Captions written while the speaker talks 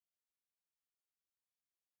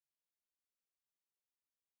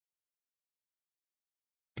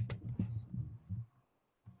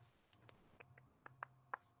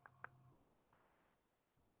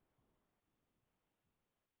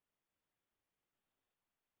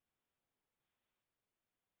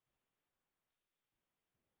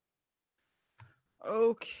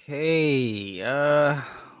Okay.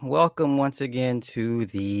 Welcome once again to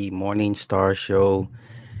the Morning Star Show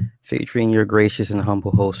featuring your gracious and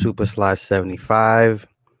humble host, Super Sly 75.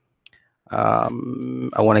 I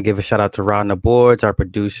want to give a shout out to Ron the Boards, our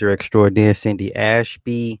producer extraordinaire, Cindy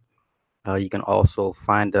Ashby. You can also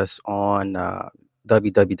find us on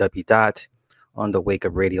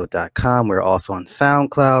www.onthewakeupradio.com. We're also on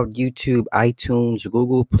SoundCloud, YouTube, iTunes,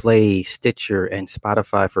 Google Play, Stitcher, and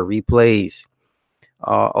Spotify for replays.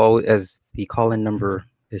 As the call-in number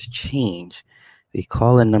has changed. The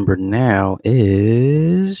call-in number now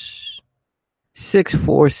is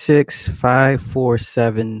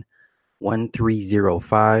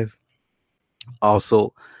 646-547-1305.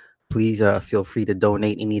 Also, please feel free to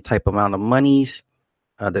donate any type amount of monies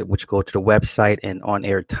that which go to the website and on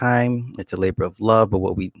air time. It's a labor of love, but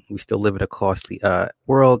what we still live in a costly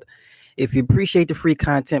world. If you appreciate the free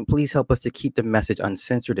content, please help us to keep the message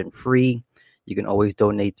uncensored and free. You can always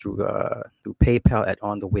donate through PayPal at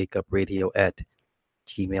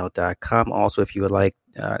onthewakeupradio@gmail.com. Also, if you would like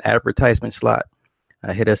an advertisement slot,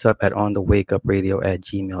 hit us up at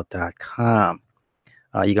onthewakeupradio@gmail.com.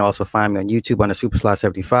 You can also find me on YouTube on the Superslot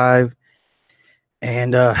 75.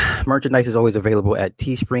 And merchandise is always available at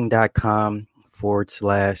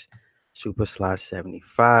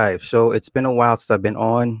teespring.com/Superslot75. So it's been a while since I've been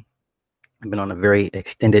on. I've been on a very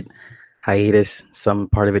extended hiatus. Some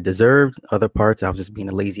part of it deserved, other parts I was just being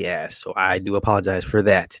a lazy ass. So I do apologize for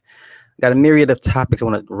that. Got a myriad of topics I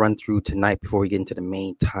want to run through tonight before we get into the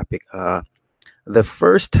main topic. The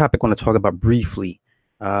first topic I want to talk about briefly.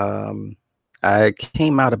 I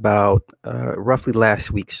came out about roughly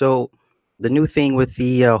last week. So the new thing with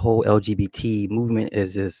the whole LGBT movement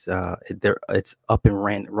is it's up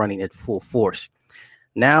and running at full force.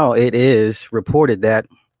 Now it is reported that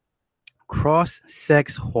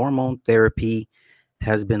cross-sex hormone therapy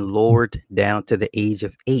has been lowered down to the age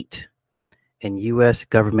of 8 in U.S.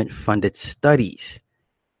 government-funded studies.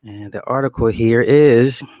 And the article here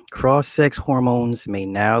is cross-sex hormones may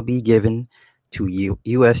now be given to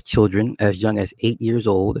U.S. children as young as 8 years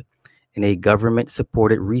old in a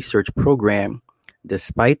government-supported research program,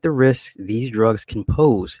 despite the risks these drugs can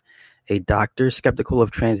pose. A doctor skeptical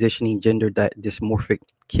of transitioning gender dysmorphic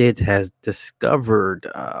kids has discovered.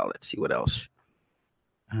 Let's see what else.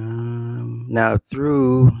 Now,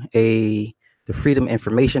 through the Freedom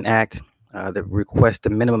Information Act that requests the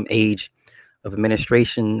minimum age of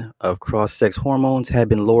administration of cross-sex hormones had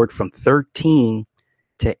been lowered from 13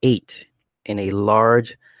 to 8 in a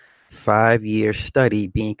large 5-year study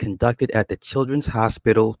being conducted at the Children's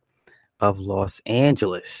Hospital of Los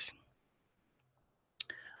Angeles.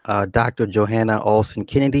 Dr. Johanna Olson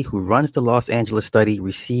Kennedy, who runs the Los Angeles study,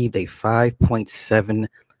 received a $5.7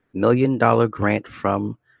 million grant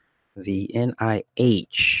from the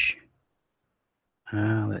NIH.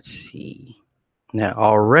 Let's see. Now,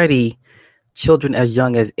 already, children as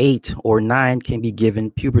young as 8 or 9 can be given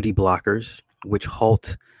puberty blockers, which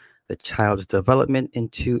halt the child's development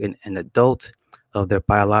into an adult of their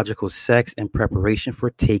biological sex in preparation for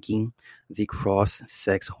taking the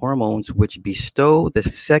cross-sex hormones, which bestow the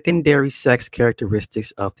secondary sex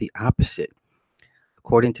characteristics of the opposite.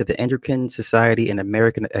 According to the Endocrine Society and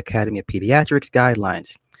American Academy of Pediatrics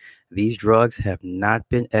guidelines, these drugs have not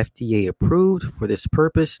been FDA approved for this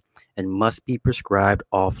purpose and must be prescribed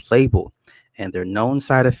off-label, and their known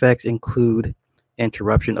side effects include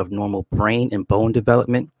interruption of normal brain and bone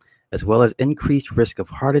development, as well as increased risk of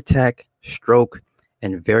heart attack, stroke,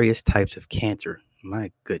 and various types of cancer. My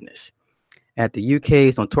goodness. At the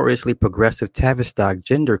UK's notoriously progressive Tavistock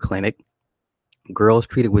Gender Clinic, girls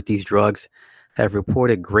treated with these drugs have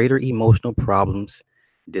reported greater emotional problems,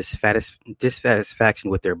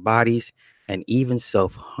 dissatisfaction with their bodies, and even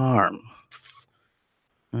self-harm.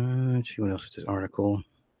 Let's see what else is this article.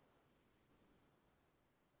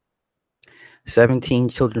 17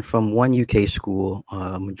 children from one UK school,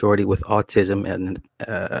 majority with autism, and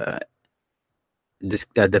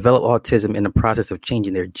develop autism in the process of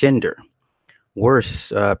changing their gender.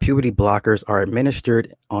 Worse, puberty blockers are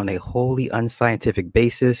administered on a wholly unscientific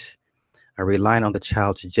basis, relying on the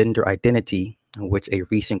child's gender identity, which a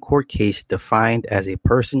recent court case defined as a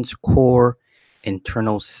person's core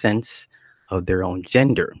internal sense of their own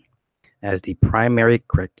gender as the primary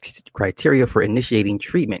criteria for initiating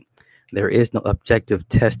treatment. There is no objective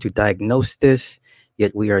test to diagnose this,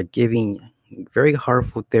 yet we are giving very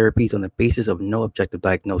harmful therapies on the basis of no objective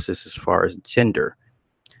diagnosis as far as gender.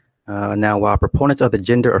 Now, while proponents of the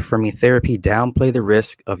gender-affirming therapy downplay the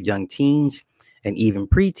risk of young teens and even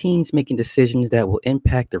preteens making decisions that will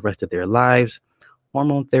impact the rest of their lives,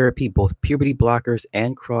 hormone therapy, both puberty blockers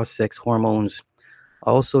and cross-sex hormones,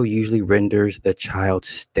 also usually renders the child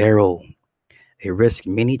sterile, a risk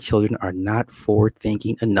many children are not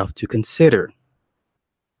forward-thinking enough to consider.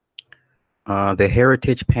 The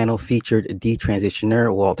Heritage panel featured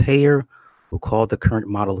detransitioner Walt Heyer, who called the current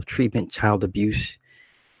model of treatment child abuse,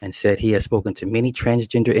 and said he has spoken to many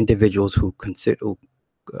transgender individuals who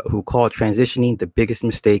call transitioning the biggest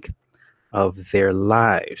mistake of their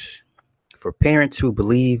lives. For parents who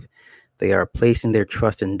believe they are placing their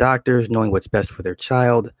trust in doctors, knowing what's best for their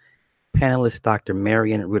child, panelist Dr.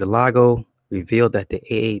 Marian Rudalago revealed that the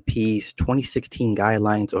AAP's 2016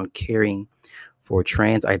 guidelines on caring for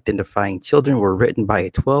trans-identifying children were written by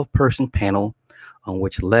a 12-person panel on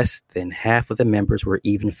which less than half of the members were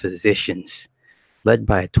even physicians, led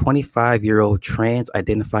by a 25-year-old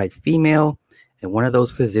trans-identified female, and one of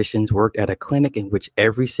those physicians worked at a clinic in which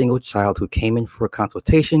every single child who came in for a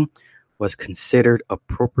consultation was considered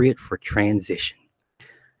appropriate for transition.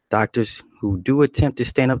 Doctors who do attempt to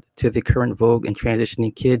stand up to the current vogue in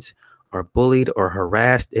transitioning kids are bullied or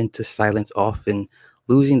harassed into silence, often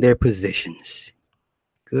losing their positions.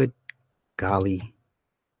 Good golly.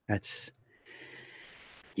 That's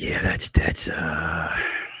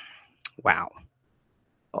wow.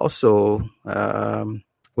 Also,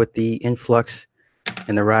 with the influx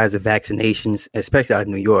and the rise of vaccinations, especially out of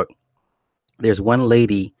New York, there's one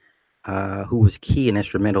lady who was key and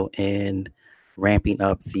instrumental in ramping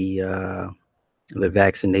up the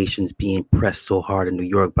vaccinations being pressed so hard in New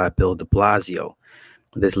York by Bill de Blasio.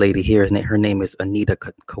 This lady here, her name is Anita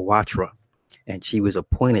Kawatra, and she was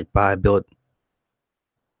appointed by Bill.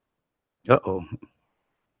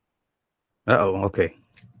 Okay.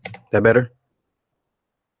 That better?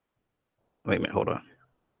 Wait a minute, hold on.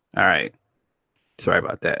 All right. Sorry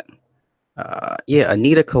about that.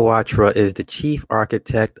 Anita Kawatra is the chief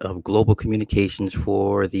architect of global communications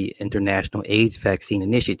for the International AIDS Vaccine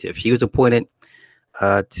Initiative. She was appointed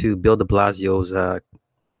to Bill de Blasio's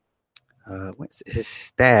his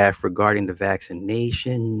staff regarding the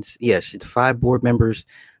vaccinations. Yes, the 5 board members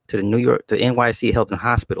to the NYC Health and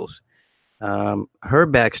Hospitals. Her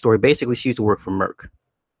backstory, basically, she used to work for Merck.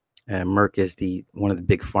 Merck is one of the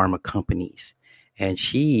big pharma companies. And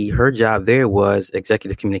her job there was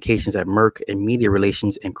executive communications at Merck and media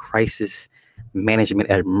relations and crisis management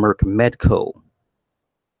at Merck Medco.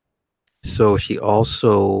 So she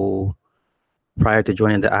also, prior to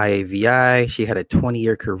joining the IAVI, she had a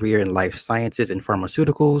 20-year career in life sciences and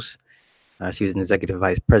pharmaceuticals. She was an executive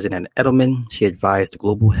vice president at Edelman. She advised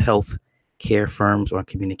global health care firms on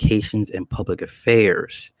communications and public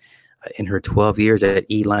affairs. In her 12 years at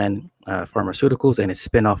Elan Pharmaceuticals and its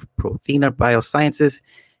spinoff Prothena Biosciences,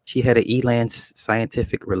 she had at Elan's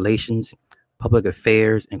scientific relations, public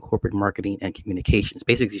affairs, and corporate marketing and communications.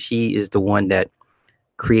 Basically, she is the one that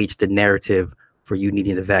creates the narrative for you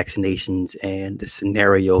needing the vaccinations and the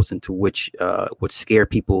scenarios into which would scare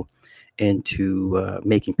people into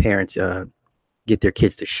making parents get their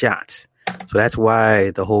kids the shots. So that's why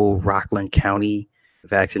the whole Rockland County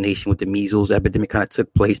vaccination with the measles epidemic kind of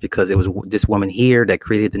took place, because it was this woman here that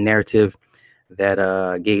created the narrative that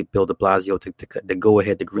gave Bill de Blasio to go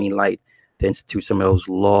ahead, the green light, to institute some of those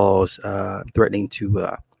laws threatening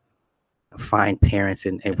to fine parents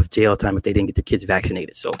and with jail time if they didn't get their kids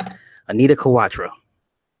vaccinated. So Anita Kawatra.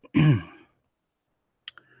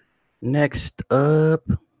 Next up,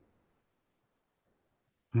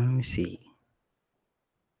 let me see.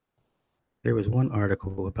 There was one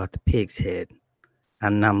article about the pig's head,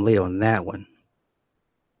 and I'm late on that one.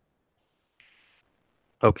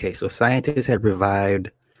 Okay, so scientists had revived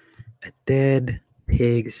a dead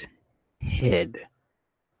pig's head.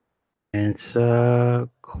 And it's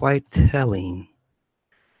quite telling.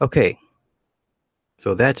 Okay,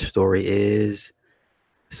 so that story is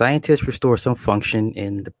scientists restore some function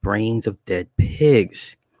in the brains of dead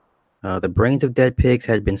pigs. The brains of dead pigs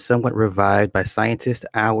had been somewhat revived by scientists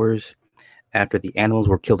hours after the animals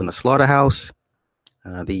were killed in a slaughterhouse.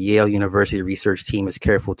 The Yale University research team is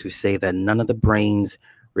careful to say that none of the brains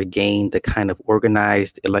regained the kind of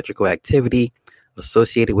organized electrical activity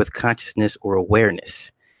associated with consciousness or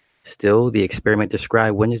awareness. Still, the experiment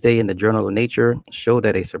described Wednesday in the Journal of Nature showed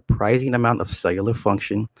that a surprising amount of cellular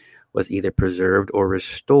function was either preserved or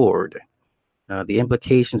restored. The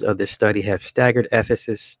implications of this study have staggered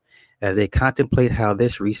ethicists as they contemplate how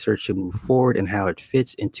this research should move forward and how it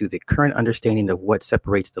fits into the current understanding of what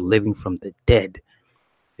separates the living from the dead.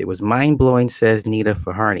 It was mind-blowing, says Nita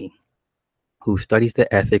Farhani, who studies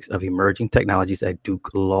the ethics of emerging technologies at Duke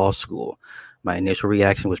Law School. My initial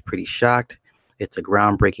reaction was pretty shocked. It's a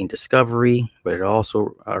groundbreaking discovery, but it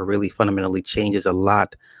also really fundamentally changes a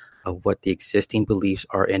lot of what the existing beliefs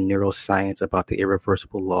are in neuroscience about the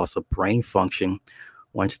irreversible loss of brain function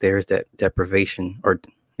once there's that deprivation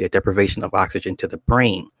of oxygen to the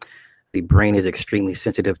brain. The brain is extremely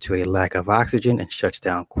sensitive to a lack of oxygen and shuts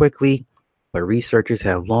down quickly, but researchers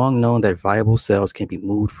have long known that viable cells can be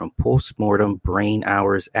moved from post-mortem brain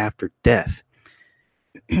hours after death.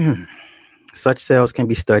 Such cells can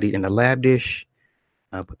be studied in a lab dish,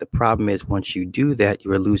 but the problem is once you do that,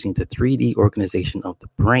 you are losing the 3D organization of the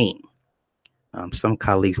brain. Some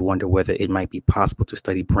colleagues wonder whether it might be possible to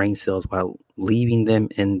study brain cells while leaving them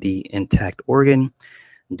in the intact organ.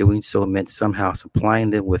 Doing so meant somehow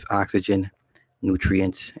supplying them with oxygen,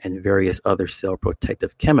 nutrients, and various other cell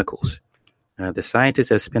protective chemicals. The scientists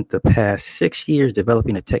have spent the past 6 years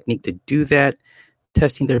developing a technique to do that,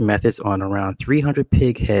 testing their methods on around 300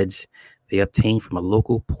 pig heads they obtained from a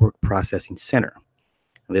local pork processing center.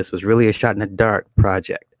 This was really a shot in the dark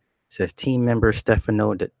project, says team member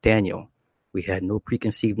Stefano Daniel. We had no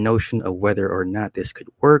preconceived notion of whether or not this could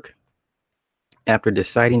work. After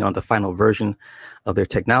deciding on the final version of their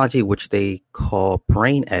technology, which they call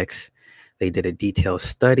BrainX, they did a detailed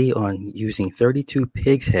study on using 32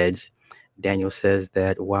 pigs' heads. Daniel says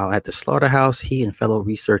that while at the slaughterhouse, he and fellow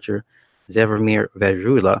researcher Zvomir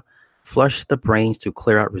Vajula flushed the brains to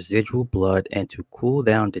clear out residual blood and to cool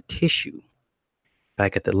down the tissue.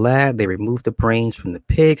 Back at the lab, they removed the brains from the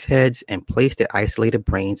pigs' heads and placed the isolated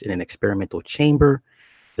brains in an experimental chamber.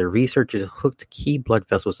 The researchers hooked key blood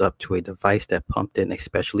vessels up to a device that pumped in a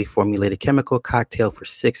specially formulated chemical cocktail for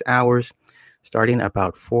 6 hours, starting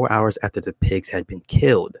about 4 hours after the pigs had been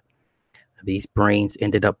killed. These brains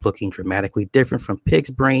ended up looking dramatically different from pigs'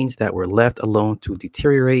 brains that were left alone to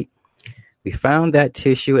deteriorate. We found that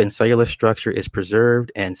tissue and cellular structure is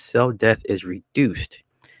preserved and cell death is reduced.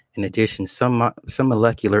 In addition, some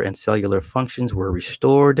molecular and cellular functions were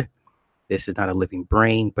restored. This is not a living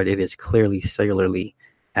brain, but it is clearly cellularly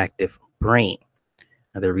active brain.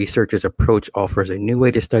 Now, the researchers' approach offers a new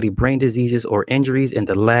way to study brain diseases or injuries in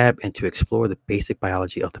the lab and to explore the basic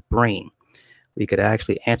biology of the brain. We could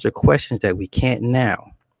actually answer questions that we can't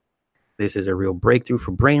now. This is a real breakthrough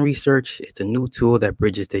for brain research. It's a new tool that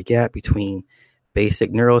bridges the gap between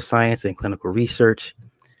basic neuroscience and clinical research.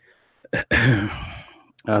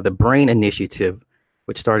 The Brain Initiative,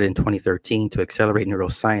 which started in 2013 to accelerate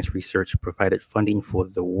neuroscience research, provided funding for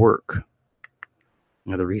the work.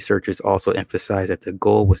 Now, the researchers also emphasized that the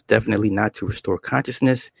goal was definitely not to restore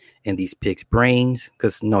consciousness in these pigs' brains,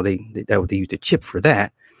 because they used a chip for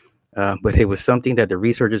that, but it was something that the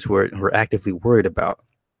researchers were actively worried about.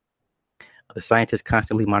 The scientists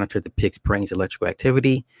constantly monitored the pig's brain's electrical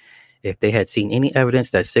activity. If they had seen any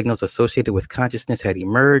evidence that signals associated with consciousness had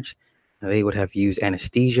emerged, they would have used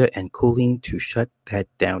anesthesia and cooling to shut that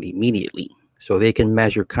down immediately. So they can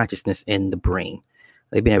measure consciousness in the brain.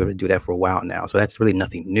 They've been able to do that for a while now, so that's really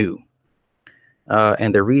nothing new.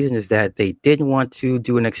 And the reason is that they didn't want to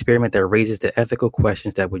do an experiment that raises the ethical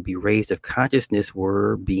questions that would be raised if consciousness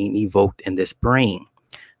were being evoked in this brain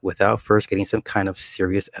without first getting some kind of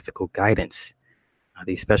serious ethical guidance.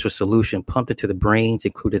 The special solution pumped into the brains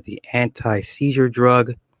included the anti-seizure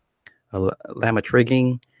drug,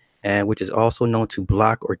 lamotrigine, which is also known to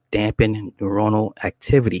block or dampen neuronal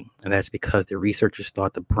activity. And that's because the researchers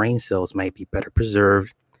thought the brain cells might be better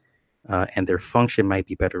preserved and their function might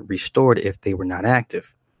be better restored if they were not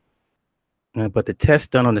active. But the tests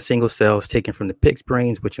done on the single cells taken from the pig's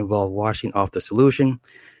brains, which involved washing off the solution,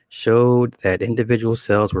 showed that individual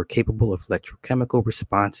cells were capable of electrochemical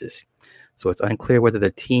responses. So it's unclear whether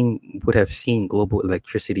the team would have seen global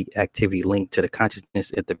electricity activity linked to the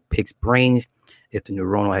consciousness at the pig's brains if the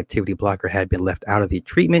neuronal activity blocker had been left out of the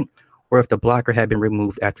treatment, or if the blocker had been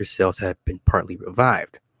removed after cells had been partly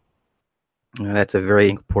revived. Now, that's a very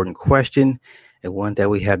important question, and one that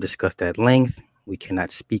we have discussed at length. We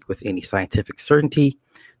cannot speak with any scientific certainty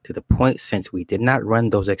to the point since we did not run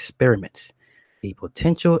those experiments. The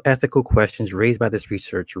potential ethical questions raised by this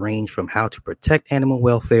research range from how to protect animal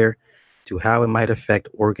welfare to how it might affect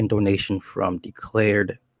organ donation from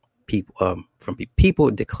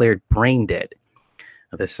people declared brain dead.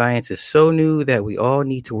 The science is so new that we all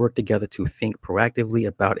need to work together to think proactively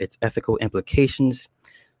about its ethical implications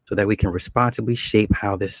so that we can responsibly shape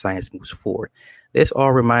how this science moves forward. This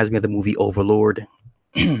all reminds me of the movie Overlord.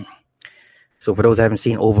 So for those who haven't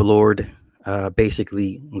seen Overlord,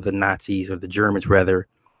 basically the Nazis, or the Germans rather,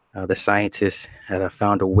 the scientists had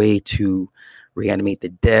found a way to reanimate the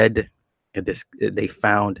dead. They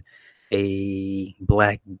found a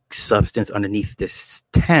black substance underneath this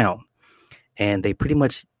town, and they pretty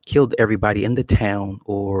much killed everybody in the town,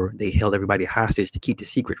 or they held everybody hostage to keep the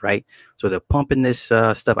secret, right? So they're pumping this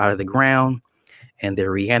stuff out of the ground, and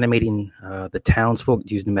they're reanimating the townsfolk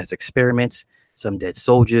using them as experiments, some dead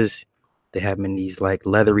soldiers. They have them in these like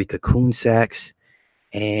leathery cocoon sacks,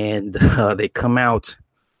 and they come out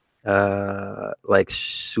like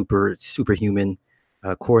superhuman.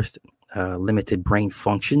 Of course, limited brain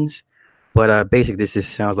functions, but basically this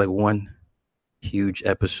just sounds like one huge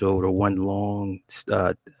episode or one long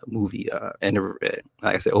movie. And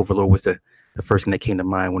like I said, Overlord was the first thing that came to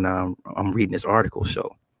mind when I'm reading this article.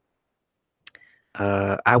 So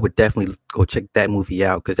I would definitely go check that movie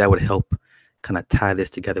out because that would help kind of tie this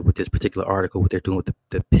together with this particular article, what they're doing with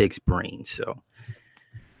the pig's brain. So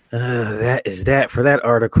that is that for that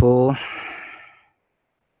article.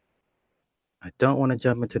 I don't want to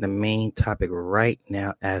jump into the main topic right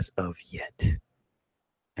now as of yet.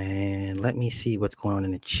 And let me see what's going on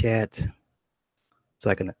in the chat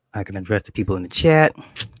so I can address the people in the chat.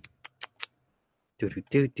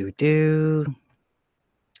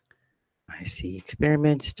 I see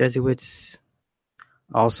experiments, Jesuits.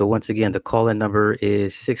 Also, once again, the call-in number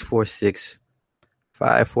is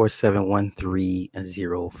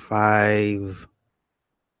 646-547-1305.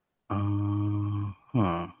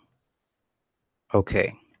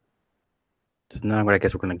 Okay. So now I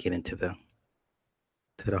guess we're going to get into the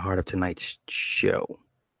heart of tonight's show.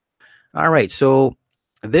 All right. So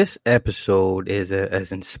this episode is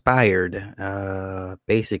inspired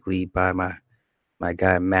basically by my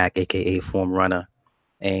guy Mac, aka Form Runner,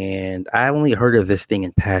 and I only heard of this thing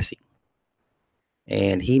in passing,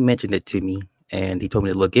 and he mentioned it to me, and he told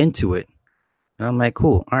me to look into it, and I'm like,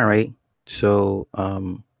 cool, all right. So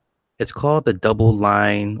it's called the double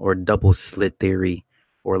line or double slit theory,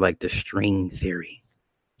 or like the string theory.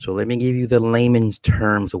 So let me give you the layman's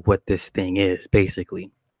terms of what this thing is.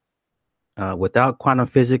 Basically, without quantum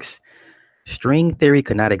physics, string theory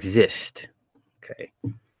could not exist. Okay.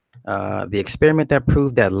 The experiment that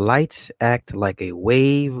proved that lights act like a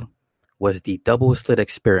wave was the double slit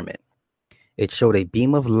experiment. It showed a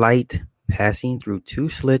beam of light passing through two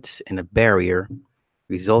slits in a barrier,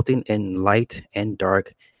 resulting in light and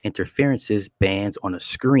dark interferences bands on a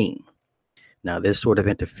screen. Now, this sort of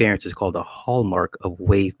interference is called a hallmark of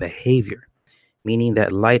wave behavior, meaning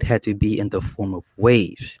that light had to be in the form of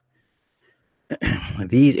waves.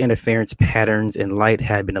 These interference patterns in light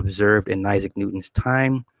had been observed in Isaac Newton's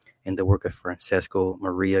time in the work of Francesco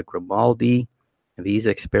Maria Grimaldi. And these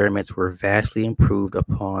experiments were vastly improved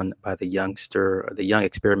upon by the young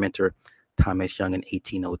experimenter Thomas Young in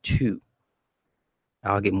 1802.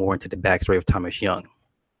 I'll get more into the backstory of Thomas Young.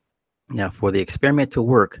 Now, for the experiment to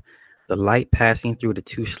work, the light passing through the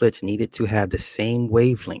two slits needed to have the same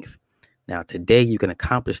wavelength. Now, today you can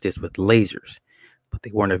accomplish this with lasers, but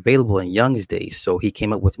they weren't available in Young's days, so he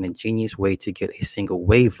came up with an ingenious way to get a single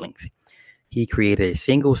wavelength. He created a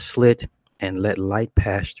single slit and let light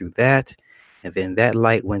pass through that, and then that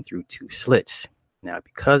light went through two slits. Now,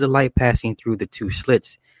 because the light passing through the two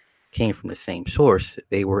slits came from the same source,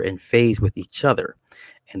 they were in phase with each other,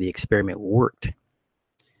 and the experiment worked.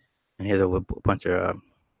 And here's a bunch of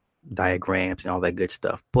diagrams and all that good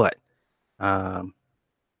stuff. But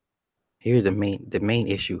here's the main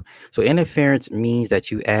issue. So interference means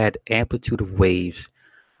that you add amplitude of waves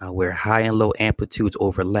where high and low amplitudes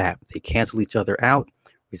overlap. They cancel each other out,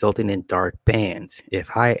 resulting in dark bands. If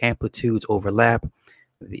high amplitudes overlap,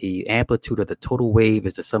 the amplitude of the total wave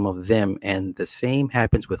is the sum of them, and the same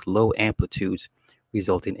happens with low amplitudes,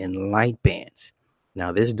 resulting in light bands.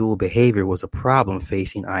 Now, this dual behavior was a problem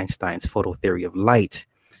facing Einstein's photo theory of light,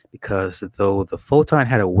 because though the photon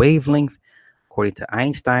had a wavelength, according to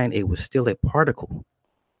Einstein, it was still a particle.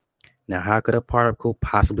 Now, how could a particle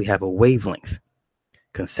possibly have a wavelength?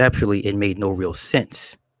 Conceptually, it made no real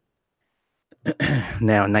sense.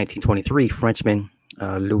 Now, in 1923, Frenchman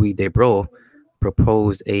Louis de Broglie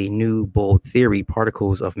proposed a new bold theory: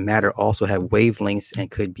 particles of matter also have wavelengths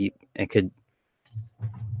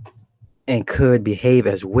and could behave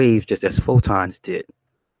as waves just as photons did.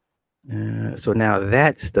 So now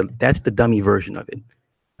that's the dummy version of it.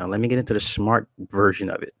 Now let me get into the smart version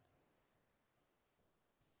of it.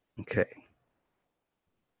 Okay.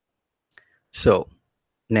 So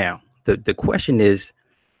now the question is,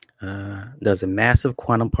 does a massive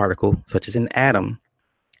quantum particle, such as an atom,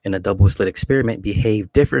 in a double slit experiment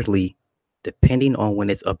behave differently depending on when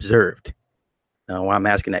it's observed? Now, why I'm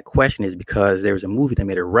asking that question is because there was a movie that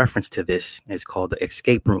made a reference to this. It's called The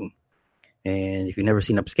Escape Room. And if you've never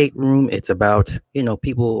seen Escape Room, it's about,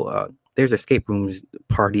 people, there's escape rooms,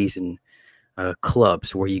 parties, and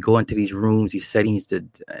clubs where you go into these rooms, these settings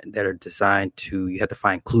that are designed to, you have to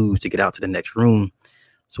find clues to get out to the next room,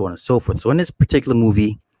 so on and so forth. So in this particular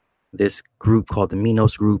movie, this group called the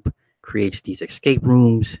Minos Group creates these escape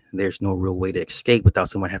rooms. There's no real way to escape without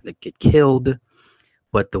someone having to get killed.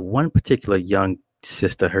 But the one particular young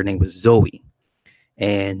sister. Her name was Zoe.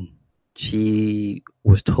 And she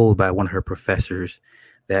was told by one of her professors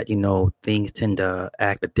that, things tend to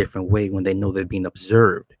act a different way when they know they're being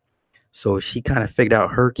observed. So she kind of figured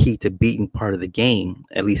out her key to beating part of the game,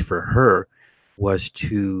 at least for her, was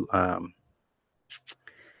to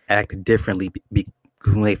act differently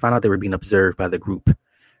when they found out they were being observed by the group,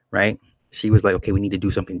 right? She was like, okay, we need to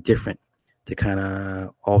do something different to kind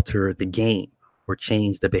of alter the game or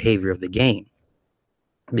change the behavior of the game.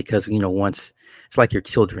 Because, once it's like your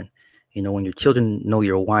children, when your children know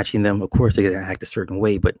you're watching them, of course they're going to act a certain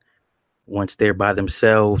way. But once they're by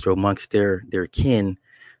themselves or amongst their kin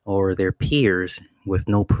or their peers with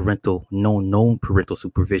no known parental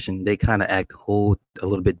supervision, they kind of act a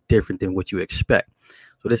little bit different than what you expect.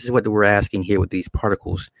 So this is what we're asking here with these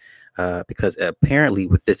particles, because apparently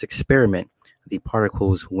with this experiment, the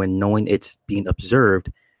particles, when knowing it's being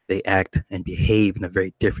observed, they act and behave in a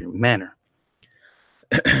very different manner.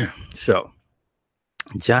 So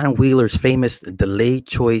John Wheeler's famous delayed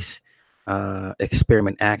choice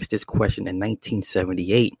experiment asked this question in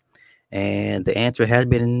 1978, and the answer had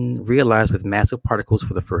been realized with massive particles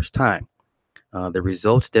for the first time. The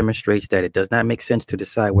results demonstrates that it does not make sense to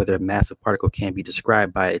decide whether a massive particle can be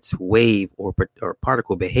described by its wave or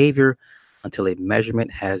particle behavior until a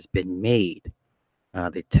measurement has been made.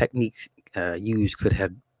 The techniques used could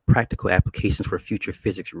have practical applications for future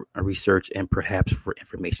physics research and perhaps for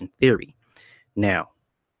information theory. Now,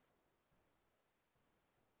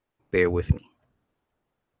 bear with me.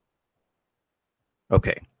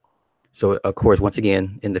 Okay. So, of course, once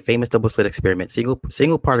again, in the famous double slit experiment,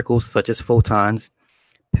 single particles such as photons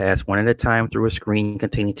pass one at a time through a screen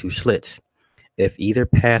containing two slits. If either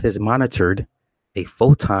path is monitored, a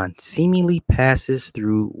photon seemingly passes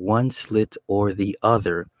through one slit or the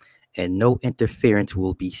other, and no interference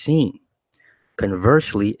will be seen.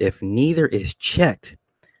 Conversely, if neither is checked,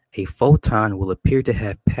 a photon will appear to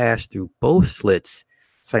have passed through both slits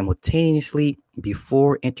simultaneously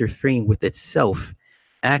before interfering with itself,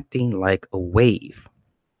 acting like a wave.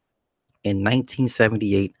 In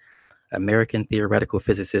 1978, American theoretical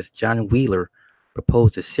physicist John Wheeler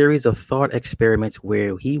proposed a series of thought experiments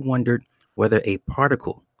where he wondered whether a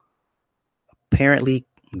particle apparently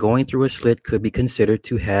going through a slit could be considered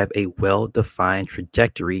to have a well-defined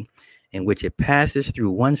trajectory in which it passes through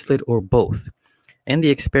one slit or both. In the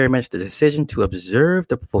experiments, the decision to observe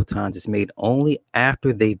the photons is made only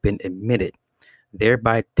after they've been emitted,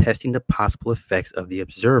 thereby testing the possible effects of the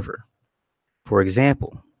observer. For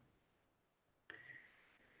example,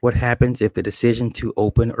 what happens if the decision to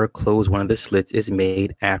open or close one of the slits is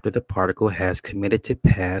made after the particle has committed to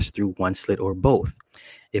pass through one slit or both?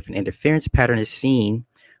 If an interference pattern is seen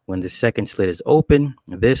when the second slit is open,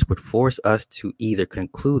 this would force us to either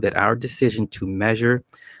conclude that our decision to measure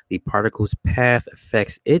the particle's path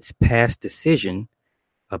affects its past decision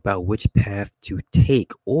about which path to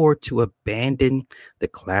take, or to abandon the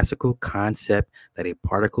classical concept that a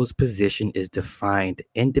particle's position is defined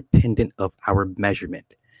independent of our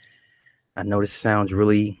measurement. I know this sounds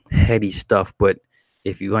really heady stuff, but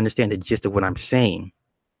if you understand the gist of what I'm saying,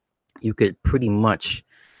 you could pretty much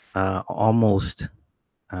almost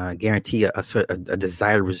guarantee a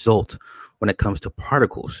desired result when it comes to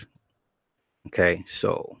particles. Okay,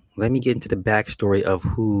 so let me get into the backstory of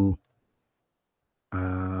who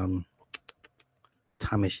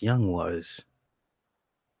Thomas Young was.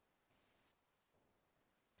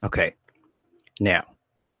 Okay, now,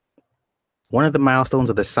 one of the milestones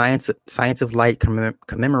of the science of light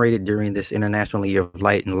commemorated during this International Year of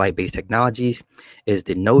Light and Light-Based Technologies is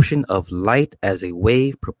the notion of light as a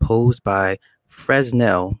wave proposed by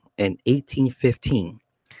Fresnel in 1815.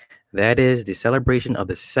 That is the celebration of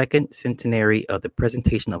the second centenary of the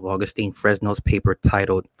presentation of Augustin Fresnel's paper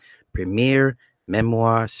titled Première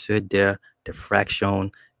Mémoire sur la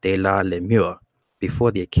diffraction de la lumière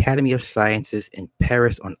before the Academy of Sciences in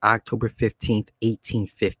Paris on October 15,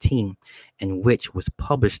 1815, and which was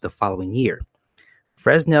published the following year.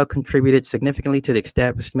 Fresnel contributed significantly to the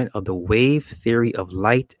establishment of the wave theory of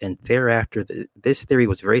light, and thereafter this theory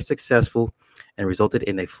was very successful and resulted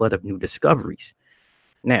in a flood of new discoveries.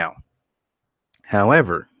 Now,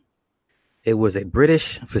 however, it was a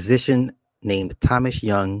British physician named Thomas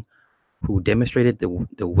Young who demonstrated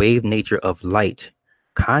the wave nature of light,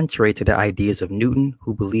 contrary to the ideas of Newton,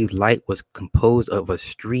 who believed light was composed of a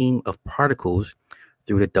stream of particles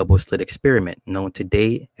through the double slit experiment, known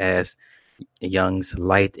today as Young's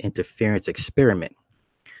light interference experiment.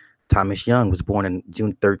 Thomas Young was born on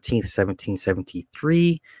June 13th,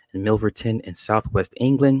 1773 in Milverton in southwest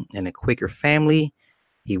England in a Quaker family.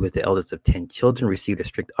 He was the eldest of 10 children, received a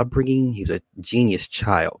strict upbringing. He was a genius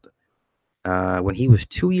child. When he was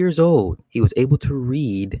 2 years old, he was able to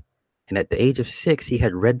read, and at the age of 6, he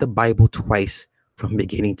had read the Bible twice from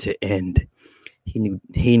beginning to end.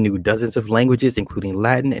 He knew dozens of languages, including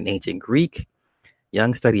Latin and ancient Greek.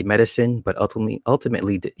 Young studied medicine, but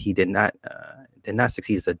ultimately he did not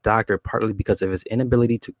succeed as a doctor, partly because of his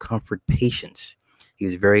inability to comfort patients. He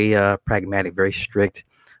was very pragmatic, very strict,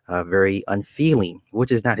 very unfeeling,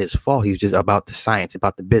 which is not his fault. He was just about the science,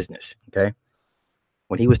 about the business. Okay.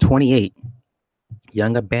 When he was 28,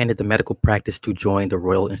 Young abandoned the medical practice to join the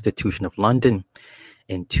Royal Institution of London.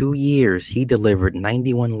 In 2 years, he delivered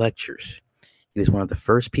 91 lectures. He was one of the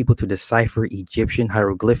first people to decipher Egyptian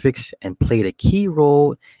hieroglyphics and played a key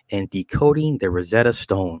role in decoding the Rosetta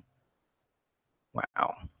Stone.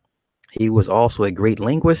 Wow. He was also a great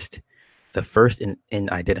linguist, the first in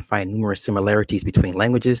identifying numerous similarities between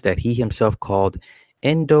languages that he himself called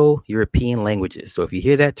Indo-European languages. So if you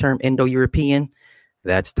hear that term Indo-European,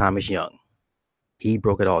 that's Thomas Young. He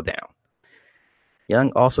broke it all down.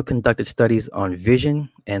 Young also conducted studies on vision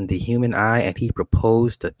and the human eye, and he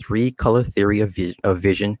proposed the three-color theory of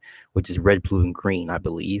vision, which is red, blue, and green, I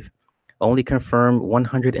believe, only confirmed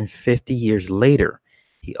 150 years later.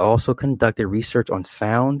 He also conducted research on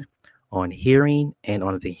sound, on hearing, and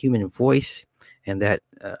on the human voice, and that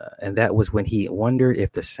was when he wondered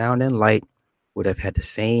if the sound and light would have had the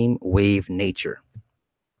same wave nature.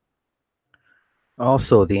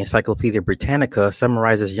 Also, the Encyclopedia Britannica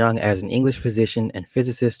summarizes Young as an English physician and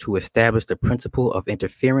physicist who established the principle of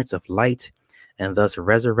interference of light and thus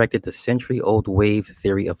resurrected the century-old wave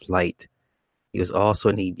theory of light. He was also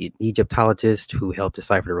an Egyptologist who helped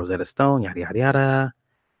decipher the Rosetta Stone, yada, yada, yada.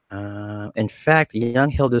 In fact,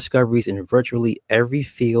 Young held discoveries in virtually every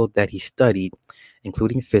field that he studied,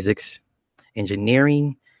 including physics,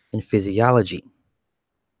 engineering, and physiology.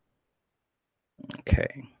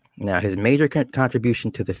 Okay. Now, his major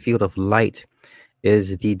contribution to the field of light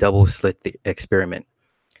is the double slit experiment,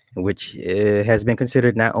 which has been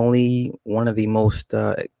considered not only one of the most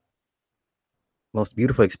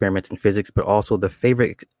beautiful experiments in physics, but also the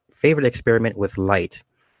favorite experiment with light.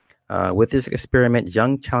 With this experiment,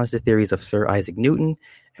 Young challenged the theories of Sir Isaac Newton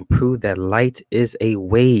and proved that light is a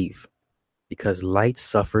wave because light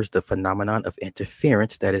suffers the phenomenon of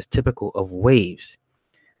interference that is typical of waves.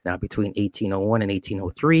 Now, between 1801 and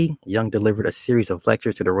 1803, Young delivered a series of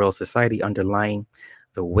lectures to the Royal Society underlying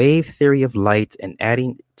the wave theory of light and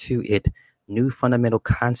adding to it new fundamental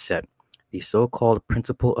concept, the so-called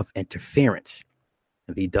principle of interference.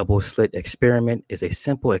 The double-slit experiment is a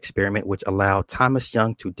simple experiment which allowed Thomas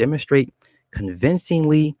Young to demonstrate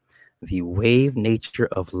convincingly the wave nature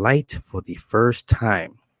of light for the first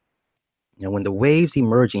time. Now, when the waves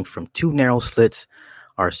emerging from two narrow slits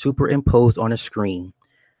are superimposed on a screen,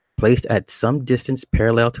 placed at some distance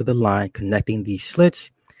parallel to the line connecting these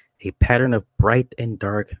slits, a pattern of bright and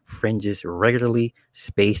dark fringes regularly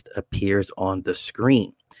spaced appears on the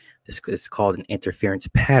screen. This is called an interference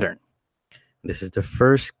pattern. This is the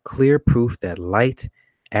first clear proof that light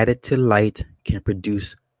added to light can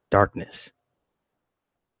produce darkness.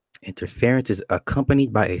 Interference is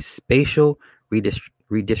accompanied by a spatial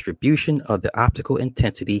redistribution of the optical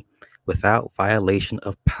intensity without violation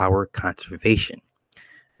of power conservation.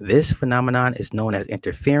 This phenomenon is known as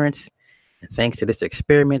interference, and thanks to this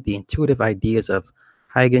experiment, the intuitive ideas of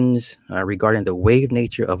Huygens regarding the wave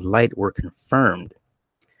nature of light were confirmed.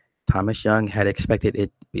 Thomas Young had expected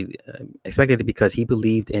it because he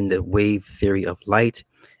believed in the wave theory of light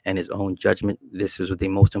and his own judgment. This was the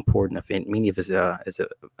most important of many of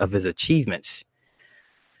his achievements.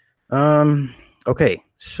 Okay,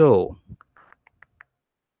 so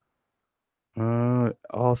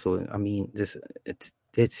also, I mean, this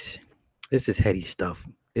is heady stuff.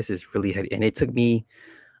 This is really heady, and it took me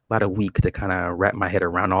about a week to kind of wrap my head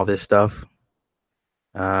around all this stuff.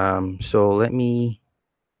 So let me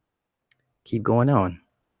keep going on.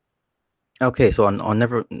 Okay, so on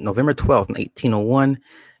November 12th, 1801,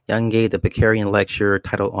 Young gave the Beckerian lecture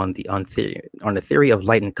titled on the theory of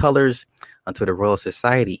light and colors to the Royal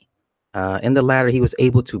Society. In the latter, he was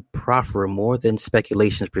able to proffer more than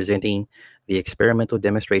speculations, presenting the experimental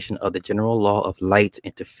demonstration of the general law of light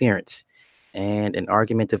interference and an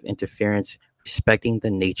argument of interference respecting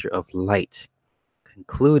the nature of light,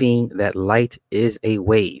 concluding that light is a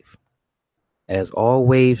wave, as all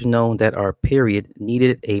waves known that are period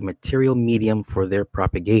needed a material medium for their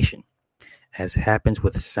propagation, as happens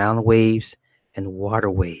with sound waves and water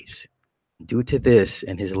waves. Due to this,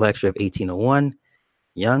 in his lecture of 1801,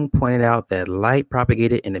 Young pointed out that light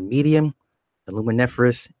propagated in a medium, the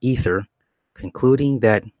luminiferous ether, concluding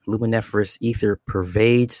that luminiferous ether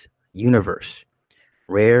pervades the universe,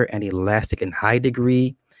 rare and elastic in high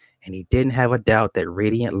degree, and he didn't have a doubt that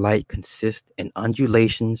radiant light consists in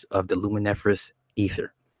undulations of the luminiferous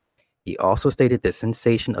ether. He also stated the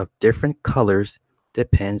sensation of different colors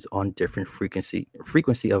depends on different frequency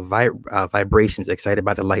of vibrations excited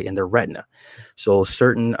by the light in the retina. So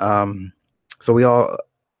so we all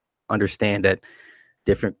understand that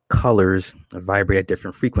different colors vibrate at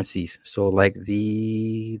different frequencies. So like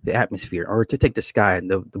the atmosphere, or to take the sky,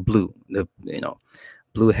 the blue,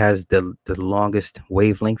 blue has the longest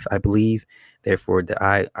wavelength, I believe. Therefore,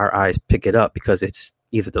 our eyes pick it up because it's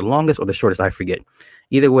either the longest or the shortest. I forget.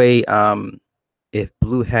 Either way, if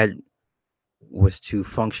blue was to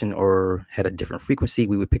function or had a different frequency,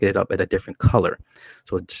 we would pick it up at a different color.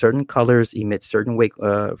 So certain colors emit certain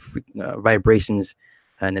vibrations,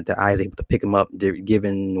 and that the eye is able to pick them up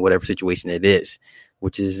given whatever situation it is,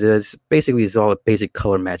 which is basically is all basic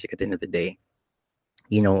color magic at the end of the day.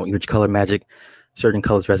 Which color magic, certain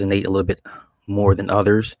colors resonate a little bit more than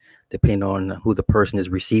others, depending on who the person is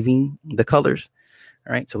receiving the colors.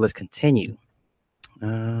 All right, so let's continue.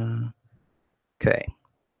 Okay.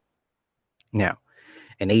 Now,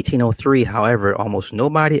 in 1803, however, almost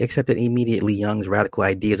nobody accepted immediately Young's radical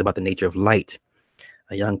ideas about the nature of light.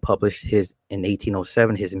 Young published in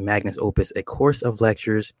 1807 his magnus opus, A Course of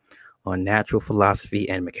Lectures on Natural Philosophy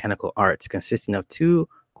and Mechanical Arts, consisting of 2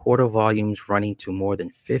 quarto volumes running to more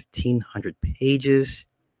than 1,500 pages,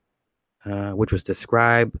 which was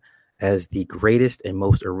described as the greatest and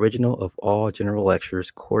most original of all general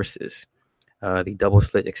lectures courses. The double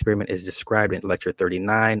slit experiment is described in lecture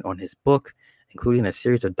 39 on his book, including a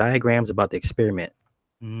series of diagrams about the experiment.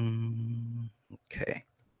 Okay.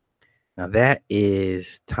 Now that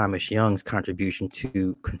is Thomas Young's contribution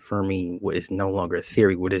to confirming what is no longer a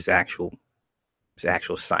theory, what is actual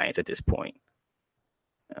science at this point.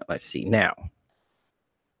 Let's see. Now,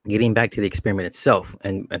 getting back to the experiment itself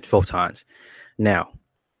and photons. Now,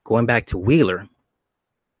 going back to Wheeler,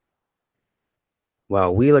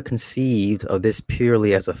 while Wheeler conceived of this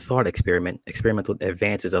purely as a thought experiment, experimental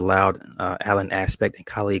advances allowed Alan Aspect and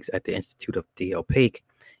colleagues at the Institute of d'Opique,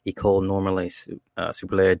 École Normale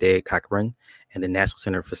Supérieure de Cochrane, and the National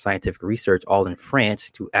Center for Scientific Research, all in France,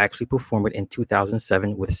 to actually perform it in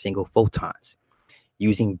 2007 with single photons,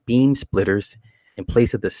 using beam splitters in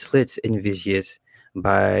place of the slits envisaged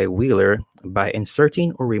by Wheeler. By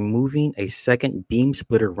inserting or removing a second beam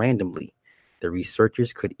splitter randomly, the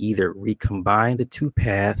researchers could either recombine the 2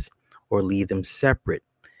 paths or leave them separate,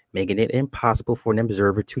 making it impossible for an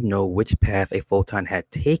observer to know which path a photon had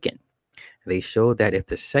taken. They showed that if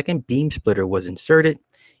the second beam splitter was inserted,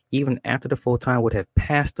 even after the photon would have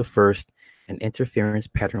passed the first, an interference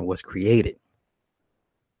pattern was created.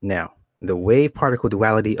 Now, the wave-particle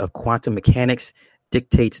duality of quantum mechanics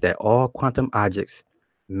dictates that all quantum objects,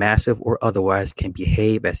 massive or otherwise, can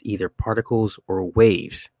behave as either particles or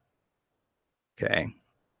waves. Okay.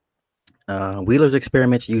 Wheeler's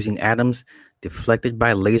experiments using atoms deflected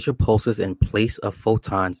by laser pulses in place of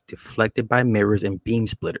photons deflected by mirrors and beam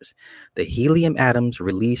splitters. The helium atoms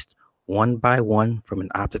released one by one from an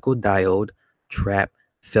optical diode trap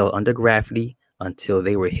fell under gravity until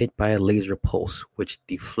they were hit by a laser pulse, which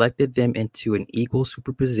deflected them into an equal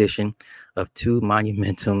superposition of 2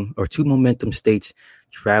 momentum states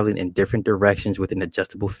traveling in different directions with an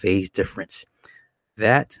adjustable phase difference.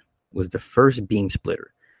 That was the first beam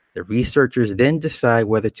splitter. The researchers then decide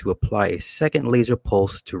whether to apply a second laser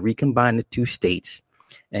pulse to recombine the 2 states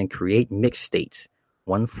and create mixed states,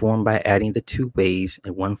 one formed by adding the 2 waves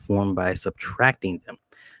and one formed by subtracting them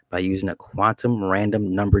by using a quantum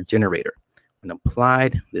random number generator. When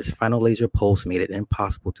applied, this final laser pulse made it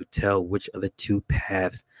impossible to tell which of the 2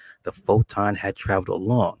 paths the photon had traveled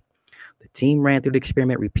along. The team ran through the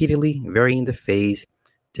experiment repeatedly, varying the phase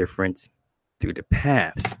difference through the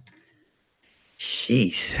paths.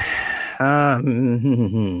 Jeez.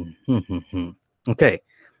 Okay.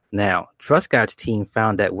 Now, Truscott's team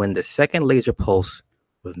found that when the second laser pulse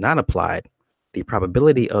was not applied, the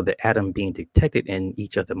probability of the atom being detected in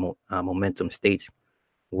each of the momentum states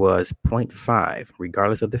was 0.5,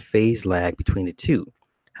 regardless of the phase lag between the 2.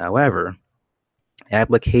 However,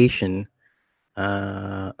 application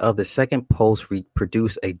of the second pulse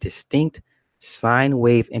produced a distinct sine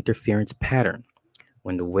wave interference pattern.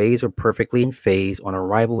 When the waves were perfectly in phase on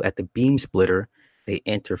arrival at the beam splitter, they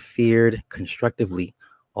interfered constructively,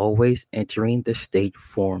 always entering the state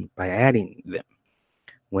formed by adding them.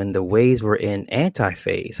 When the waves were in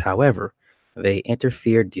antiphase, however, they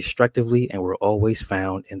interfered destructively and were always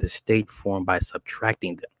found in the state formed by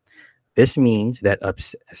subtracting them. This means that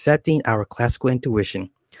accepting our classical intuition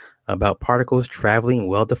about particles traveling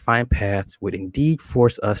well-defined paths would indeed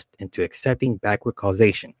force us into accepting backward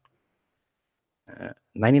causation.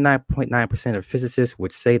 99.9% of physicists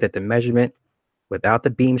would say that the measurement without the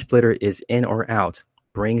beam splitter is in or out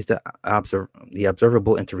brings the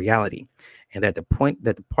observable into reality, and that the point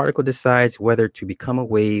that the particle decides whether to become a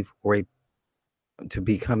wave or a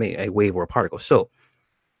wave or a particle. So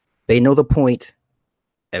they know the point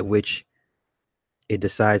at which it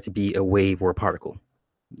decides to be a wave or a particle.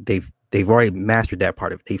 They've already mastered that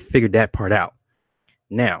part of it. They figured that part out.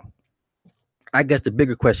 Now, I guess the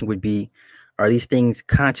bigger question would be, are these things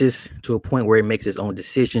conscious to a point where it makes its own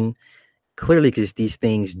decision? Clearly, because these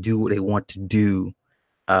things do what they want to do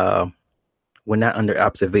uh, when not under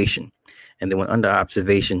observation. And then when under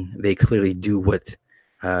observation, they clearly do what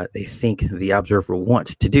they think the observer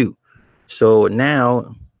wants to do. So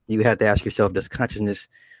now you have to ask yourself, does consciousness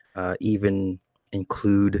even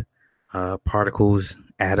include particles,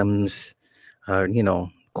 atoms,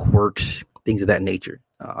 quirks, things of that nature?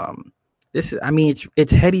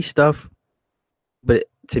 It's heady stuff, but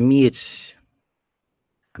to me,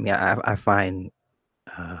 I find,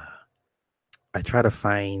 uh, I try to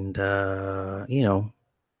find, I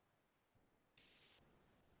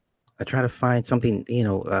try to find something,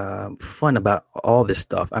 fun about all this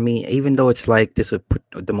stuff. I mean, even though it's like this would put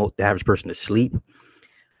the average person to sleep,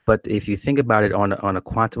 but if you think about it on a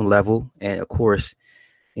quantum level, and of course,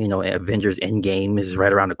 Avengers Endgame is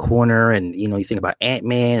right around the corner, and you think about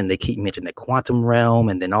Ant-Man, and they keep mentioning the quantum realm,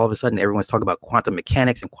 and then all of a sudden, everyone's talking about quantum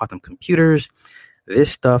mechanics and quantum computers. This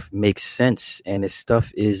stuff makes sense, and this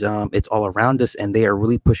stuff is it's all around us, and they are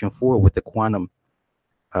really pushing forward with the quantum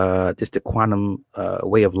just the quantum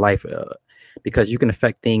way of life, because you can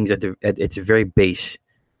affect things at its very base.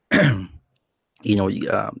 It's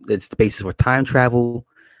the basis for time travel.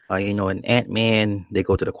 In Ant Man, they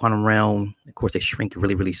go to the quantum realm. Of course, they shrink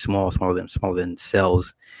really, really small, smaller than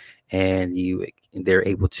cells, and they're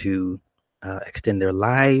able to extend their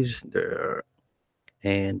lives.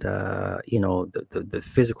 And the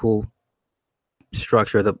physical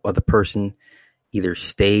structure of the person either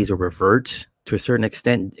stays or reverts to a certain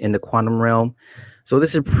extent in the quantum realm. So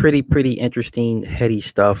this is pretty interesting, heady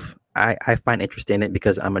stuff. I find interest in it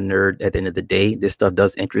because I'm a nerd at the end of the day. This stuff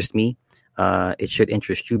does interest me. It should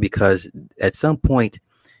interest you because at some point,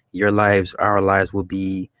 our lives will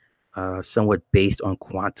be somewhat based on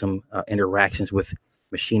quantum interactions with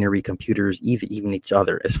machinery, computers, even each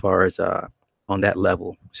other as far as on that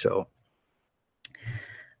level. So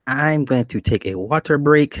I'm going to take a water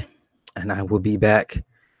break and I will be back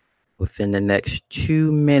within the next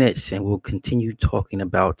 2 minutes, and we'll continue talking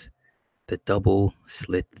about the double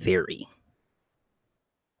slit theory.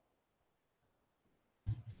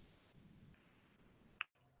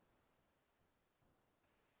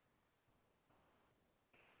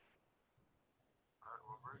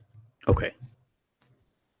 Okay.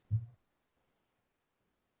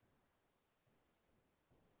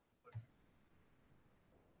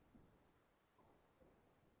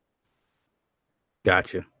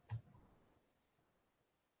 Gotcha.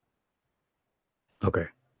 Okay.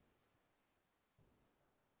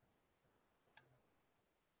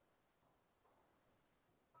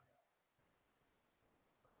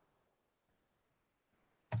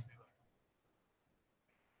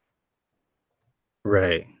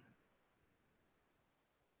 Right.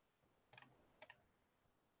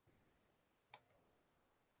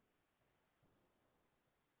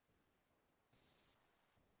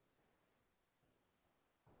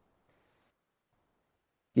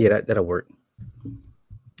 Yeah, that'll work.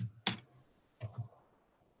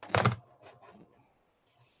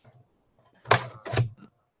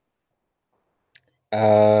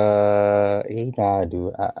 I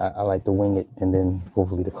do. I like to wing it, and then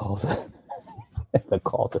hopefully the calls the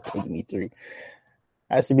calls will take me through.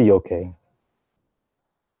 I should be okay.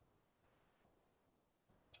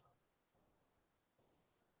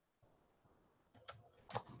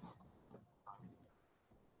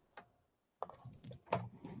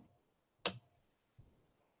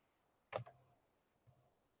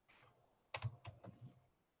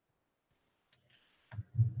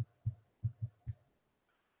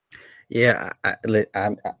 Yeah, I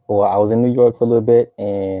was in New York for a little bit,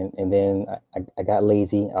 and then I got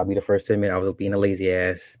lazy. I'll be the first to admit I was being a lazy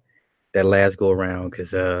ass that last go around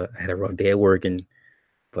because I had a rough day at work,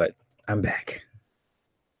 but I'm back.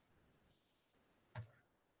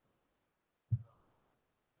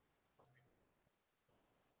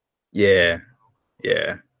 Yeah,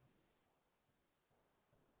 yeah,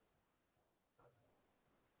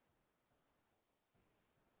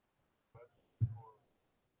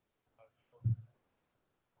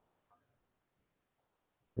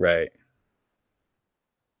 right.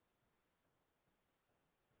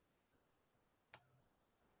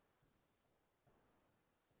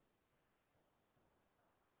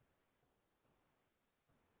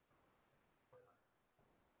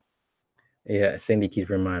 Yeah, Cindy keeps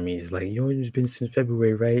reminding me. It's like, it's been since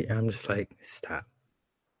February, right? And I'm just like, stop.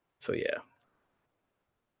 So yeah.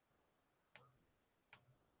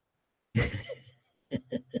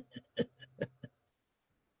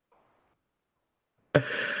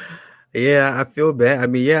 Yeah, I feel bad. I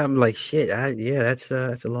mean, yeah, I'm like, shit. Yeah, that's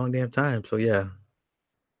a long damn time. So yeah.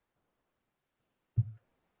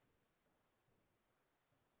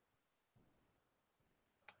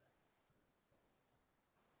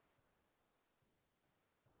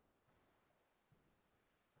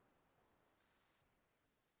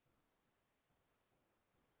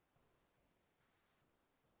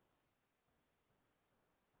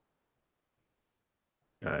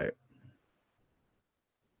 All right.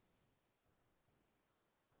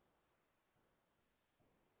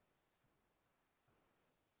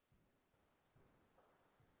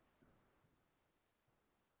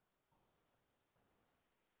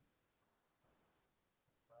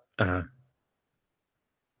 Uh,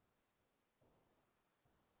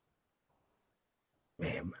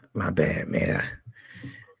 man, my bad, man.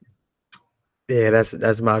 Yeah,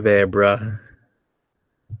 that's my bad, bruh.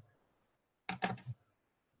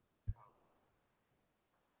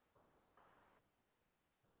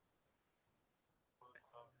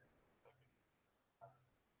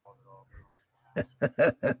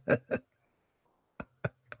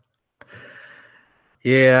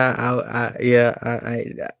 Yeah,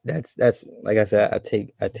 that's like I said,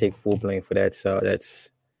 I take full blame for that. So that's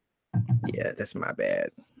my bad.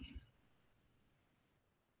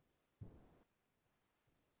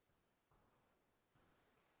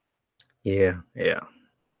 Yeah, yeah.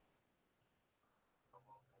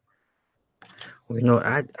 Well,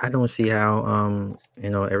 I don't see how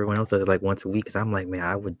everyone else does it like once a week. Cause I'm like, man,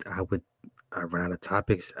 I run out of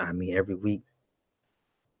topics. I mean, every week.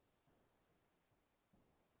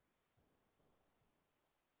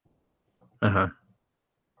 Uh huh.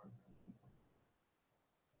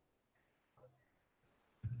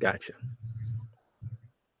 Gotcha.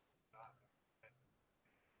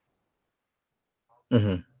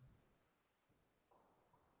 Mm-hmm.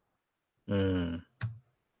 Mm.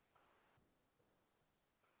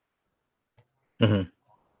 Mm-hmm.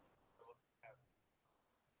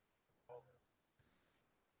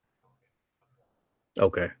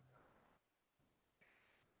 Okay.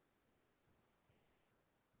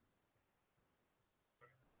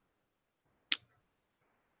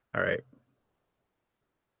 All right.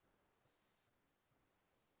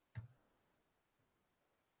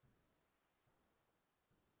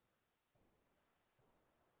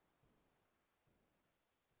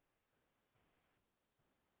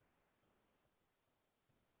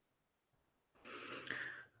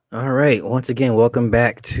 All right. Once again, welcome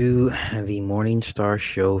back to the Morning Star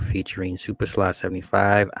Show featuring Super Slot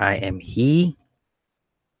 75. I am he.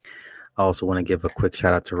 I also want to give a quick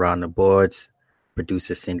shout out to Ron the Boards,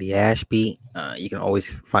 producer Cindy Ashby. You can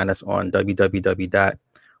always find us on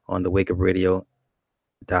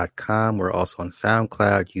www.onthewakeupradio.com. We're also on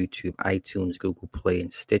SoundCloud, YouTube, iTunes, Google Play,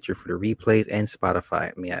 and Stitcher for the replays, and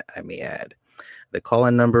Spotify. I may add. The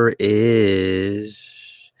call-in number is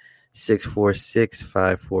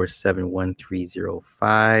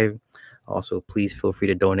 646-547-1305. Also, please feel free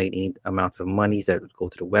to donate any amounts of monies that go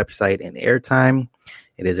to the website and airtime.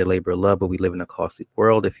 It is a labor of love, but we live in a costly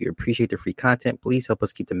world. If you appreciate the free content, please help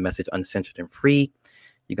us keep the message uncensored and free.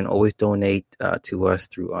 You can always donate to us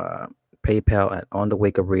through PayPal at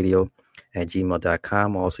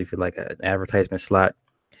onthewakeupradio@gmail.com. Also, if you'd like an advertisement slot,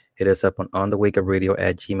 hit us up on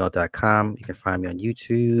thewakeupradio@gmail.com. You can find me on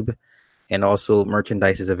YouTube. And also,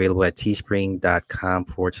 merchandise is available at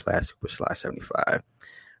teespring.com/super/75.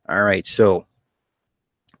 All right. So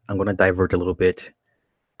I'm going to divert a little bit.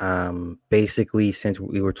 Basically, since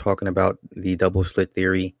we were talking about the double slit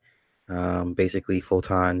theory, basically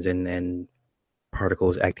photons and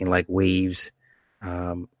particles acting like waves,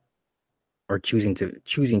 um, or choosing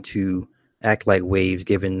to act like waves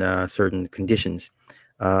given certain conditions.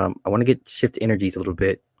 I want to get shift energies a little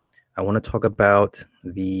bit. I want to talk about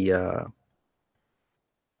the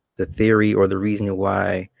theory or the reason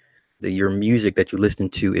why your music that you listen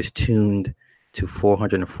to is tuned to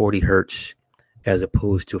 440 hertz as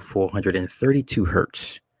opposed to 432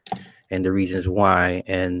 hertz, and the reasons why,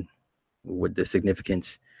 and what the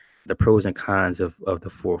significance, the pros and cons of the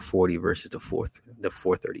 440 versus the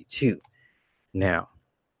 432. Now,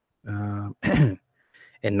 in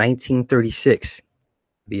 1936,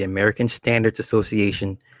 the American Standards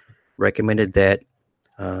Association recommended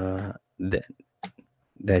uh, that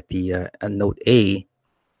that the note A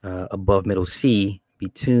above middle C be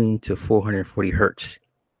tuned to 440 hertz.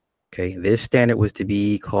 Okay, this standard was to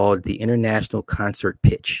be called the International Concert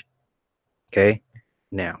Pitch. Okay.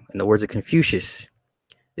 Now, in the words of Confucius,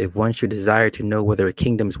 if one should desire to know whether a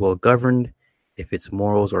kingdom is well governed, if its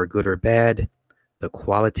morals are good or bad, the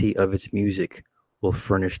quality of its music will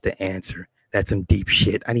furnish the answer. That's some deep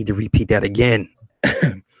shit. I need to repeat that again.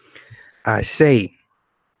 I say,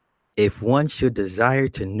 if one should desire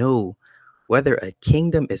to know whether a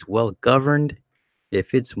kingdom is well governed,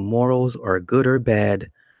 if its morals are good or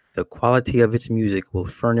bad, the quality of its music will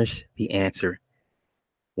furnish the answer.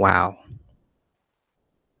 Wow.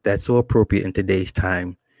 That's so appropriate in today's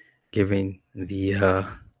time, given the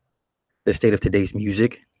state of today's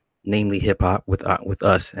music, namely hip hop, with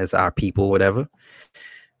us as our people, whatever.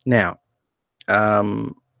 Now,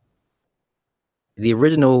 um, the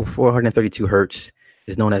original 432 hertz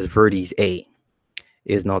is known as Verdi's A.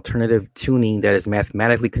 It is an alternative tuning that is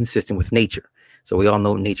mathematically consistent with nature. So we all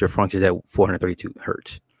know nature functions at 432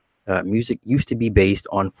 hertz. Music used to be based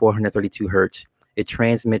on 432 hertz. It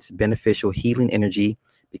transmits beneficial healing energy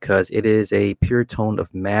because it is a pure tone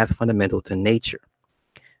of math fundamental to nature.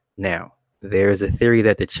 Now, there is a theory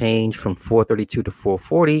that the change from 432 to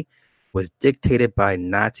 440 was dictated by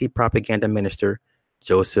Nazi propaganda minister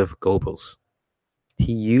Joseph Goebbels.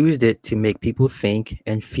 He used it to make people think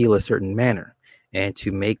and feel a certain manner and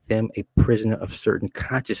to make them a prisoner of certain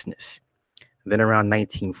consciousness. Then around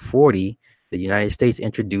 1940, the United States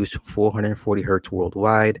introduced 440 hertz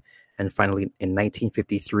worldwide, and finally in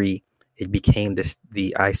 1953, it became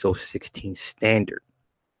the ISO 16 standard.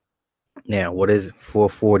 Now, what is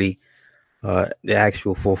 440? The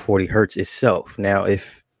actual 440 hertz itself. Now,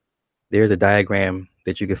 if there's a diagram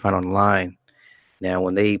that you can find online, now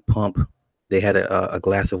when they pump, they had a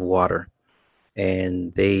glass of water,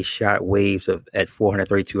 and they shot waves at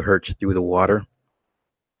 432 hertz through the water,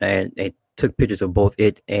 and it took pictures of both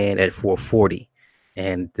it and at 440,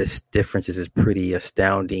 and this difference is pretty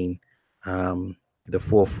astounding. The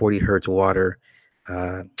 440 hertz water,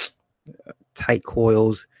 uh, tight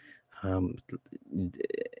coils. Um,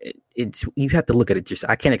 it's you have to look at it. Just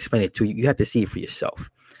I can't explain it to you. You have to see it for yourself.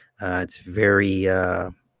 It's very.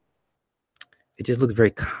 It just looks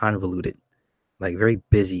very convoluted, like very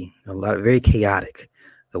busy, very chaotic.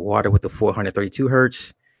 The water with the 432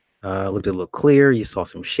 hertz looked a little clear. You saw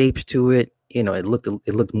some shapes to it. You know, it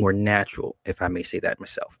looked more natural, if I may say that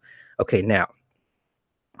myself. Okay, now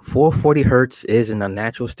 440 hertz is an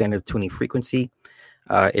unnatural standard tuning frequency.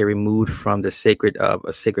 It removed from the sacred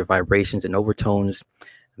vibrations and overtones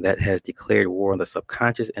that has declared war on the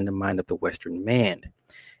subconscious and the mind of the Western man.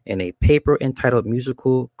 In a paper entitled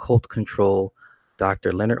Musical Cult Control,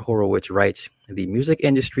 Dr. Leonard Horowitz writes, the music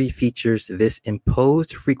industry features this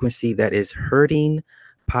imposed frequency that is herding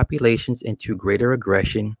populations into greater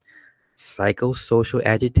aggression, psychosocial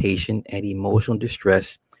agitation, and emotional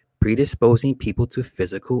distress, predisposing people to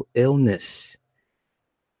physical illness.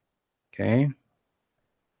 Okay.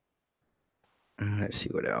 Let's see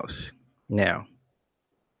what else. Now,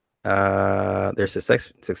 they're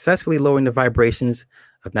successfully lowering the vibrations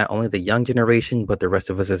of not only the young generation, but the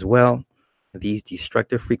rest of us as well. These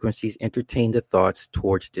destructive frequencies entertain the thoughts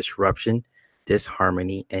towards disruption,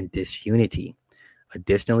 disharmony, and disunity.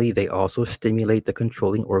 Additionally, they also stimulate the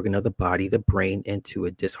controlling organ of the body, the brain, into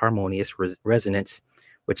a disharmonious resonance,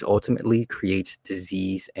 which ultimately creates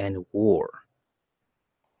disease and war.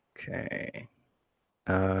 Okay.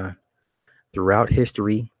 Throughout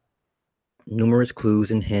history, numerous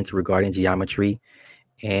clues and hints regarding geometry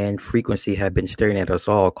and frequency have been staring at us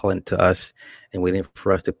all, calling to us and waiting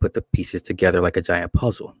for us to put the pieces together like a giant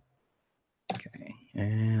puzzle. Okay,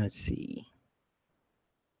 and let's see.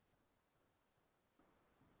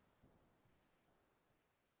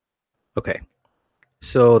 Okay,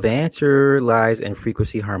 so the answer lies in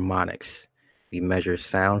frequency harmonics. We measure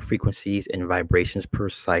sound frequencies and vibrations per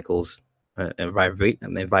cycles, and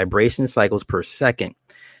vibration cycles per second,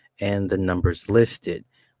 and the numbers listed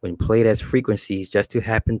when played as frequencies just to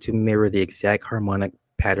happen to mirror the exact harmonic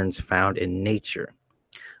patterns found in nature.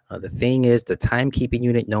 The thing is, the timekeeping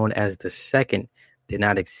unit known as the second did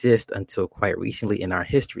not exist until quite recently in our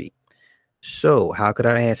history. So, how could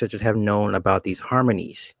our ancestors have known about these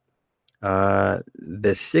harmonies? The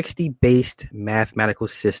 60-based mathematical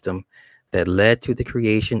system that led to the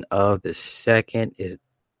creation of the second is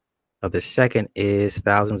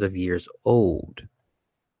thousands of years old.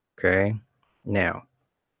 Okay, now,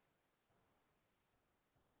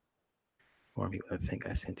 more people I think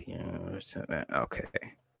I sent you. Okay.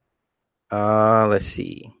 Let's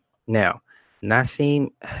see. Now,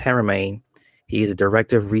 Nassim Haramein, he is the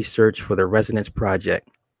director of research for the Resonance Project.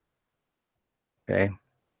 Okay.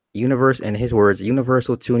 In his words,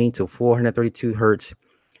 universal tuning to 432 hertz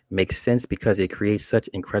makes sense because it creates such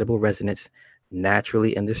incredible resonance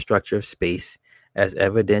naturally in the structure of space, as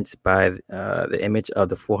evidenced by the image of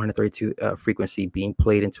the 432 frequency being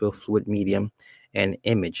played into a fluid medium and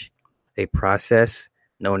image, a process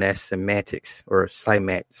known as semantics or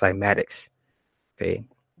cymatics. Okay.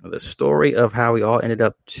 The story of how we all ended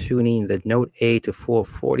up tuning the note A to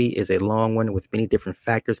 440 is a long one with many different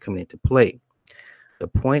factors coming into play. The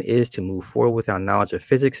point is to move forward with our knowledge of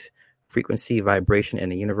physics, frequency, vibration,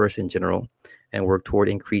 and the universe in general, and work toward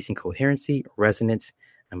increasing coherency, resonance,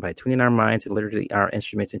 and by tuning our minds and literally our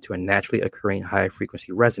instruments into a naturally occurring high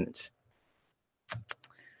frequency resonance.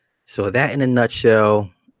 So that in a nutshell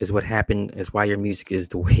is what happened, is why your music is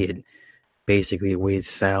the way it basically the way it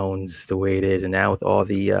sounds, the way it is. And now with all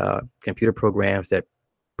the computer programs that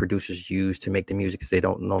producers use to make the music, because they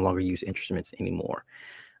don't no longer use instruments anymore.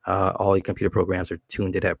 All the computer programs are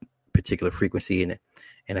tuned to that particular frequency, and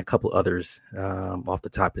a couple others off the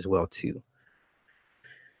top as well too.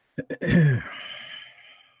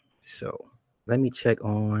 So let me check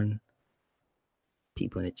on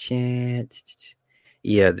people in the chat.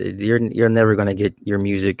 Yeah, you're never gonna get your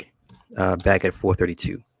music back at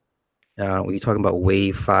 432. When you're talking about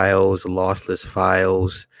WAV files, lossless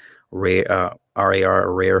files, rare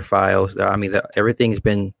RAR rare files, I mean everything's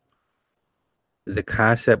been the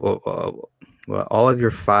concept of well, all of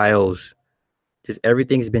your files, just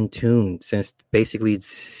everything's been tuned since basically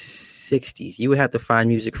 60s. You would have to find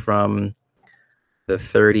music from the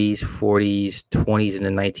 30s, 40s, 20s, and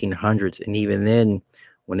the 1900s, and even then,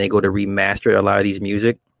 when they go to remaster a lot of these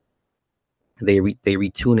music, they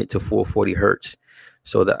retune it to 440 hertz.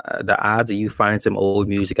 So the odds of you finding some old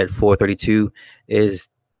music at 432 is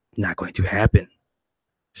not going to happen.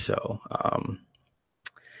 So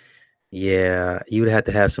yeah, you would have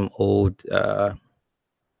to have some old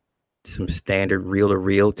some standard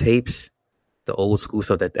reel-to-reel tapes, the old school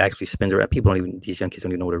stuff that actually spins around. People don't even, these young kids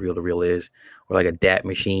don't even know what a reel-to-reel is, or like a DAT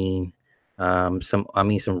machine. Some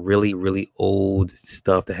really, really old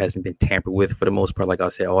stuff that hasn't been tampered with for the most part. Like I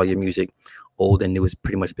said, all your music, old and new, has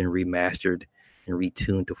pretty much been remastered and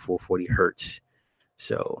retuned to 440 hertz.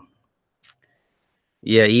 So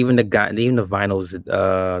yeah, even the vinyls,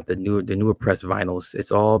 the newer press vinyls,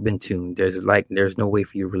 it's all been tuned. There's no way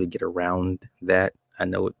for you to really get around that. I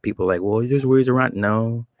know people are like, well, there's ways around.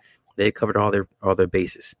 No, they covered all their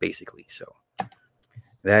bases basically. So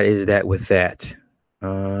that is that with that.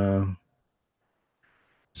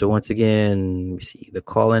 So once again, let me see. The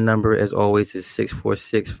call-in number, as always, is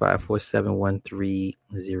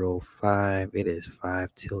 646-547-1305. It is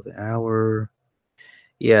 5 till the hour.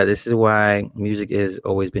 Yeah, this is why music has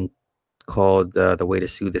always been called the way to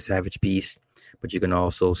soothe the savage beast, but you can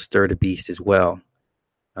also stir the beast as well.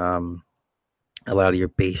 A lot of your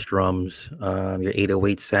bass drums, your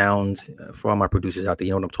 808 sounds, for all my producers out there,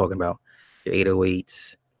 you know what I'm talking about. Your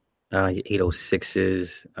 808s, your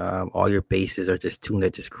 806s, all your basses are just tuned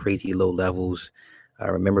at just crazy low levels. I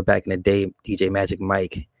remember back in the day, DJ Magic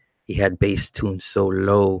Mike, he had bass tuned so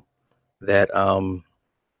low that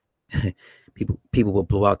people will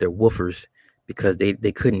blow out their woofers because they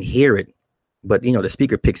couldn't hear it. But the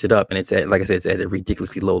speaker picks it up, and it's at, like I said, it's at a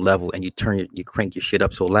ridiculously low level, and you crank your shit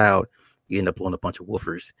up so loud, you end up blowing a bunch of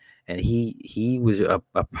woofers. And he was a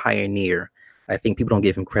pioneer. I think people don't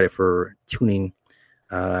give him credit for tuning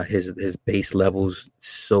his bass levels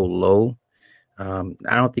so low. I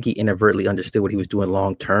don't think he inadvertently understood what he was doing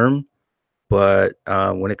long term, but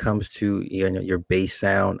when it comes to your bass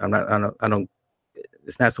sound, I don't.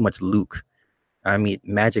 It's not so much Luke. I mean,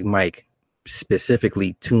 Magic Mike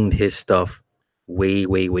specifically tuned his stuff way,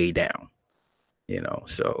 way, way down.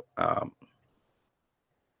 So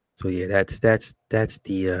yeah, that's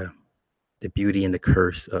the beauty and the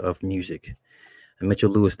curse of music. And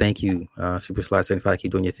Mitchell Lewis, thank you. Super Slide 75,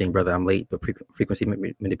 keep doing your thing, brother. I'm late, but frequency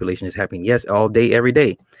manipulation is happening. Yes, all day, every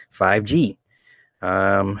day. 5G.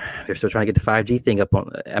 They're still trying to get the 5G thing up on.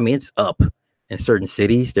 I mean, it's up in certain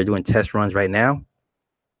cities. They're doing test runs right now.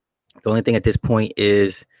 The only thing at this point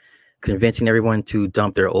is convincing everyone to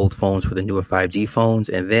dump their old phones for the newer 5G phones,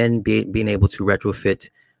 and then being able to retrofit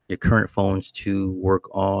your current phones to work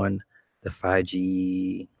on the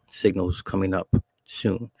 5G signals coming up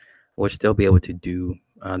soon, which they'll be able to do.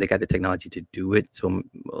 They got the technology to do it. So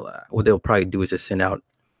what they'll probably do is just send out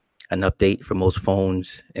an update for most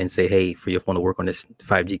phones and say, hey, for your phone to work on this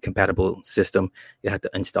 5G compatible system, you have to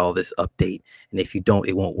install this update. And if you don't,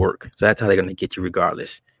 it won't work. So that's how they're going to get you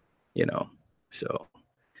regardless, so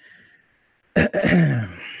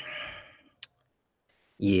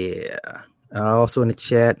yeah. Also in the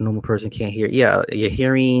chat, normal person can't hear. Yeah, your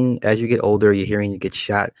hearing, as you get older, your hearing gets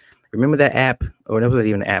shot. Remember that app? Or that wasn't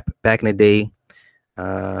even an app. Back in the day,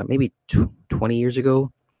 maybe 20 years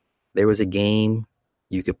ago, there was a game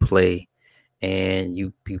you could play, and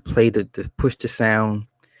you play the push the sound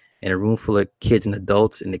in a room full of kids and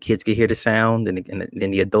adults, and the kids could hear the sound, and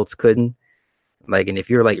then the adults couldn't. Like, and if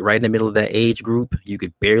you're like right in the middle of that age group, you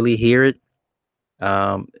could barely hear it.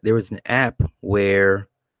 There was an app where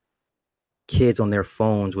kids on their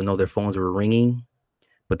phones would know their phones were ringing,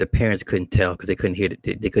 but the parents couldn't tell because they couldn't hear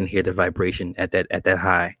they couldn't hear the vibration at that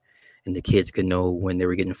high, and the kids could know when they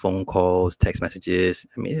were getting phone calls, text messages.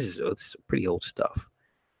 I mean, it's pretty old stuff.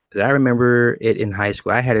 Because I remember it in high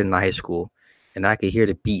school. I had it in high school, and I could hear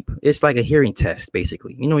the beep. It's like a hearing test,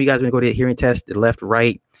 basically. You know, you guys when you go to a hearing test, the left,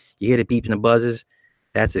 right, you hear the beeps and the buzzes.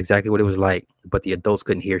 That's exactly what it was like. But the adults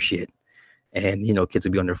couldn't hear shit, and you know, kids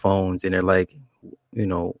would be on their phones, and they're like, you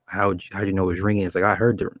know, how'd you know it was ringing? It's like I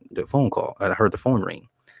heard the phone call. I heard the phone ring.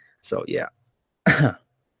 So yeah,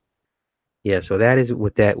 yeah. So that is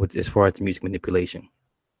with as far as the music manipulation.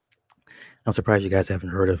 I'm surprised you guys haven't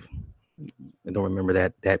heard of. Don't remember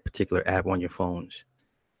that particular app on your phones.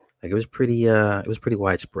 Like it was pretty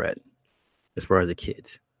widespread as far as the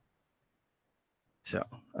kids. So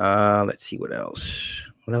let's see what else.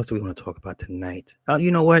 What else do we want to talk about tonight?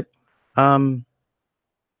 You know what? Let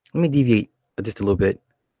me deviate just a little bit.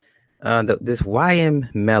 This Y.M.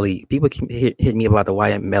 Melly, people hit me about the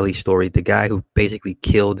Y.M. Melly story, the guy who basically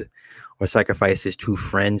killed or sacrificed his two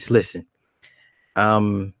friends. Listen,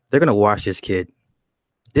 they're gonna watch this kid.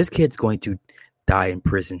 This kid's going to die in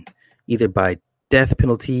prison, either by death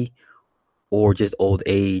penalty or just old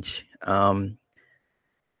age.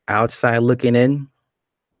 Outside looking in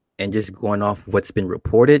and just going off what's been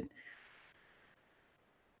reported,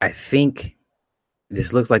 I think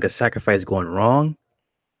this looks like a sacrifice going wrong.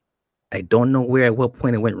 I don't know at what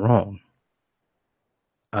point it went wrong.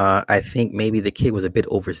 I think maybe the kid was a bit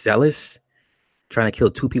overzealous, trying to kill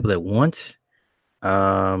two people at once.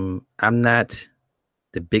 I'm not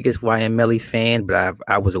the biggest Y.M. Melly fan, but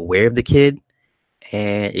I was aware of the kid.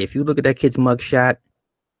 And if you look at that kid's mugshot,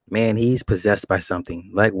 man, he's possessed by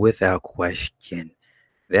something, like without question.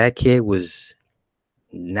 That kid was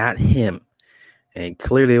not him. And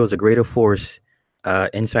clearly it was a greater force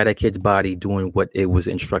inside that kid's body doing what it was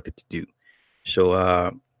instructed to do.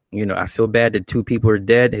 So, you know, I feel bad that two people are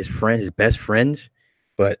dead, his best friends,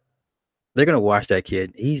 but they're going to watch that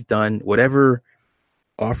kid. He's done whatever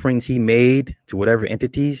offerings he made to whatever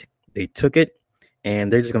entities. They took it,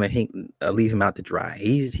 and they're just going to leave him out to dry.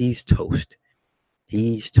 He's toast.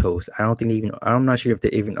 He's toast. I'm not sure if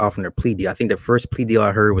they're even offering a plea deal. I think the first plea deal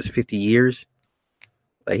I heard was 50 years.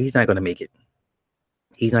 Like, he's not going to make it.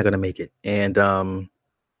 He's not going to make it. And,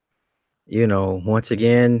 you know, once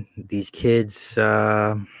again, these kids,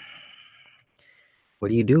 what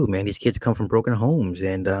do you do, man? These kids come from broken homes,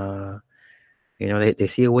 and, you know, they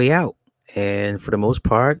see a way out. And for the most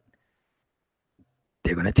part,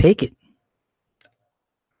 they're going to take it.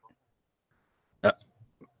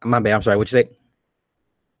 My bad. I'm sorry. What'd you say?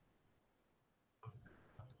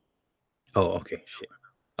 Oh, okay. Shit.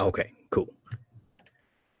 Okay, cool.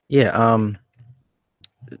 Yeah.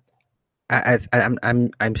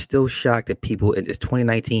 I'm still shocked that people. It's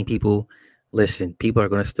 2019. People, listen. People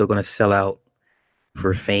are still gonna sell out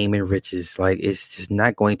for fame and riches. Like, it's just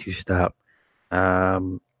not going to stop. I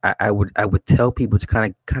would tell people to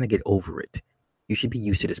kind of get over it. You should be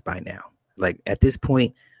used to this by now. Like, at this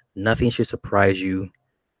point, nothing should surprise you.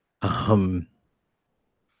 I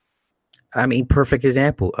mean, perfect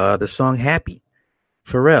example. The song "Happy,"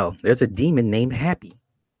 Pharrell. There's a demon named Happy,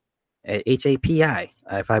 Hapi,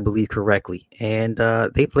 if I believe correctly, and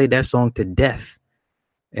they played that song to death.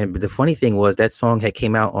 And the funny thing was that song had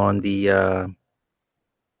came out on the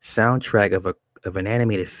soundtrack of an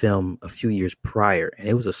animated film a few years prior, and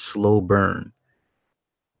it was a slow burn.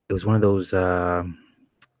 It was one of those the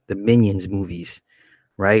Minions movies,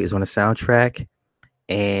 right? It was on a soundtrack,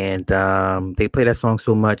 and they played that song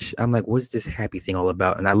so much. I'm like, what is this Happy thing all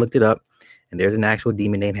about? And I looked it up, and there's an actual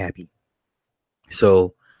demon named Happy.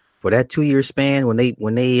 So for that 2-year span, when they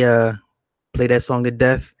play that song to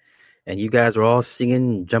death, and you guys are all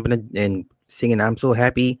singing, jumping and singing, "I'm so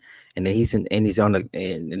happy," and then he's on the,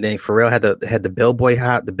 and then Pharrell had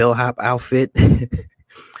the bellhop outfit,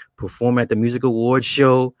 perform at the music awards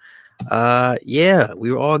show. Yeah,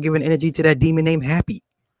 we were all giving energy to that demon named Happy.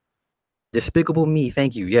 Despicable Me,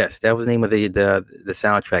 thank you. Yes, that was the name of the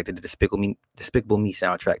soundtrack, the Despicable Me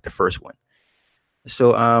soundtrack, the first one.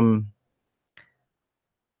 So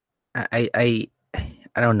I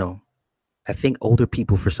don't know. I think older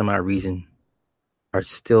people, for some odd reason, are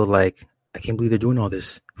still like, I can't believe they're doing all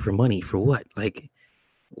this for money. For what? Like,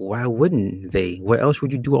 why wouldn't they? What else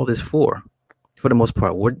would you do all this for? For the most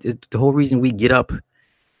part, what is the whole reason we get up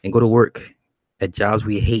and go to work at jobs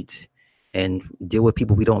we hate and deal with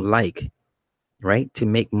people we don't like, right? To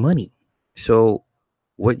make money. So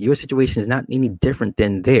what your situation is not any different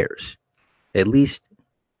than theirs, at least.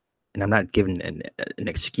 And I'm not giving an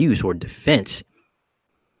excuse or defense,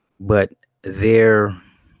 but their, I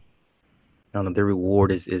don't know, their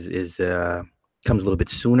reward is comes a little bit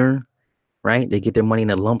sooner, right? They get their money in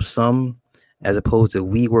a lump sum, as opposed to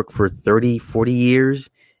we work for 30, 40 years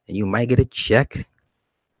and you might get a check,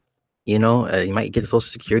 you might get a social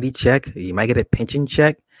security check, you might get a pension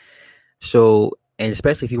check. So, and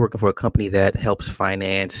especially if you're working for a company that helps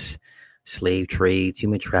finance slave trades,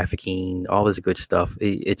 human trafficking, all this good stuff,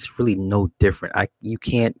 it's really no different. You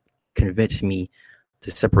can't convince me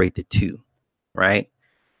to separate the two, right?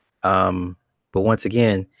 But once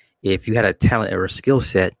again, if you had a talent or a skill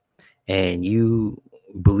set and you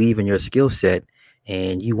believe in your skill set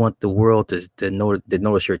and you want the world to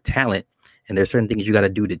notice your talent, and there's certain things you got to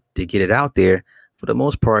do to get it out there, for the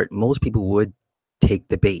most part, most people would take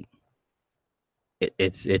the bait.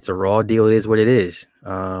 It's a raw deal. It is what it is.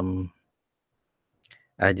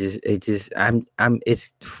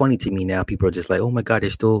 It's funny to me now. People are just like, oh my God,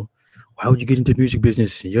 they're still, why would you get into the music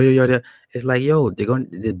business? Yo. It's like, yo,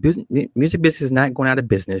 the business, music business is not going out of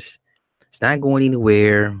business. It's not going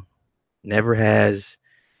anywhere. Never has,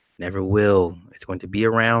 never will. It's going to be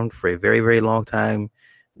around for a very, very long time.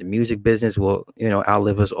 The music business will,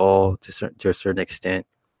 outlive us all to a certain extent.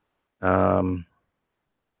 Um,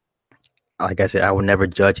 like I said, I will never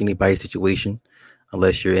judge anybody's situation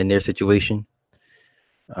unless you're in their situation.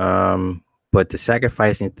 But the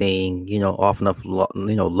sacrificing thing, often of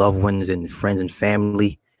loved ones and friends and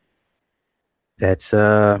family, that's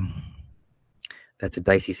that's a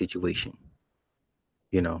dicey situation.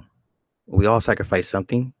 We all sacrifice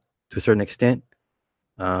something to a certain extent.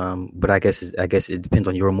 But I guess it depends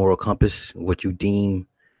on your moral compass, what you deem,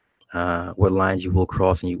 what lines you will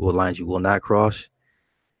cross and what lines you will not cross.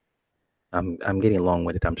 I'm getting long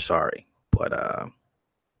winded. I'm sorry, but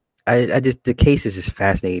I just, the case is just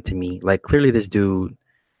fascinating to me. Like, clearly this dude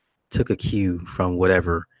took a cue from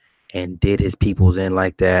whatever and did his peoples in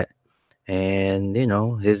like that. And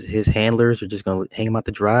his handlers are just gonna hang him out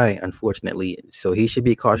to dry, unfortunately. So he should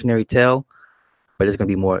be a cautionary tale, but there's gonna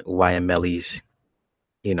be more YMLEs,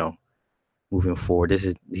 you know, moving forward.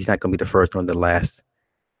 He's not gonna be the first or the last,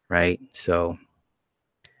 right? So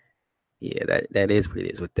yeah, that is what it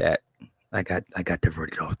is with that. I got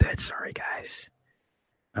diverted off that. Sorry, guys.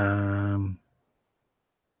 Um,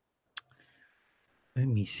 Let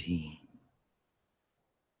me see.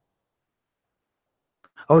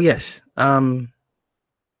 Oh yes. Another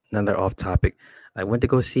off topic. I went to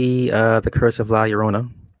go see The Curse of La Llorona.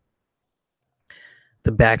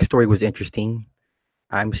 The backstory was interesting.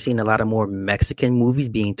 I'm seeing a lot of more Mexican movies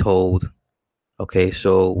being told. Okay,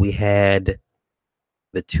 so we had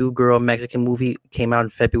the Two Girl Mexican movie came out in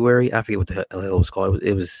February. I forget what the hell it was called.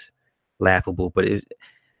 It was laughable, but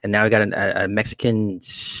and now we got a Mexican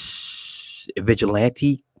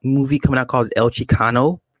vigilante movie coming out called El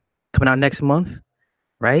Chicano, coming out next month,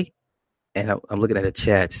 right? And I'm looking at the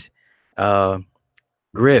chats.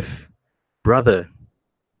 Griff, brother,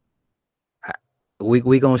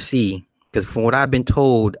 we gonna see, because from what I've been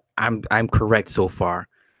told, I'm correct so far.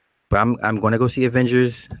 But I'm gonna go see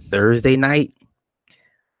Avengers Thursday night.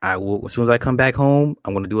 I will, as soon as I come back home,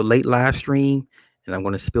 I'm gonna do a late live stream and I'm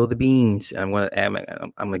gonna spill the beans. I'm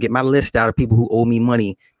gonna get my list out of people who owe me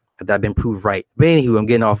money that I've been proved right. But anywho, I'm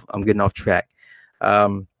getting off track.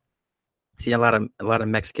 Seeing a lot of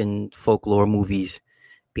Mexican folklore movies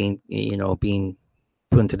being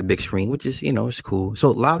put into the big screen, which is it's cool. So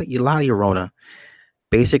La Llorona,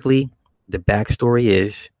 basically, the backstory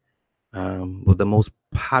is, well, the most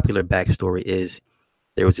popular backstory is,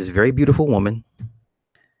 there was this very beautiful woman,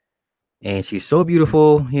 and she's so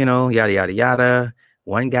beautiful, yada yada yada.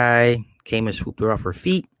 One guy came and swooped her off her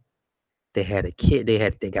feet. They had a kid.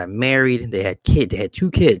 They got married. They had kids. They had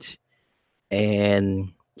two kids,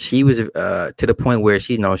 and she was to the point where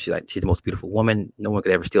she's the most beautiful woman. No one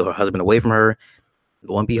could ever steal her husband away from her.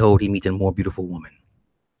 Lo and behold, he meets a more beautiful woman,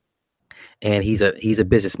 and he's a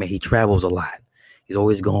businessman. He travels a lot. He's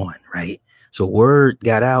always gone, right? So word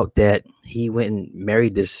got out that he went and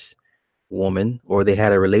married this woman, or they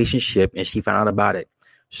had a relationship, and she found out about it.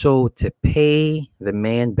 So to pay the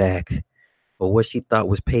man back, or what she thought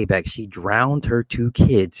was payback, she drowned her two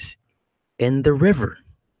kids in the river,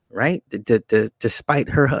 right? Despite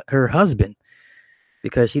her husband,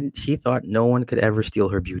 because she thought no one could ever steal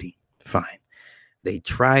her beauty. Fine. They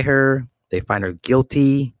try her. They find her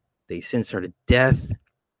guilty. They sentence her to death.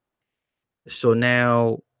 So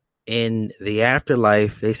now in the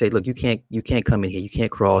afterlife, they say, look, you can't come in here. You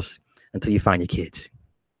can't cross. until you find your kids,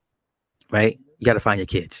 right? You got to find your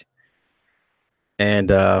kids.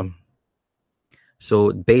 And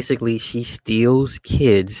so basically, she steals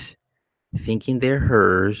kids thinking they're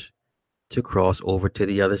hers to cross over to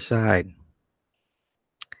the other side.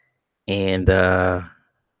 And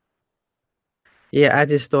yeah, I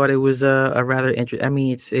just thought it was a rather interesting. I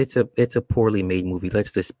mean, it's a poorly made movie.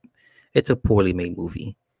 It's a poorly made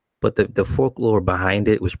movie, but the folklore behind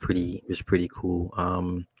it was pretty cool.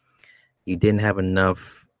 You didn't have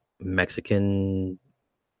enough Mexican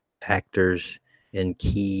actors in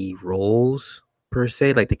key roles per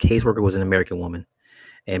se. Like the caseworker was an American woman,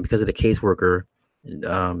 and because of the caseworker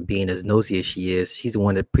being as nosy as she is, she's the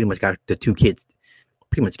one that pretty much got the two kids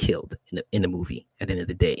pretty much killed in the movie at the end of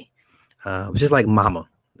the day. It was just like Mama,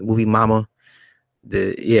 the movie Mama.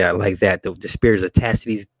 Like that. The spirit is attached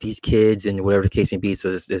to these kids and whatever the case may be.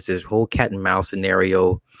 So there's this whole cat and mouse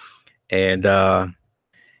scenario, and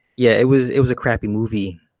yeah, it was a crappy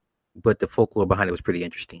movie, but the folklore behind it was pretty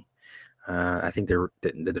interesting. I think the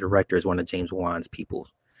director is one of James Wan's people.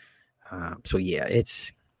 So yeah,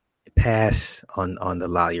 it's pass on the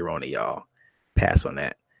La Llorona, y'all. Pass on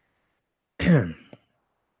that.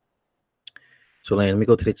 So let me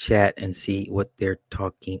go to the chat and see what they're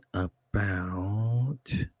talking about.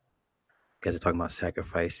 You guys are talking about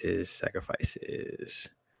sacrifices.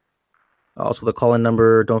 Also, the calling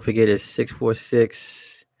number, don't forget, is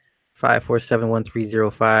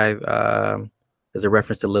 646-547-1305. There's a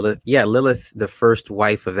reference to Lilith. Yeah, Lilith, the first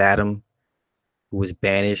wife of Adam, who was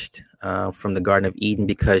banished from the Garden of Eden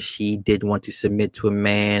because she didn't want to submit to a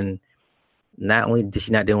man. Not only did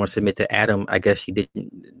she didn't want to submit to Adam, I guess she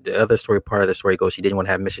didn't. The other part of the story goes, she didn't want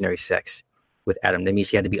to have missionary sex with Adam. That means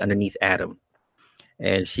she had to be underneath Adam,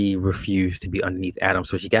 and she refused to be underneath Adam.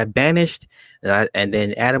 So she got banished, and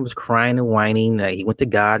then Adam was crying and whining. He went to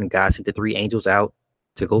God, and God sent the three angels out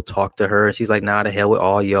to go talk to her. And she's like, "Nah, to hell with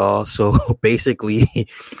all y'all." So basically,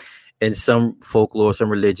 in some folklore,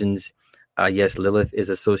 some religions, yes, Lilith is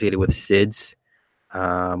associated with SIDS,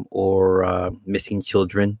 or missing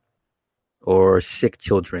children, or sick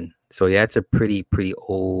children. So yeah, it's a pretty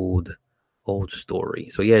old story.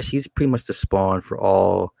 So yeah, she's pretty much the spawn for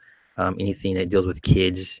all anything that deals with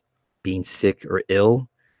kids being sick or ill.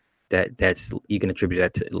 That's you can attribute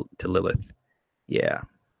that to Lilith. Yeah.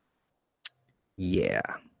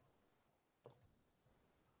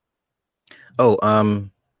 Oh,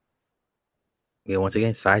 yeah. Once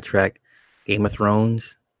again, sidetrack. Game of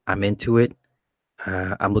Thrones. I'm into it.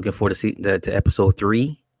 I'm looking forward to episode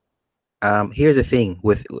 3. Here's the thing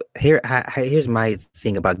here's my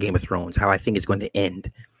thing about Game of Thrones, how I think it's going to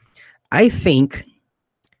end. I think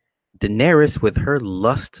Daenerys, with her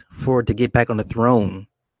lust to get back on the throne,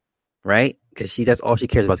 right? Because that's all she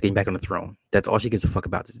cares about is getting back on the throne. That's all she gives a fuck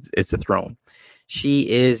about is the throne. She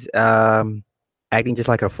is acting just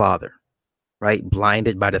like her father, right?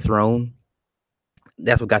 Blinded by the throne.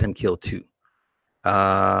 That's what got him killed too.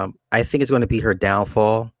 I think it's going to be her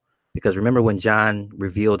downfall. Because remember when Jon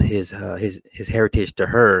revealed his heritage to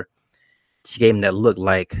her, she gave him that look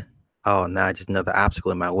like, oh, nah, just another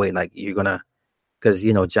obstacle in my way. Like you're gonna, because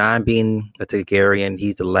Jon being a Targaryen,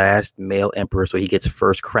 he's the last male emperor, so he gets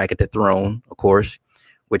first crack at the throne, of course,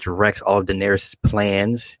 which wrecks all of Daenerys'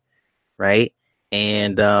 plans, right?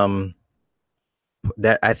 And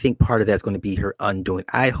that I think part of that's going to be her undoing.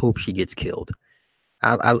 I hope she gets killed.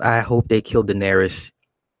 I hope they kill Daenerys.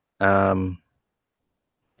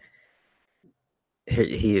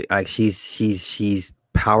 She's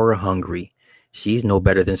power hungry. She's no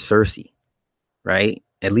better than Cersei, right?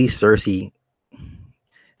 At least Cersei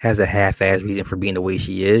has a half-ass reason for being the way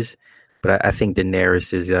she is, but I think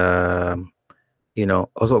Daenerys is,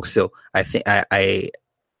 Also, still, I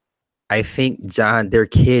think Jon, their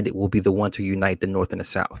kid, will be the one to unite the North and the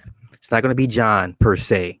South. It's not going to be Jon per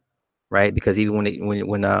se, right? Because even when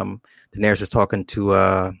Daenerys is talking to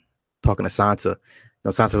Sansa.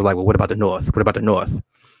 Sansa was like, well, what about the North? What about the North?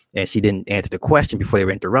 And she didn't answer the question before they were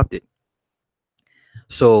interrupted.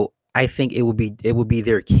 So I think it will be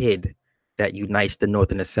their kid that unites the North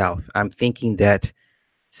and the South. I'm thinking that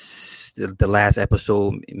the last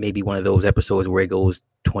episode may be one of those episodes where it goes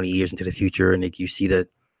 20 years into the future, and you see the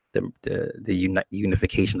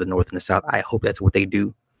unification of the North and the South. I hope that's what they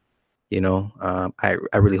do. I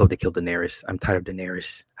really hope they kill Daenerys. I'm tired of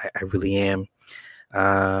Daenerys. I really am.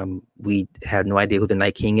 We have no idea who the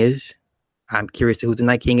Night King is. I'm curious to who the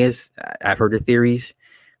Night King is. I've heard the theories.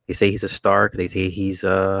 They say he's a Stark. They say he's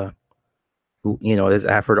I've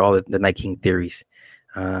heard all the Night King theories.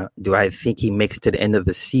 Do I think he makes it to the end of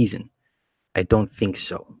the season? I don't think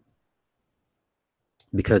so.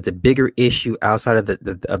 Because the bigger issue outside of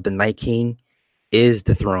the Night King is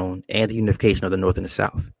the throne and the unification of the North and the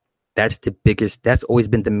South. That's the biggest. That's always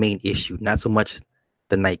been the main issue, not so much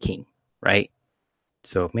the Night King, right?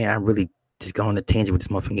 So, man, I'm really just going on a tangent with this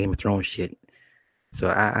motherfucking Game of Thrones shit. So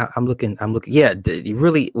I'm looking. I'm looking. Yeah,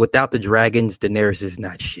 really, without the dragons, Daenerys is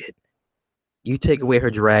not shit. You take away her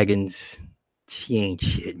dragons, she ain't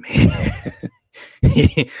shit, man.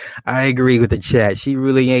 I agree with the chat. She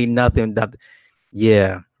really ain't nothing.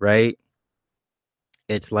 Yeah, right.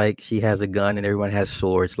 It's like she has a gun and everyone has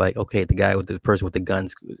swords. Like, okay, the person with the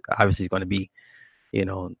guns obviously is going to be,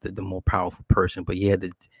 the more powerful person. But yeah,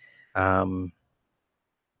 um,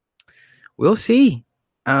 we'll see.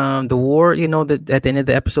 The war, at the end of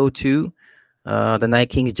the episode 2, the Night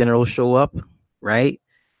King's generals show up, right?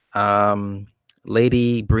 Um,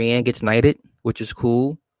 Lady Brienne gets knighted, which is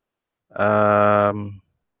cool. Um,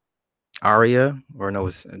 Arya, or no,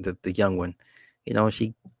 it's the young one.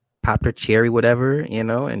 She popped her cherry, whatever,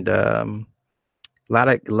 and a lot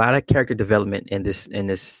of character development this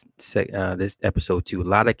episode too. A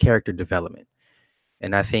lot of character development,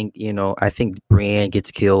 and I think Brienne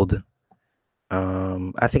gets killed.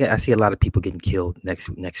 I think I see a lot of people getting killed next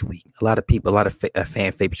week. A lot of people, a lot of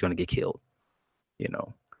fan favorites going to get killed. You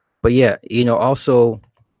know, but yeah, also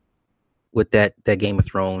with that Game of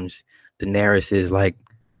Thrones, Daenerys is like,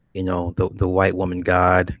 the white woman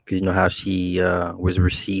god, because you know how she was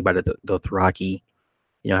received by the Dothraki.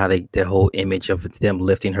 You know how the whole image of them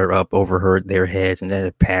lifting her up over their heads and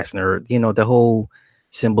then passing her. The whole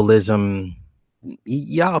symbolism.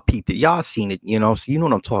 Y'all peeped it. Y'all seen it. So you know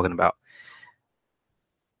what I'm talking about.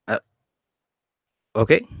 Uh,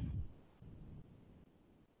 okay.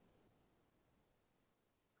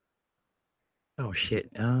 Oh shit.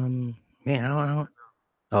 Man, I don't.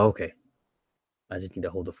 Oh, okay. I just need to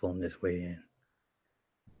hold the phone this way. In.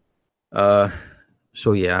 Uh,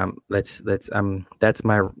 so yeah, that's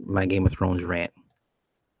my Game of Thrones rant.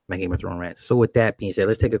 My Game of Thrones rant. So with that being said,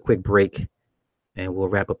 let's take a quick break and we'll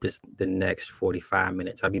wrap up the next 45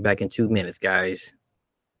 minutes. I'll be back in 2 minutes, guys.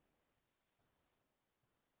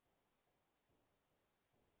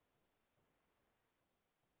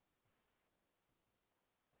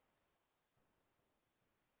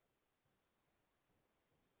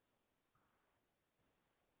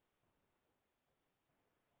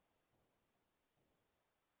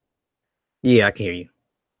 Yeah, I can hear you.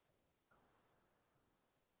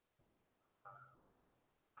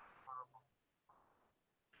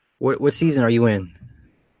 What season are you in?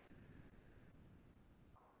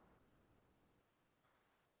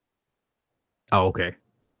 Oh, okay.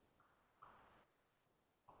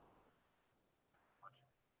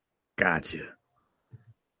 Gotcha.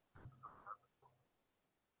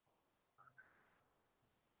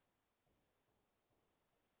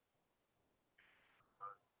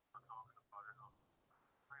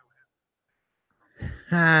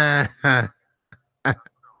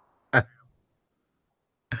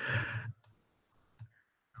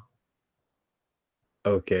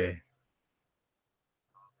 Okay.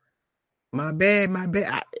 My bad, my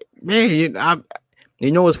bad. Man,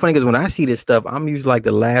 what's funny because when I see this stuff, I'm usually like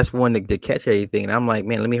the last one to catch anything, and I'm like,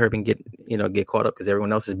 man, let me hurry up and get caught up because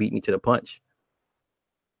everyone else is beating me to the punch.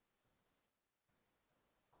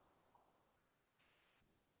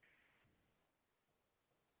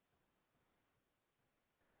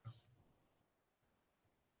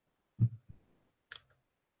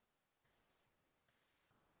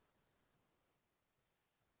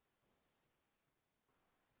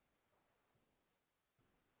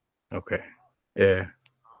 Okay. Yeah.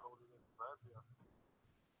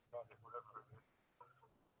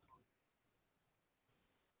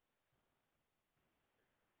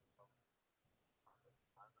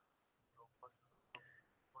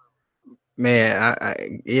 Man,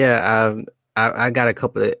 I got a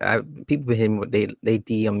couple of people been hitting they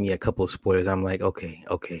DM me a couple of spoilers. I'm like, okay,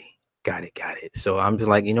 okay, got it. So I'm just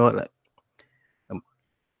like, you know what?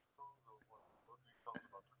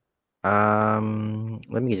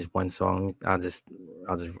 Let me get just one song. I'll just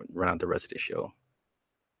run out the rest of the show.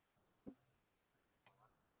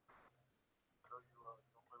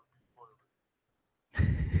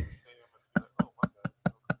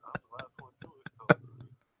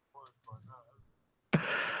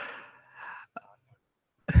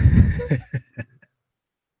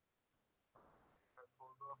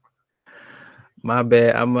 My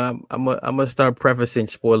bad. I'm gonna start prefacing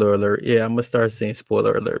spoiler alert. Yeah, I'm gonna start saying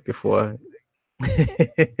spoiler alert before.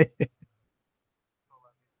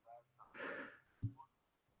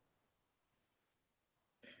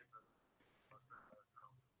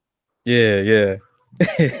 Yeah, yeah.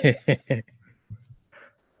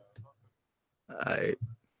 All right.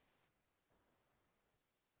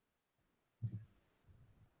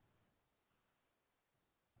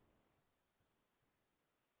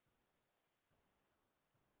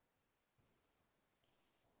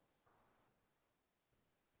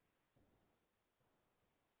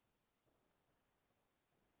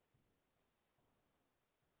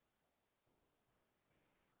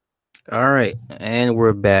 All right, and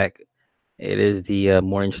we're back. It is the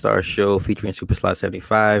Morning Star Show featuring Super Slot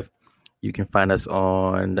 75. You can find us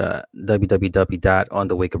on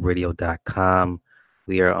www.onthewakeupradio.com.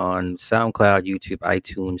 We are on SoundCloud, YouTube,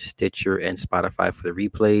 iTunes, Stitcher, and Spotify for the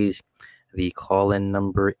replays. The call-in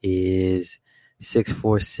number is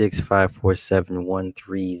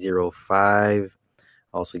 646-547-1305.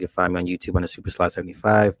 Also, you can find me on YouTube under Super Slot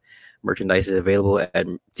 75. Merchandise is available at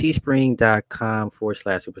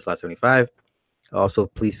teespring.com/superslot75. Also,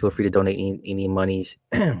 please feel free to donate any monies.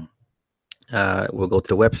 We'll go to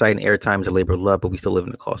the website, and airtime is a labor of love, but we still live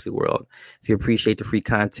in a costly world. If you appreciate the free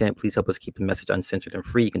content, please help us keep the message uncensored and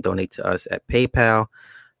free. You can donate to us at PayPal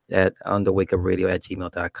at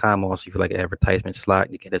onthewakeupradio@gmail.com. Also, if you like an advertisement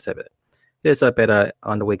slot, you can hit us up at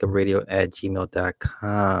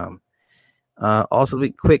onthewakeupradio@gmail.com. Also, let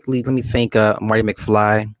me thank Marty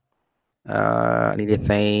McFly. I need to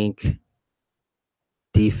thank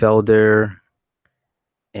D. Felder.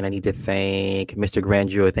 And I need to thank Mr.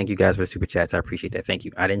 Grandjoy. Thank you guys for the super chats. I appreciate that. Thank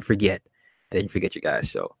you. I didn't forget you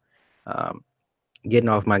guys. So, getting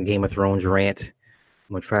off my Game of Thrones rant,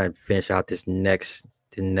 I'm gonna try to finish out the next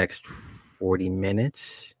 40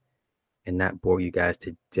 minutes and not bore you guys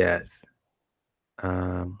to death.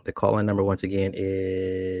 The call-in number once again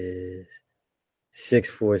is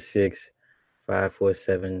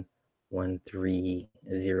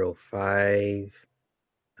 646-547-1305.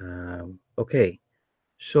 Okay.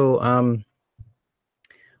 So,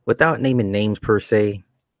 without naming names per se,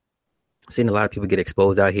 I've seen a lot of people get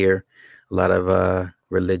exposed out here. A lot of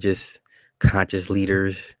religious, conscious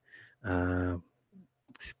leaders,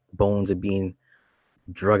 bones are being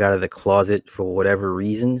drug out of the closet for whatever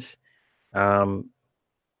reasons.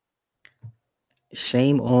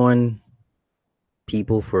 Shame on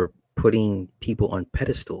people for putting people on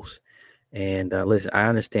pedestals. And listen, I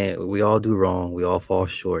understand we all do wrong. We all fall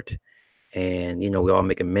short. And, we all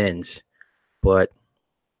make amends. But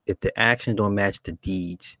if the actions don't match the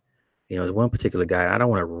deeds, there's one particular guy, I don't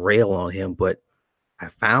want to rail on him, but I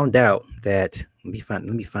found out that, let me find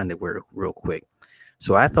it real quick.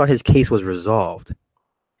 So I thought his case was resolved.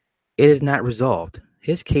 It is not resolved.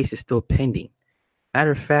 His case is still pending.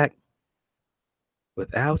 Matter of fact,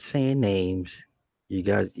 without saying names, you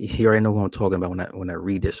already know what I'm talking about when I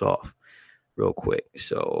read this off real quick.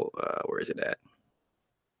 So where is it at?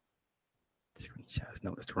 Screenshots.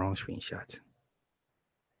 No, that's the wrong screenshots.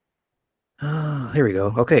 Here we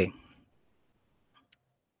go. Okay.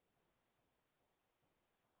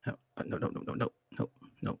 No.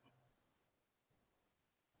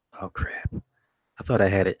 Oh, crap. I thought I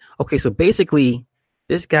had it. Okay, so basically,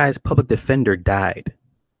 this guy's public defender died.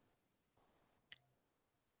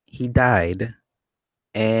 He died,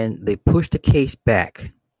 and they pushed the case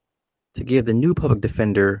back to give the new public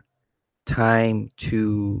defender time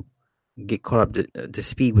to get caught up to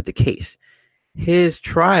speed with the case. His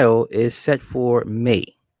trial is set for May.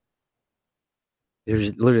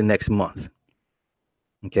 There's literally next month.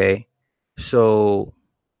 Okay, so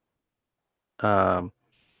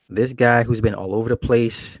this guy who's been all over the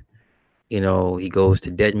place, he goes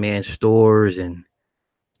to dead man stores, and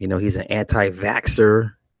he's an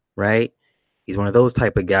anti-vaxxer, right? He's one of those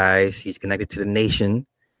type of guys. He's connected to the nation.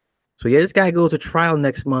 So yeah, this guy goes to trial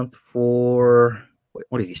next month for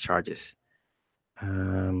what is these charges?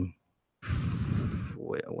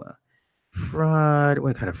 Fraud.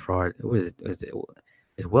 What kind of fraud? What is it?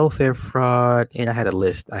 It's welfare fraud. And I had a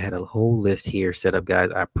list. I had a whole list here set up, guys.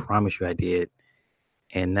 I promise you I did.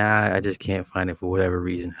 And now I just can't find it for whatever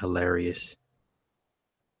reason. Hilarious.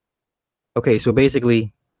 Okay, so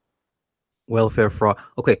basically, welfare fraud.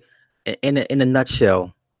 Okay, in a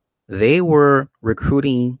nutshell, they were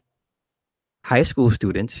recruiting high school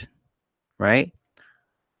students, right,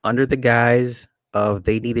 under the guise of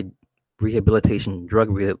they needed rehabilitation, drug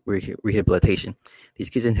rehabilitation. These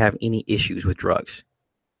kids didn't have any issues with drugs,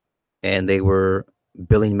 and they were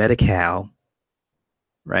billing Medi-Cal,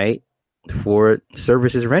 right, for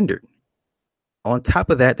services rendered. On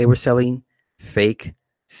top of that, they were selling fake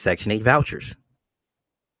Section 8 vouchers.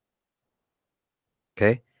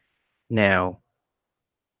 Okay. Now,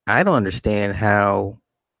 I don't understand how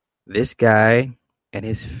this guy and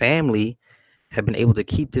his family have been able to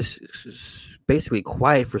keep this basically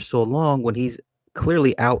quiet for so long when he's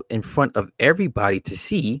clearly out in front of everybody to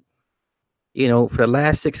see. For the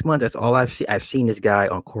last 6 months, that's all I've seen. I've seen this guy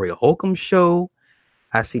on Corey Holcomb's show.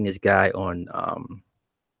 I've seen this guy on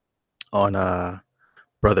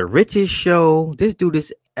Brother Rich's show. This dude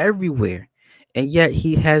is everywhere. And yet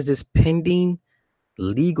he has this pending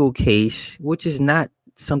legal case, which is not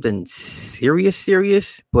something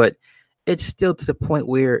serious, but it's still to the point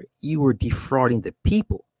where you were defrauding the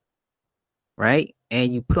people. right?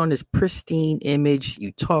 And you put on this pristine image,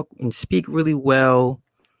 you talk and speak really well,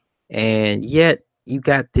 and yet you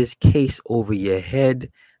got this case over your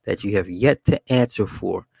head that you have yet to answer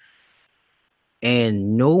for.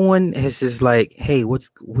 And no one has just like, hey,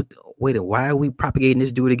 wait, why are we propagating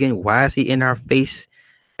this dude again? Why is he in our face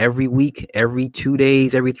every week, every 2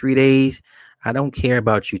 days, every 3 days? I don't care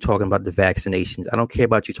about you talking about the vaccinations. I don't care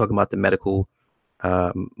about you talking about the medical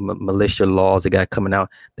militia laws that got coming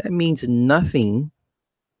out. That means nothing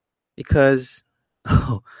because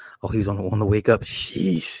he was on the wake up.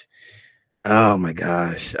 Jeez. Oh my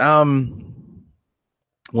gosh.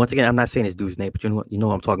 Once again, I'm not saying this dude's name, but you know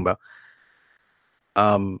what I'm talking about.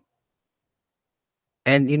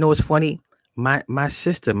 And you know what's funny? My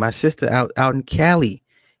sister out in Cali,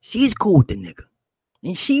 she's cool with the nigga.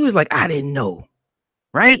 And she was like, I didn't know.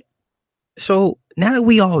 Right? So now that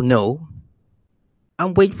we all know,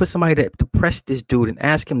 I'm waiting for somebody to press this dude and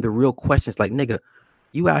ask him the real questions like, nigga,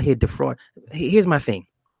 you out here defraud. Here's my thing.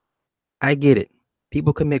 I get it.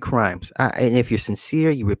 People commit crimes. And if you're sincere,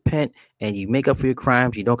 you repent and you make up for your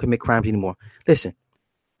crimes, you don't commit crimes anymore. Listen,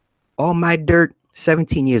 all my dirt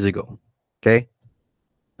 17 years ago. Okay?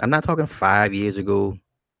 I'm not talking 5 years ago.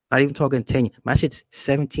 Not even talking 10 years. My shit's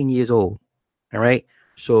 17 years old. All right?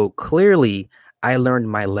 So clearly, I learned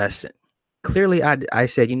my lesson. Clearly, I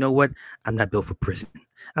said, you know what? I'm not built for prison.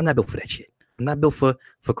 I'm not built for that shit. I'm not built for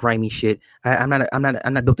grimy shit. I'm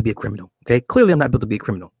not built to be a criminal. Okay? Clearly, I'm not built to be a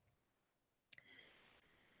criminal.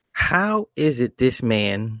 How is it this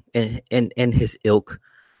man and his ilk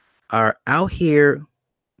are out here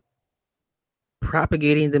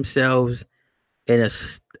propagating themselves in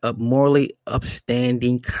a morally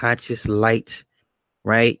upstanding, conscious light,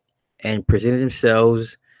 right? And presenting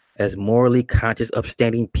themselves as morally conscious,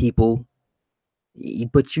 upstanding people,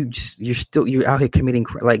 but you're out here committing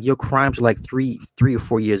like your crimes are like 3 or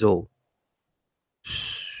 4 years old,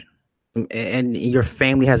 and your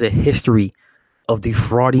family has a history of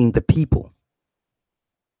defrauding the people.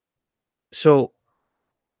 So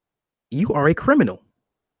you are a criminal.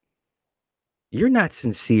 You're not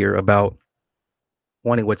sincere about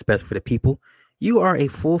wanting what's best for the people. You are a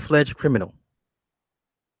full-fledged criminal.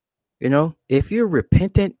 You know, if you're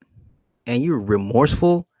repentant and you're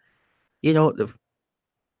remorseful, you know,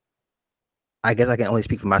 I guess I can only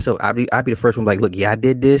speak for myself. I'd be the first one like, look, yeah, I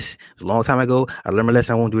did this. It was a long time ago. I learned my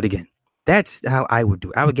lesson. I won't do it again. That's how I would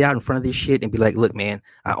do it. I would get out in front of this shit and be like, look, man,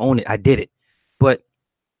 I own it. I did it. But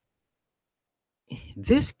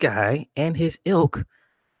this guy and his ilk,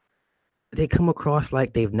 they come across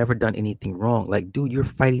like they've never done anything wrong. Like, dude, you're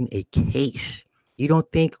fighting a case. You don't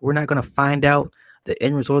think we're not going to find out the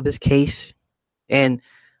end result of this case? And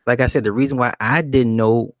like I said, the reason why I didn't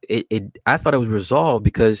know I thought it was resolved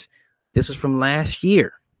because this was from last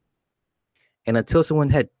year. And until someone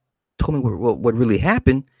had told me what really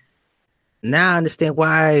happened, now I understand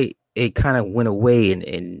why it kind of went away and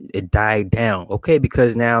it died down. Okay,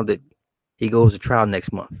 because now that he goes to trial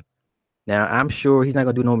next month. Now I'm sure he's not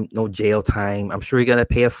gonna do no jail time. I'm sure he's gonna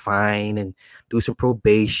pay a fine and do some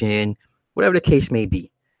probation, whatever the case may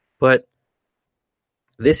be. But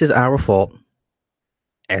this is our fault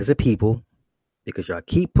as a people because y'all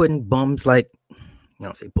keep putting bums like I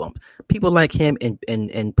don't say bums, people like him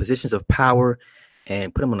in positions of power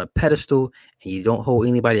and put him on a pedestal, and you don't hold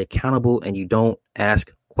anybody accountable and you don't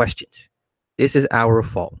ask questions. This is our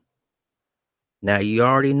fault. Now you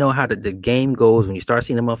already know how the game goes when you start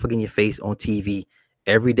seeing a motherfucker in your face on TV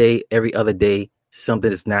every day, every other day.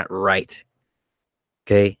 Something is not right.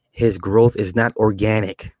 Okay, his growth is not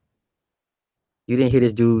organic. You didn't hear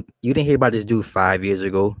this dude. You didn't hear about this dude 5 years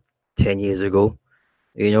ago, 10 years ago.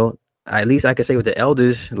 You know, at least I can say with the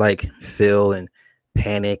elders like Phil and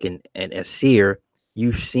Panic and Asir,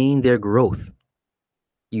 you've seen their growth.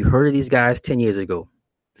 You heard of these guys 10 years ago,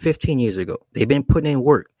 15 years ago. They've been putting in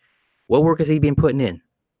work. What work has he been putting in?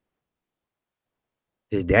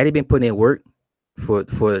 His daddy been putting in work for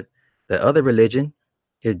the other religion.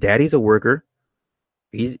 His daddy's a worker.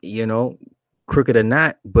 He's, you know, crooked or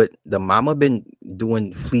not, but the mama been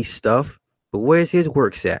doing fleece stuff. But where's his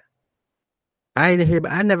works at? I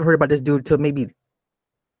never heard about this dude until maybe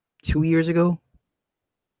 2 years ago.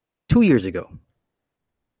 2 years ago.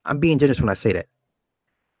 I'm being generous when I say that.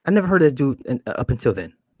 I never heard of this dude up until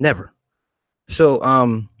then. Never. So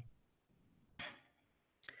I'm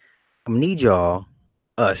gonna need y'all,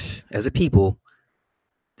 us as a people,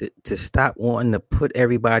 to stop wanting to put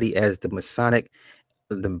everybody as the Masonic,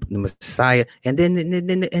 the Messiah. And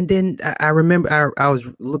then I remember I was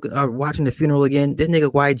watching the funeral again. This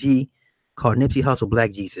nigga YG called Nipsey Hussle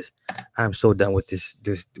Black Jesus. I'm so done with this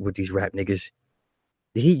with these rap niggas.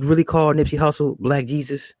 Did he really call Nipsey Hussle Black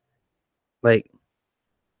Jesus? Like,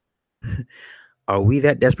 are we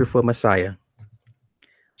that desperate for a Messiah?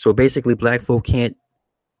 So basically, black folk can't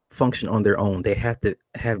function on their own. They have to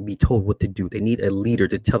be told what to do. They need a leader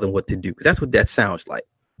to tell them what to do. Because that's what that sounds like.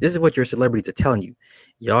 This is what your celebrities are telling you.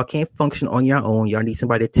 Y'all can't function on your own. Y'all need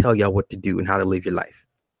somebody to tell y'all what to do and how to live your life.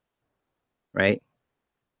 Right?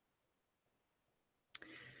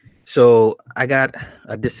 So I got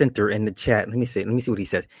a dissenter in the chat. Let me see what he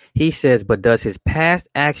says. He says, but does his past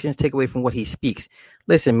actions take away from what he speaks?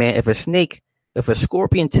 Listen, man, if a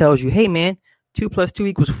scorpion tells you, hey, man, 2 +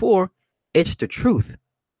 2 = 4, it's the truth.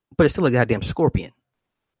 But it's still a goddamn scorpion.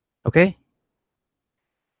 Okay?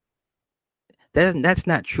 That's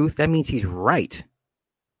not truth. That means he's right.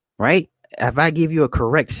 Right? If I give you a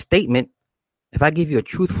correct statement, if I give you a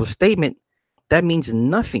truthful statement, that means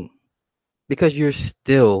nothing. Because you're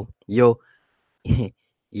still, your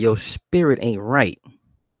spirit ain't right.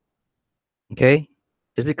 Okay?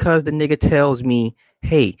 It's because the nigga tells me,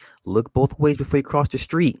 hey, look both ways before you cross the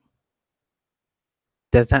street.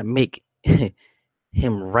 Does not make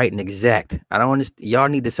him right and exact. I don't understand. Y'all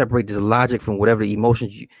need to separate this logic from whatever the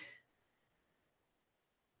emotions you.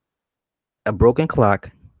 A broken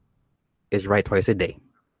clock is right twice a day.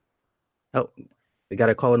 Oh, we got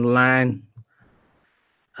a call in the line.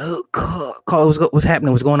 Oh, call. What's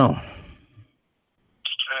happening? What's going on? Hey,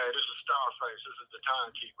 this is Starface. This is the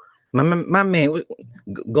timekeeper. My man,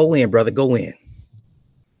 go in, brother. Go in.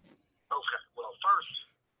 Okay. Well, first,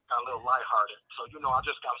 got a little lighthearted. So, I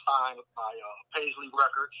just got signed by Paisley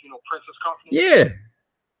Records, Prince's company. Yeah.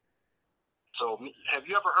 So, have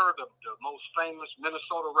you ever heard of the most famous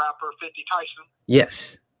Minnesota rapper, 50 Tyson?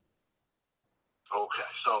 Yes. Okay.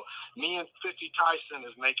 So, me and 50 Tyson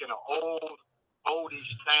is making an oldie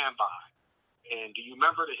standby. And do you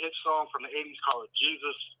remember the hit song from the 80s called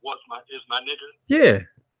Jesus is My Nigga? Yeah.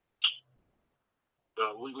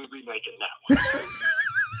 We be making that one.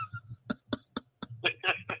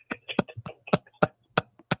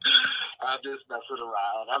 I'm just messing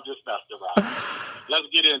around. Let's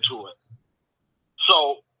get into it.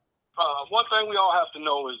 So, one thing we all have to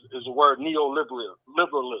know is the word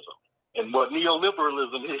neoliberalism. And what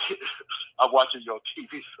neoliberalism is, I'm watching your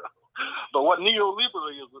TV show. But what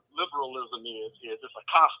neoliberalism is it's a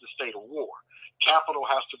constant state of war. Capital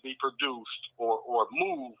has to be produced or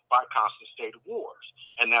moved by constant state of wars.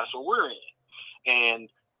 And that's what we're in. And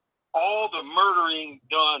all the murdering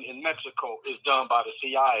done in Mexico is done by the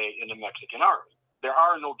CIA and the Mexican army. There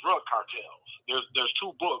are no drug cartels. There's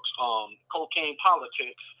 2 books, Cocaine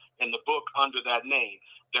Politics and the book under that name.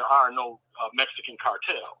 There are no Mexican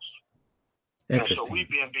cartels. And so we've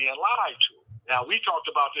been lied to. Now, we talked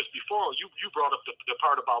about this before. You brought up the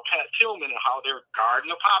part about Pat Tillman and how they're guarding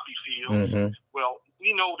the poppy fields. Mm-hmm. Well,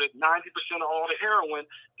 we know that 90% of all the heroin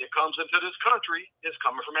that comes into this country is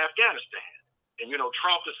coming from Afghanistan. And,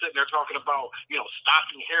 Trump is sitting there talking about,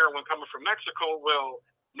 stopping heroin coming from Mexico. Well,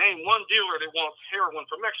 name one dealer that wants heroin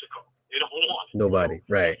from Mexico. They don't want it. Nobody,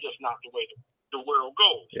 right. It's just not the way the world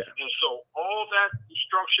goes. Yeah. And so all that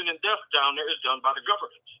destruction and death down there is done by the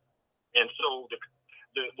government. And so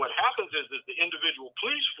what happens is the individual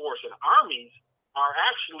police force and armies are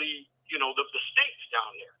actually, the states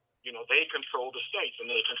down there. They control the states and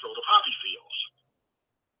they control the poppy fields.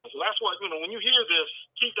 So that's what, when you hear this,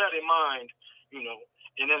 keep that in mind,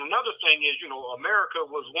 And then another thing is, America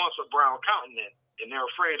was once a brown continent and they're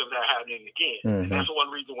afraid of that happening again. Mm-hmm. And that's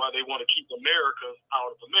one reason why they want to keep America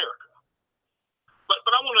out of America. But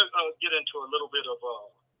I want to get into a little bit of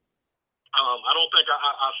I don't think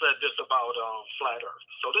I said this about flat Earth.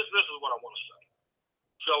 So this is what I want to say.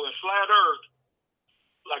 So in flat Earth,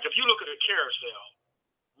 like if you look at a carousel,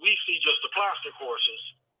 we see just the plastic horses.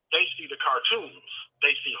 They see the cartoons.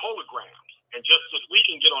 They see holograms. And just as we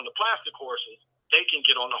can get on the plastic horses, they can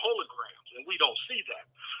get on the holograms. And we don't see that.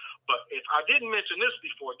 But if I didn't mention this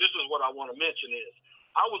before, this is what I want to mention is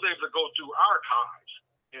I was able to go through archives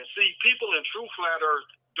and see people in true flat Earth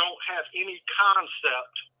don't have any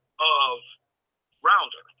concept of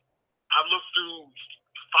round Earth. I've looked through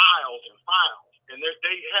files, and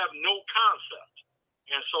they have no concept.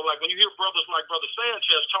 And so, like, when you hear brothers like Brother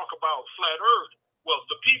Sanchez talk about flat Earth, well,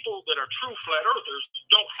 the people that are true flat Earthers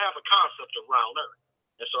don't have a concept of round Earth.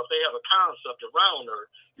 And so if they have a concept of round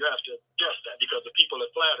Earth, you have to guess that because the people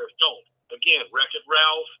at flat Earth don't. Again, Wreck-It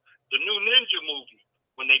Ralph, the new Ninja movie,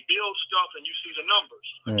 when they build stuff and you see the numbers,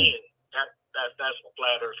 again, that's a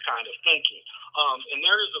flat Earth kind of thinking. And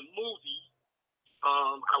there is a movie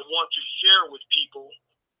I want to share with people.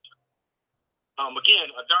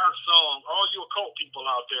 Again, a dark song. All you occult people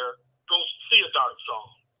out there, go see a dark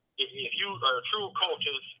song. If you are a true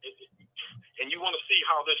occultist and you want to see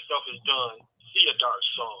how this stuff is done, see a dark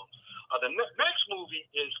song. next movie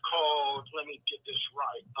is called, let me get this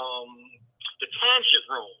right, The Tangent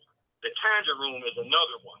Room. The Tangent Room is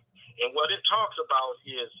another one. And what it talks about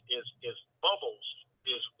is bubbles,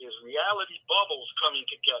 is reality bubbles coming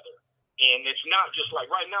together. And it's not just like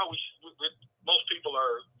right now, most people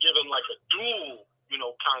are given like a dual,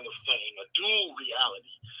 kind of thing, a dual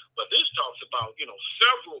reality. But this talks about,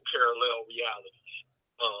 several parallel realities,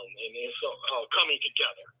 and so coming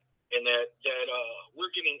together. And that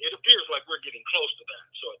it appears like we're getting close to that.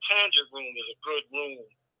 So a tangent room is a good room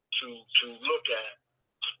to look at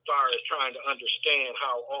as far as trying to understand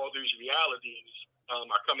how all these realities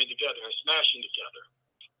are coming together and smashing together.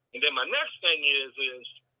 And then my next thing is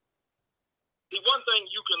the one thing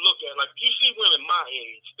you can look at, like you see women my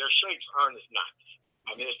age, their shapes aren't as nice.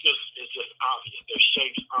 I mean, it's just obvious. Their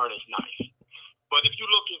shapes aren't as nice. But if you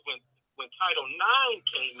look at when Title IX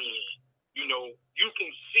came in, you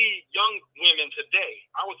can see young women today.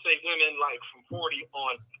 I would say women like from 40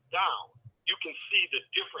 on down. You can see the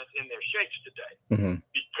difference in their shapes today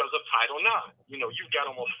because of Title IX. You've got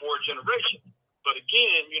almost 4 generations. But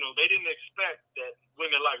again, they didn't expect that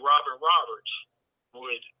women like Robin Roberts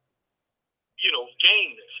would,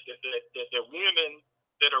 gain this. That women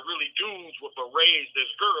that are really dudes but raised as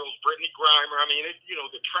girls, Brittany Griner. I mean,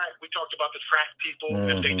 the track. We talked about the track people.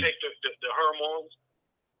 If they take the hormones.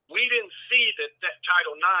 We didn't see that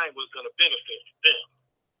Title IX was going to benefit them.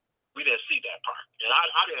 We didn't see that part. And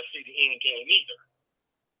I didn't see the end game either.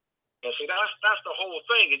 And so that's the whole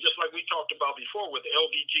thing. And just like we talked about before with the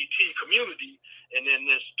LGBT community and then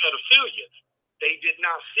this pedophilia, they did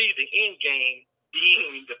not see the end game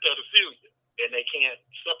being the pedophilia. And they can't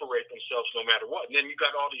separate themselves no matter what. And then you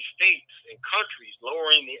got all these states and countries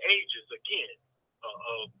lowering the ages again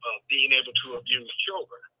of being able to abuse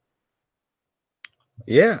children.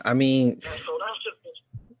 Yeah, I mean, so that's just,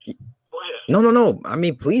 go ahead. No. I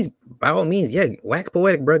mean, please, by all means, yeah, wax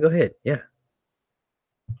poetic, bro. Go ahead. Yeah.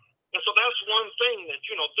 And so that's one thing that,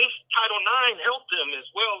 this Title IX helped them as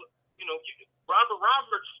well. Robin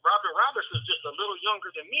Roberts is just a little younger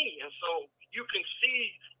than me. And so you can see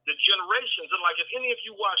the generations. And like if any of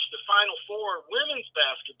you watch the Final Four women's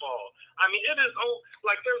basketball, I mean, it is,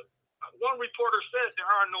 there's one reporter said there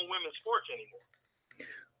are no women's sports anymore.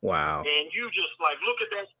 Wow. And you just look at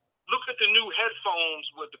that, look at the new headphones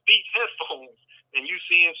with the Beats headphones, and you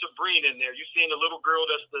seeing Sabrina in there. You seeing the little girl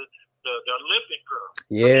that's the Olympic girl.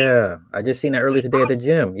 Yeah. I just seen that earlier today at the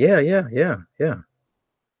gym. Yeah. And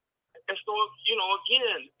so,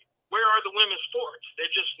 again, where are the women's sports?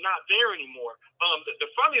 They're just not there anymore. The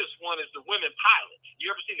funniest one is the women pilots. You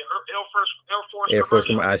ever seen the Air Force?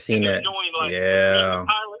 I've seen that. Yeah.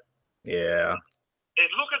 Yeah. And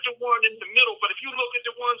look at the one in the middle, but if you look at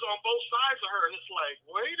the ones on both sides of her, and it's like,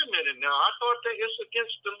 wait a minute now, I thought that it's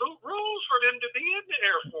against the rules for them to be in the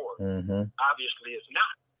Air Force. Obviously, it's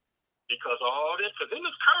not, because all this, because them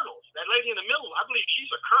is colonels. That lady in the middle, I believe she's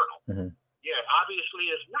a colonel. Yeah, obviously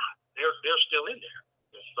it's not. They're still in there.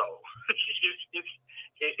 And so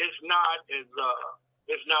it's not as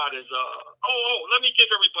let me give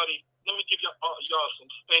y'all some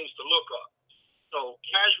things to look up. So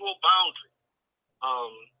casual boundary.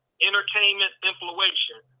 Entertainment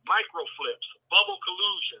inflation, microflips, bubble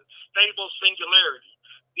collusion, stable singularity.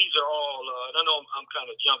 These are all, I know I'm kind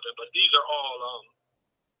of jumping, but these are all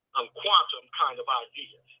quantum kind of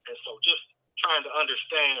ideas. And so just trying to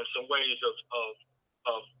understand some ways of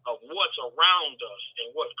what's around us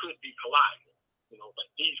and what could be colliding. But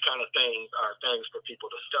these kind of things are things for people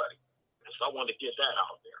to study. And so I wanted to get that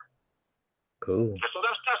out there. Cool. And so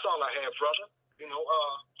that's all I have, brother.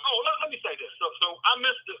 Let me say this. So I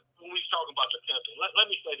missed it when we was talking about the pimping. Let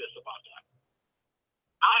me say this about that.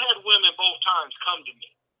 I had women both times come to me,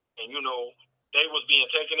 and they was being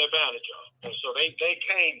taken advantage of, and so they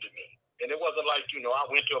came to me, and it wasn't like I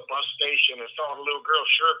went to a bus station and saw the little girl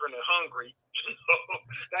shivering and hungry.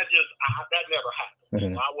 That never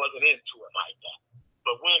happened. I wasn't into it like that.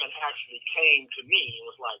 But women actually came to me and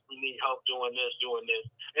was like, "We need help doing this," and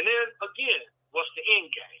then again, what's the end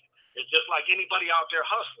game? It's just like anybody out there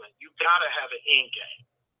hustling. You got to have an end game.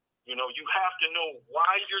 You have to know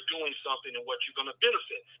why you're doing something and what you're going to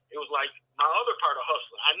benefit. It was like my other part of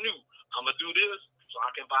hustling. I knew I'm going to do this so I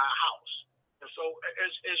can buy a house. And so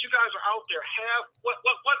as you guys are out there, what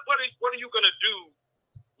are you going to do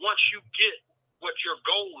once you get what your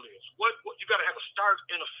goal is? What you got to have a start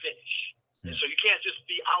and a finish. And so you can't just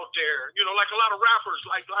be out there, like a lot of rappers,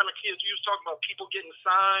 like a lot of kids, you was talking about people getting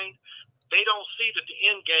signed. They don't see that the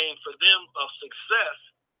end game for them of success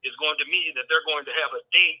is going to mean that they're going to have a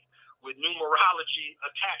date with numerology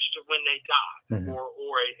attached to when they die,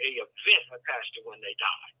 or a event attached to when they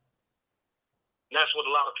die. And that's what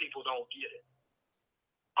a lot of people don't get it.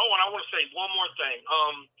 Oh, and I want to say one more thing.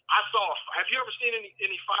 Have you ever seen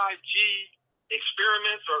any 5G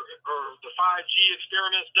experiments or the 5G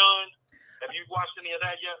experiments done? Have you watched any of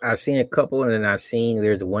that yet? I've seen a couple, and then I've seen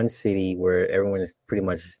there's one city where everyone is pretty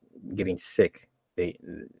much getting sick. They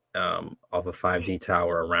off a 5G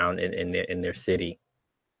tower around in their city.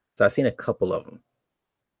 So I've seen a couple of them.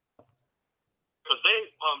 Because they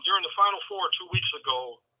during the Final Four 2 weeks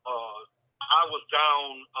ago, I was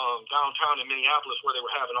downtown in Minneapolis where they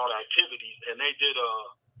were having all the activities, and they did a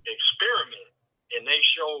experiment, and they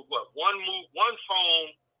showed one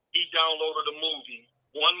phone he downloaded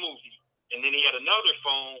one movie, and then he had another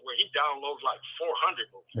phone where he downloaded like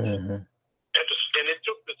 400 movies, and it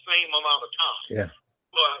took the same amount of time. Yeah,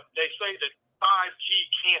 but they say that 5G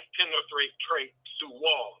can't penetrate through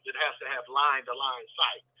walls; it has to have line-to-line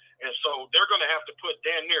sight, and so they're going to have to put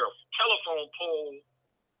damn near a telephone pole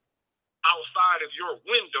outside of your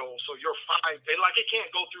window, so your it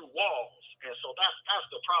can't go through walls, and so that's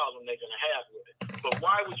the problem they're going to have with it. But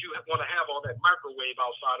why would you want to have all that microwave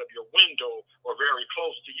outside of your window or very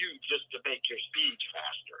close to you just to make your speeds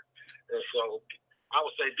faster? And so I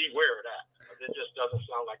would say beware of that. It just doesn't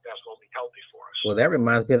sound like that's going to be healthy for us. Well, that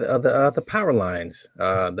reminds me of the power lines.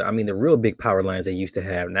 The real big power lines they used to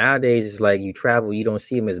have. Nowadays, it's like you travel, you don't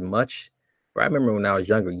see them as much. But I remember when I was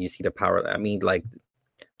younger, you see the power.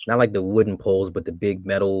 Not like the wooden poles, but the big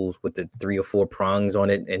metals with the 3 or 4 prongs on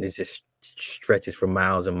it, and it just stretches for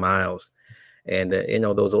miles and miles. And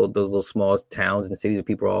those little small towns and cities where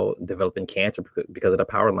people are all developing cancer because of the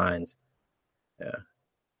power lines. Yeah.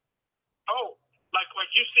 Oh, like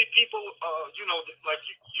you see people,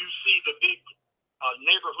 you see the big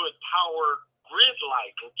neighborhood power grid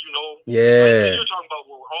light, Yeah. Like you're talking about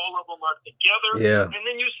where all of them are together. Yeah. And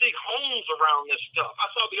then you see homes around this stuff. I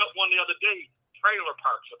saw one the other day. Trailer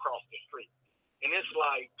parks across the street, and it's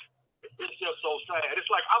just so sad. It's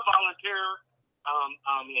like I volunteer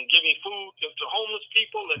in giving food to homeless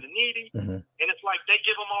people and the needy, and it's like they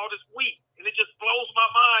give them all this wheat, and it just blows my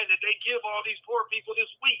mind that they give all these poor people this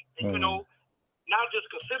wheat, and not just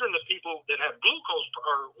considering the people that have glucose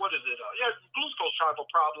type of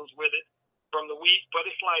problems with it from the wheat, but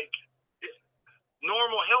it's like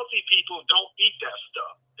normal healthy people don't eat that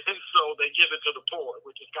stuff, and so they give it to the poor,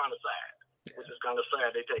 which is kind of sad.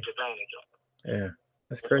 They take advantage of it. Yeah,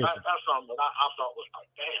 that's crazy. That's something that I thought was like,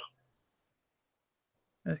 damn.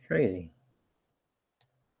 That's crazy.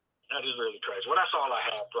 That is really crazy. Well, that's all I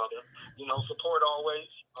have, brother. Support always.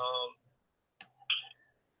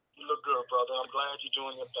 You look good, brother. I'm glad you're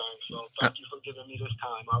doing your thing. So thank you for giving me this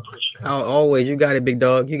time. I appreciate it. Always. You got it, big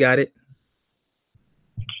dog. You got it.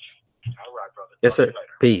 All right, brother. Yes, sir.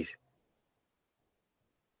 Peace.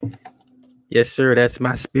 Yes, sir. That's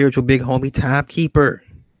my spiritual big homie, Timekeeper.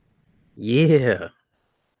 Yeah.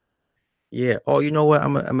 Yeah. Oh, you know what?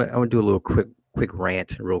 I'm gonna do a little quick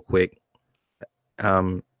rant, real quick.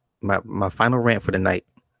 My final rant for the night.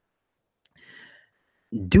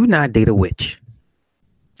 Do not date a witch.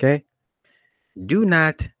 Okay? Do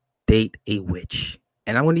not date a witch.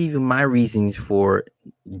 And I'm going to give you my reasons to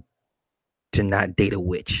not date a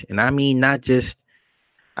witch. And I mean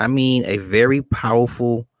a very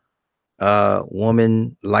powerful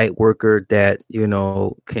woman, light worker that,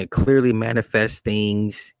 can clearly manifest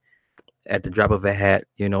things at the drop of a hat.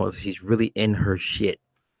 She's really in her shit.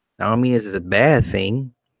 I don't mean this is a bad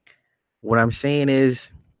thing. What I'm saying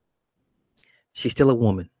is she's still a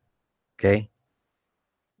woman. Okay.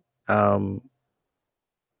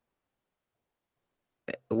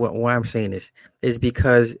 Why I'm saying this is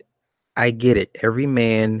because I get it. Every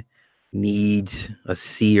man needs a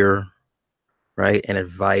seer, right? An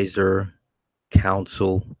advisor,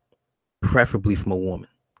 counsel, preferably from a woman.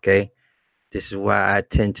 Okay. This is why I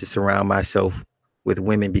tend to surround myself with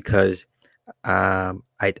women, because I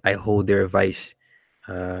hold their advice,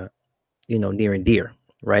 near and dear,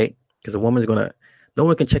 right? Because no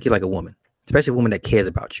one can check you like a woman, especially a woman that cares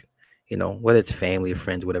about you, whether it's family or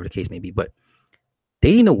friends, whatever the case may be. But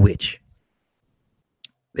dating a witch,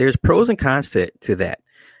 there's pros and cons to that.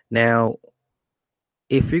 Now,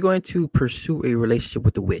 if you're going to pursue a relationship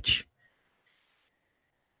with the witch,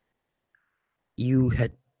 you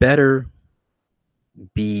had better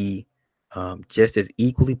be just as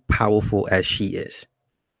equally powerful as she is.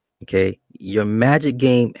 Okay. Your magic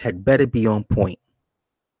game had better be on point.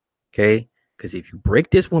 Okay. Because if you break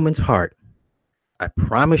this woman's heart, I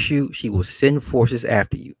promise you she will send forces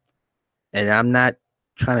after you. And I'm not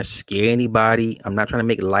trying to scare anybody. I'm not trying to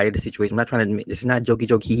make light of the situation. I'm not trying to this is not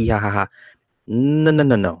jokey, hee ha ha ha.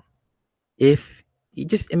 No. If you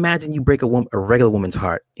just imagine you break a regular woman's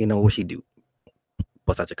heart, what she do?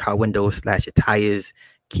 bust out your car windows, slash your tires,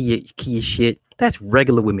 key your shit. That's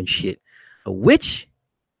regular women shit. A witch,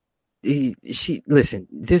 she listen.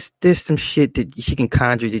 There's some shit that she can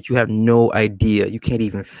conjure that you have no idea, you can't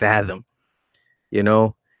even fathom. You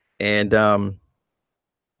know, and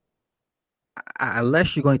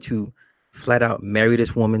unless you're going to flat out marry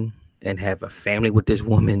this woman and have a family with this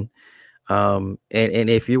woman. And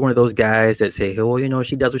if you're one of those guys that say, oh, you know,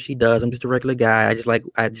 she does what she does, I'm just a regular guy, I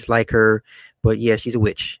just like her, but yeah, she's a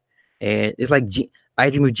witch. And it's like I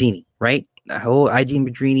Dream of Jeannie, right? The whole I Dream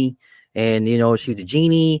of Jeannie, and you know, she was a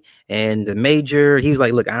genie, and the major, he was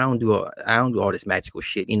like, look, I don't do all this magical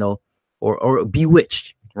shit, you know, or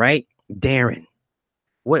Bewitched, right? Darren,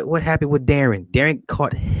 what happened with Darren? Darren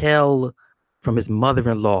caught hell from his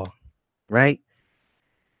mother-in-law, right?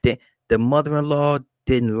 The mother-in-law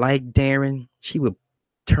didn't like Darren. She would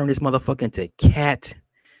turn this motherfucker into a cat.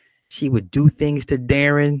 She would do things to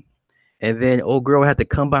Darren. And then old girl had to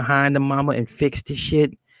come behind the mama and fix the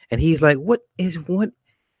shit. And he's like, what?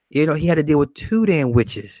 You know, he had to deal with 2 damn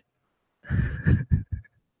witches.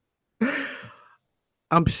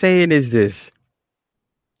 I'm saying is this.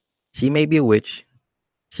 She may be a witch.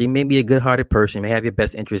 She may be a good-hearted person, may have your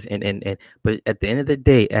best interest in, but at the end of the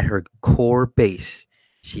day, at her core base,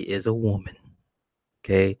 she is a woman.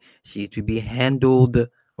 Okay, she is to be handled,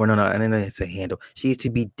 or no, I didn't say handle. She is to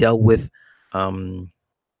be dealt with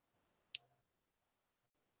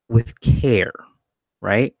care,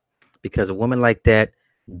 right? Because a woman like that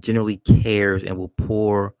generally cares and will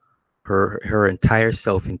pour her entire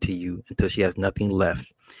self into you until she has nothing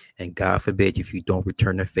left. And God forbid if you don't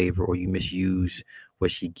return the favor or you misuse what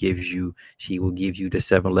she gives you, she will give you the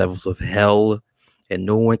 7 levels of hell, and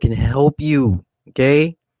no one can help you.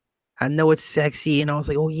 Okay. I know it's sexy, and I was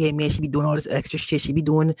like, oh yeah, man, she be doing all this extra shit. She be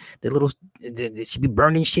doing she be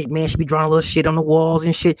burning shit, man. She be drawing a little shit on the walls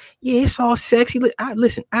and shit. Yeah, it's all sexy.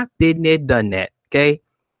 Listen, I've been there, done that. Okay,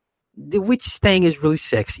 the witch thing is really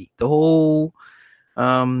sexy. The whole what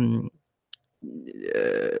am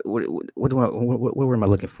I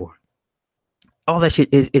looking for? All that shit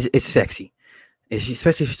is sexy.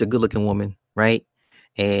 Especially if she's a good looking woman, right?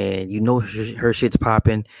 And you know her shit's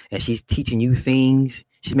popping, and she's teaching you things.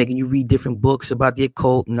 She's making you read different books about the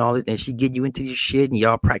occult and all that, and she get you into your shit, and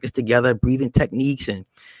y'all practice together, breathing techniques and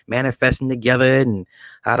manifesting together, and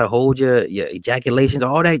how to hold your ejaculations,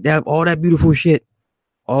 all that beautiful shit.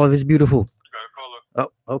 All of it's beautiful.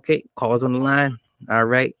 Oh, okay. Callers on the line. All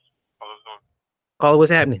right. Caller,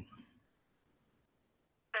 what's happening?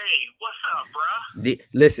 Hey, what's up, bro?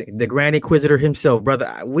 Listen, the Grand Inquisitor himself,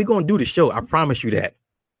 brother. We're gonna do the show. I promise you that.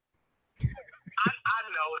 I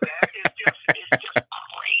know that. It's just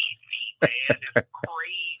crazy, man. It's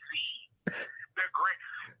crazy.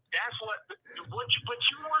 That's what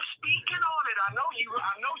you were speaking on it. I know you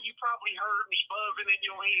probably heard me buzzing in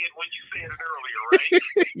your head when you said it earlier, right?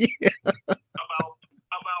 Yeah.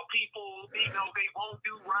 About people, you know, they won't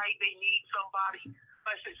do right. They need somebody.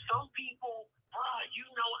 I said, some people, you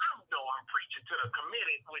know, I know I'm preaching to the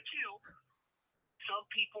committed with you. Some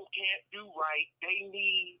people can't do right. They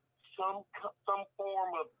need some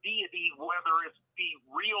form of deity, whether it's be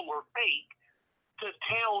real or fake, to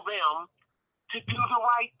tell them to do the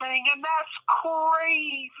right thing, and that's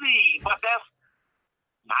crazy. But that's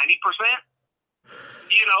 90%,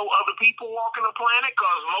 you know, of the people walking the planet,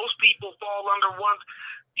 because most people fall under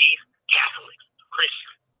these Catholics,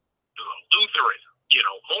 Christians, Lutherans, you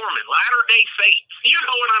know, Mormon, Latter-day Saints, you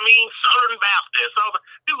know what I mean? Southern Baptists.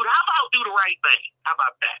 Dude, how about do the right thing? How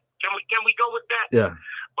about that? Can we go with that? Yeah.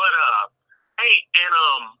 But hey, and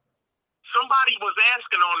somebody was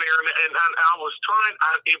asking on there, and I was trying.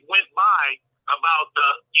 It went by about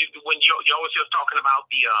when you was just talking about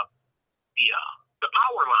the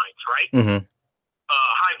power lines, right? Mm-hmm.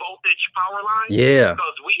 High voltage power lines. Yeah.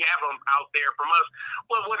 Because we have them out there from us.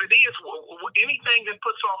 Well, what it is, anything that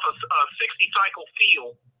puts off a 60 cycle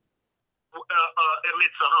field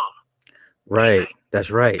emits a hum. Right. That's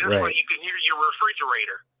right. That's right. why you can hear your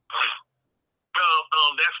refrigerator.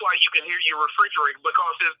 That's why you can hear your refrigerator,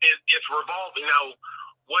 because it's revolving. Now,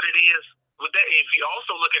 what it is with that, if you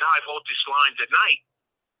also look at high voltage lines at night,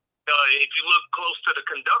 if you look close to the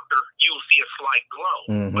conductor, you'll see a slight glow.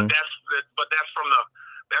 Mm-hmm. But that's from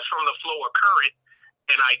the flow of current.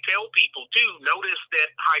 And I tell people too, notice that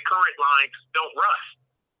high current lines don't rust.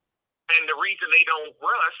 And the reason they don't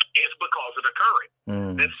rust is because of the current.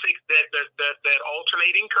 Mm. That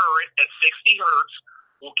alternating current at 60 hertz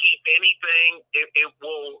will keep anything. It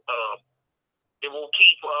will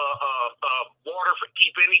keep water,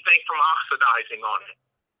 keep anything from oxidizing on it.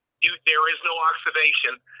 There is no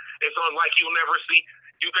oxidation. It's unlike you'll never see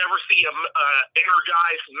an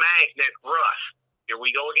energized magnet rust. Here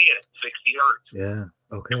we go again. 60 hertz. Yeah.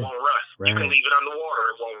 Okay. It won't rust. Right. You can leave it underwater.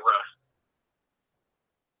 It won't rust.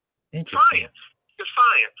 Interesting. Science. It's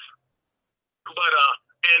science. But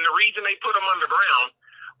and the reason they put them underground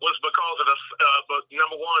was because of the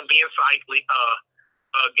number one being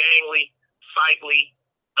gangly, sightly,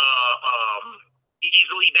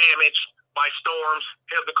 easily damaged by storms.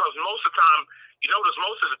 Because most of the time,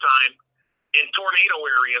 most of the time in tornado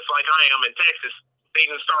areas like I am in Texas, they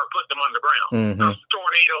didn't start putting them underground. Mm-hmm.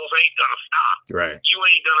 Tornadoes ain't gonna stop. Right. You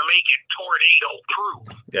ain't gonna make it tornado proof.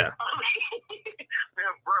 Yeah.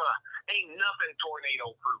 Man, bruh, ain't nothing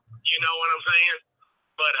tornado proof. You know what I'm saying?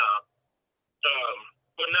 But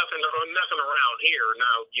nothing around here.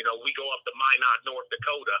 Now, we go up to Minot, North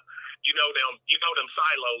Dakota. Them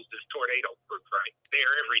silos is tornado proof, right?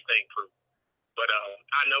 They're everything proof. But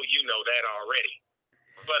I know you know that already.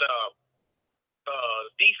 But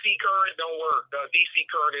DC current don't work. DC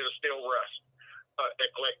current is still rust.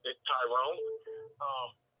 Eclectic Tyrone.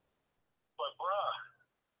 But bruh,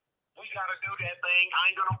 we gotta do that thing. I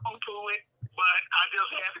ain't gonna poo-poo it, but I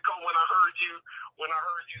just had to come when I heard you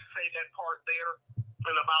say that part there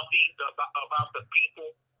and about the people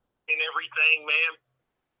and everything, man.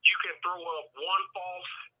 You can throw up one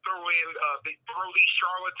false, throw these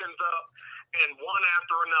charlatans up, and one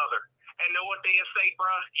after another. And know what they say,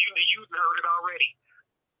 bruh? You heard it already.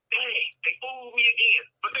 Dang, they fooled me again.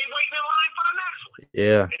 But they waiting in line for the next one.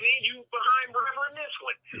 Yeah. And then you behind whatever in this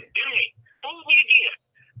one. Dang, fooled me again.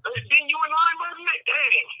 Then you in line for the next.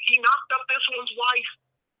 Dang, he knocked up this one's wife.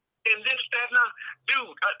 And this, that, and that. Dude,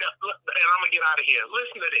 and I'm going to get out of here.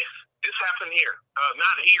 Listen to this. This happened here.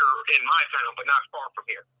 Not here in my town, but not far from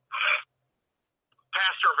here.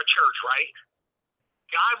 Pastor of a church, right?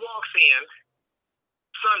 Guy walks in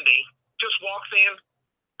Sunday, just walks in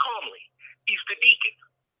calmly. He's the deacon.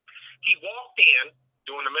 He walked in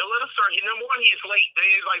during the middle of the sermon. Number one, he's late.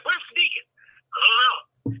 He's like, where's the deacon? I don't know.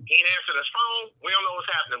 He ain't answering his phone. We don't know what's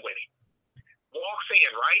happening with him. Walks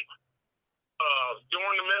in, right?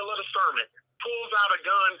 During the middle of the sermon, pulls out a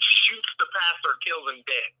gun, shoots the pastor, kills him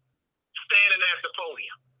dead. Standing at the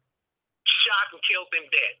podium. Shot and killed him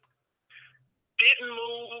dead. Didn't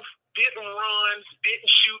move, didn't run,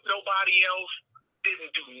 didn't shoot nobody else,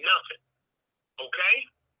 didn't do nothing. Okay?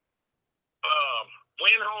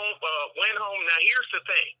 Went home. Now here's the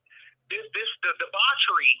thing. The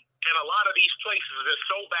debauchery in a lot of these places is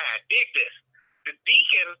so bad. Dig this. The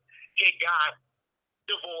deacon had got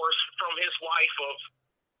divorced from his wife of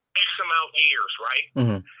X amount of years, right?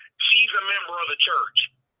 Mm-hmm. She's a member of the church.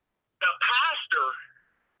 The pastor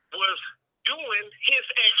was doing his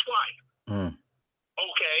ex-wife. Mm.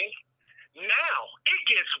 Okay? Now, it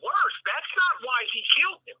gets worse. That's not why he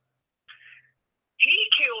killed him. He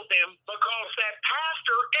killed him because that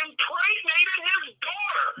pastor impregnated his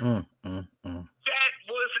daughter. That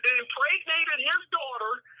was impregnated his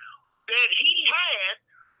daughter that he had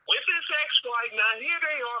with his ex-wife. Now, here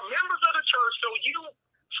they are, members of the church, so you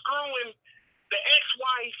screwing the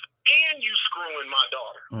ex-wife and you screwing my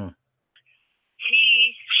daughter.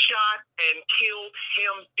 He shot and killed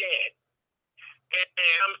him dead.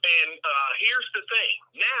 And here's the thing.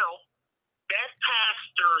 Now, that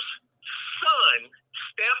pastor's son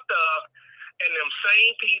stepped up, and them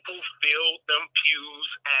same people filled them pews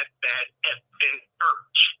at that effing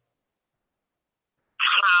church.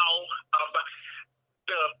 How about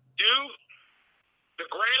the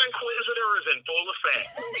Grand Inquisitor is in full effect.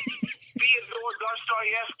 Theodore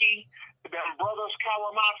Dostoevsky, them brothers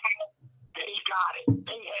Karamazov, they got it.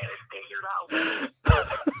 They had it figured out.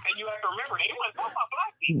 And you have to remember, they weren't talking about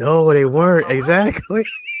black people. No, they weren't. Exactly.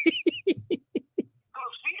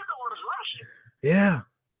 Because Theodore is Russian. Yeah.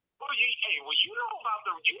 Well, you know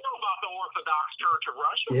about the Orthodox Church of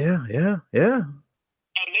Russia. Yeah.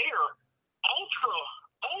 And they're ultra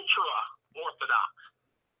Orthodox.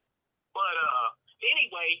 But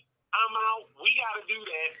anyway, I'm out. We got to do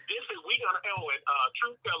that. We gonna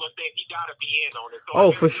Truth Fella said he got to be in on it.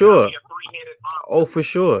 So for sure. For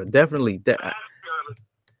sure. Definitely.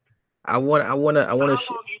 I want to. How long do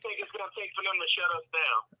you think it's gonna take for them to shut us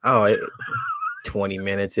down? 20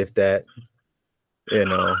 minutes, if that. 20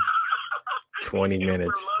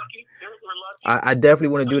 minutes. We're lucky. I definitely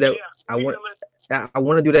want to do that. Yeah, I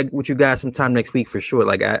want to do that with you guys sometime next week for sure.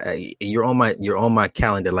 Like you're on my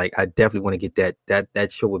calendar. Like I definitely want to get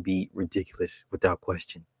that show would be ridiculous without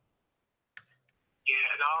question.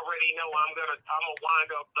 Yeah, and I already know I'm gonna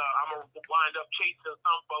wind up chasing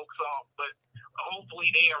some folks off, but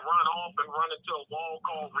hopefully they'll run off and run into a wall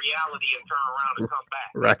called reality and turn around and come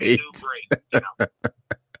back. Right. They do great.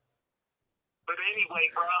 But anyway,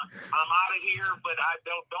 bro, I'm out of here. But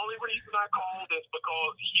the only reason I called is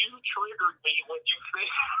because you triggered me when you said,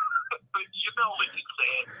 you know what you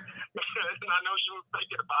said. And I know you were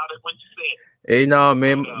thinking about it when you said it. Hey, no,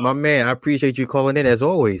 man, my man, I appreciate you calling in as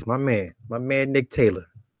always. My man, Nick Taylor.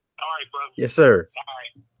 All right, brother. Yes, sir. All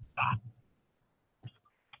right. Bye.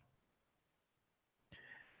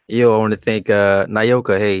 Yo, I want to thank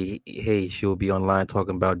Nayoka. Hey, she'll be online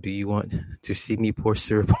talking about, do you want to see me pour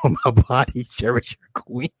syrup on my body? Cherish your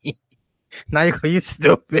queen. Nayoka, you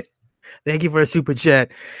stupid. Thank you for the super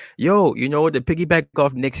chat. Yo, you know what? To piggyback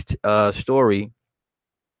off Nick's story,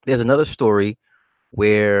 there's another story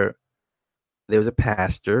where there was a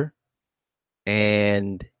pastor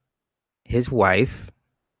and his wife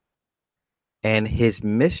and his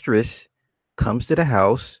mistress comes to the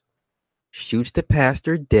house, shoots the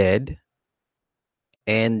pastor dead,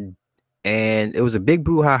 and it was a big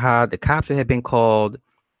brouhaha. The cops had been called.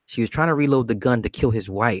 She was trying to reload the gun to kill his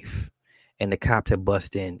wife, and the cops had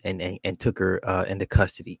bust in and took her into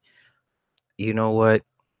custody. You know what?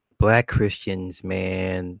 Black Christians,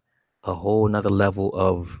 man, a whole nother level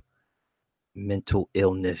of mental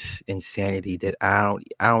illness, insanity that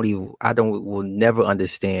will never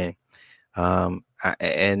understand.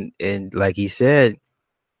 And like he said,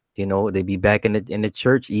 you know, they be back in the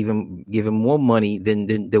church, even giving more money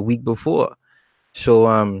than the week before. So,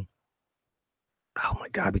 oh my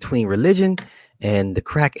God, between religion and the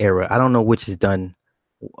crack era, I don't know which is done.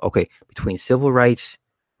 Okay, between civil rights,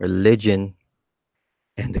 religion,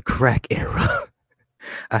 and the crack era,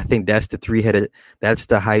 I think that's the that's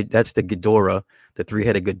the Ghidorah, the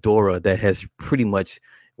three-headed Ghidorah that has pretty much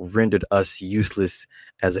rendered us useless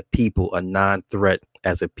as a people, a non-threat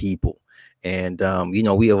as a people. And you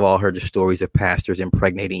know, we have all heard the stories of pastors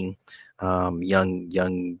impregnating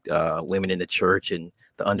young women in the church and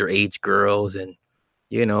the underage girls, and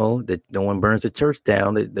you know that no one burns the church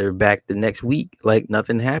down. They're back the next week like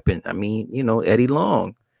nothing happened. I mean, you know, Eddie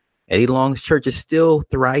Long's church is still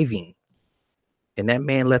thriving. And that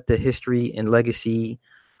man left a history and legacy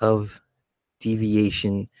of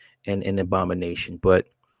deviation and abomination. But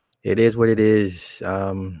it is what it is.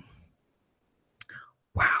 Wow.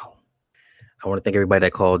 I want to thank everybody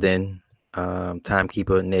that called in.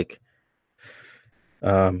 Timekeeper, Nick.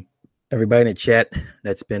 Everybody in the chat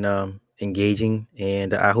that's been engaging.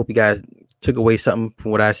 And I hope you guys took away something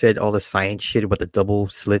from what I said, all the science shit about the double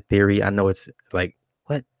slit theory. I know it's like,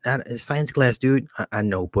 what? Science class, dude. I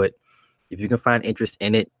know, but if you can find interest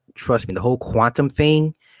in it, trust me, the whole quantum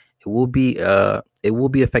thing, it will be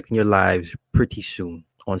affecting your lives pretty soon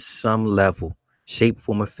on some level, shape,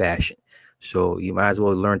 form, or fashion. So you might as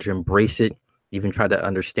well learn to embrace it, even try to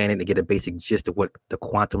understand it and get a basic gist of what the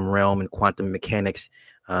quantum realm and quantum mechanics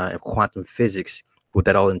and quantum physics, what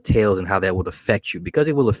that all entails and how that would affect you, because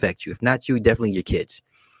it will affect you. If not you, definitely your kids.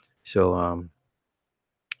 So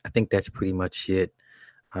I think that's pretty much it.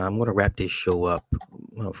 I'm going to wrap this show up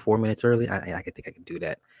 4 minutes early. I think I can do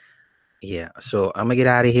that. Yeah. So I'm going to get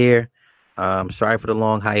out of here. Sorry for the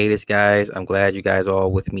long hiatus, guys. I'm glad you guys are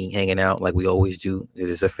all with me hanging out like we always do. This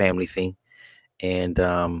is a family thing. And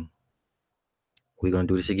we're going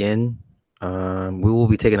to do this again. We will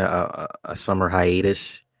be taking a summer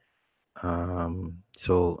hiatus.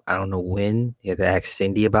 So I don't know when. You have to ask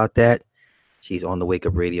Cindy about that. She's on the Wake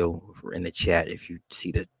Up Radio in the chat if you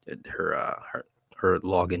see her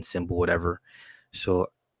login symbol, whatever.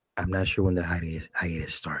 So I'm not sure when the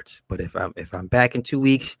hiatus starts, but if I'm back in 2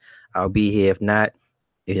 weeks, I'll be here. If not,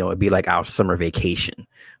 you know, it'd be like our summer vacation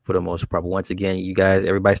for the most part. But once again, you guys,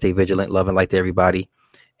 everybody stay vigilant, love and light to everybody.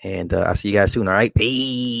 And I'll see you guys soon. All right. Peace.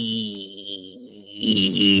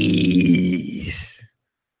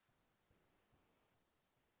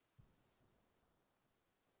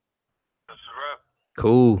 That's a wrap.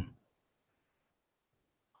 Cool.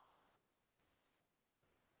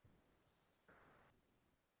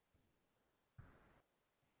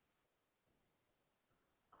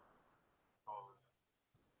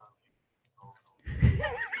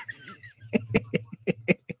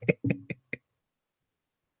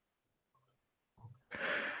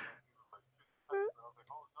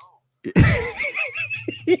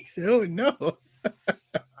 He said, "Oh no."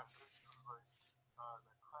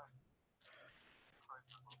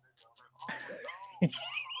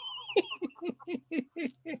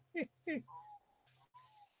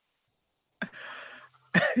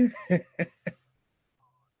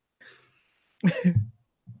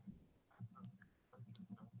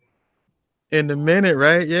 In a minute,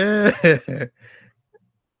 right? Yeah.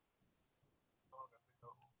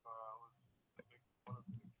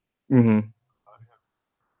 Mm-hmm.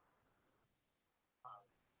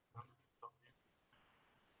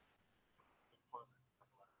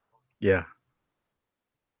 Yeah.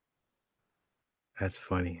 That's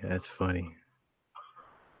funny. That's funny.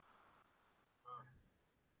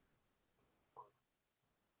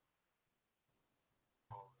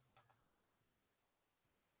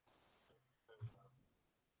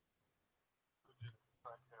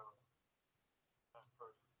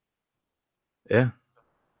 Yeah.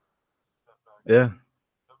 Yeah.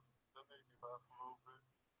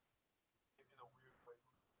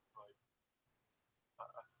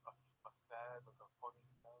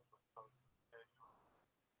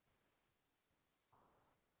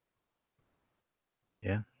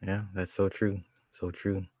 Yeah. Yeah. That's so true. So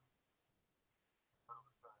true.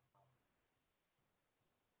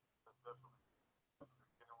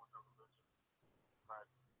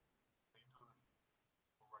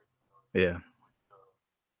 Yeah.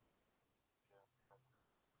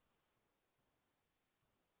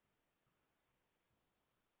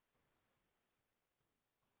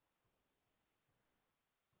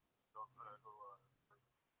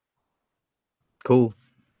 Cool.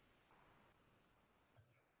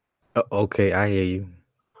 Okay, I hear you.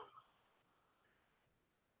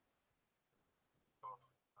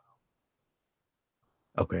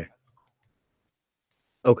 Okay.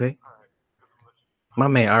 Okay. My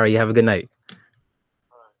man, all right, you have a good night.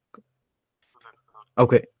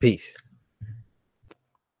 Okay, peace.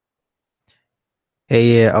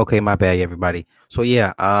 Hey, yeah, okay, my bad, everybody. So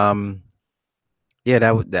yeah, yeah,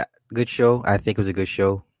 that was that good show. I think it was a good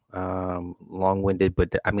show. Long-winded,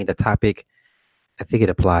 but I mean the topic, I think it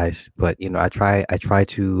applies. But I try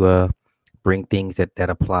to bring things that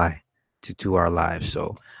apply to our lives.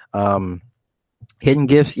 So, um, hidden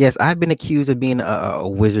gifts. Yes, I've been accused of being a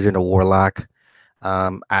wizard and a warlock.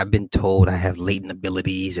 I've been told I have latent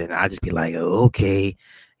abilities, and I just be like, oh, okay,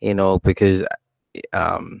 because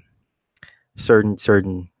um,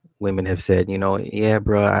 certain women have said, yeah,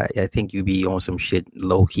 bro, I think you be on some shit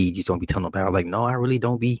low key. You just don't be telling nobody. I'm like, no, I really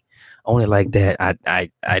don't be on it like that.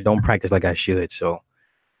 I don't practice like I should. So,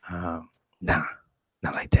 um, nah,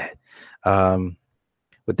 not like that. Um,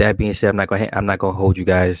 with that being said, I'm not gonna hold you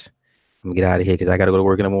guys. I'm gonna get out of here because I gotta go to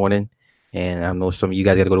work in the morning, and I know some of you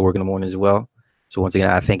guys gotta go to work in the morning as well. So once again,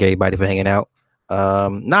 I thank everybody for hanging out.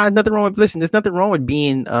 Nothing wrong with listen. There's nothing wrong with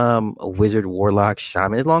being a wizard, warlock,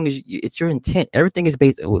 shaman, as long as it's your intent. Everything is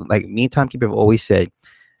based, like me and Timekeeper have always said,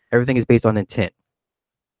 everything is based on intent.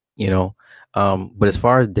 You know, but as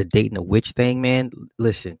far as the dating a witch thing, man,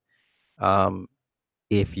 listen. Um,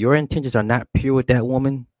 if your intentions are not pure with that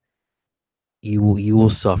woman, you will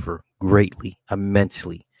suffer greatly,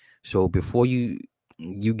 immensely. So before you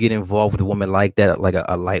get involved with a woman like that, like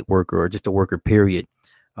a light worker or just a worker, period,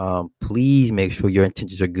 please make sure your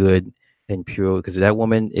intentions are good and pure. Because that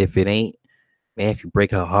woman, if it ain't, man, if you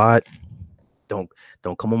break her heart, don't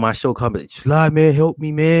don't come on my show. Come, Slide, man, help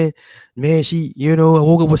me, man. Man, I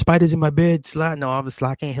woke up with spiders in my bed. Slide, no, I'm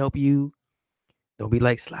Slide, can't help you. Don't be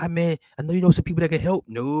like Slide, man. I know you know some people that can help.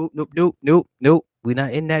 Nope, nope, nope, nope, nope. We're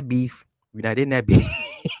not in that beef. We're not in that beef.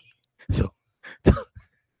 So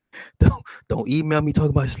don't email me talking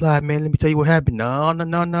about Slide, man. Let me tell you what happened. No, no,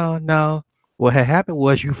 no, no, no. What had happened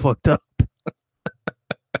was you fucked up.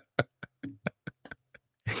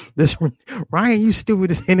 This Ryan, you still with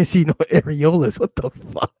this Hennessy, no areolas. What the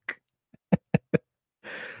fuck?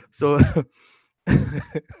 So,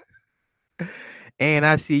 and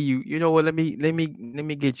I see you. You know what? Let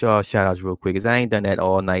me get y'all shout outs real quick, cause I ain't done that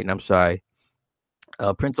all night, and I'm sorry.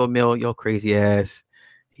 Prince O'Mill, yo crazy ass.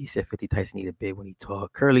 He said 50 Tyson need a bid when he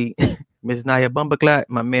talk. Curly, Miss Naya Bumbleclat,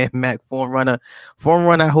 my man Mac Form Runner. Form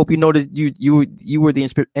Runner, I hope you know that you were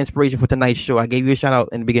the inspiration for tonight's show. I gave you a shout out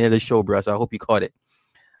in the beginning of the show, bro. So I hope you caught it.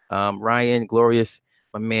 Ryan, Glorious,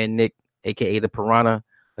 my man Nick, aka the Piranha,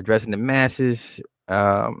 addressing the masses.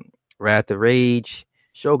 Wrath the Rage,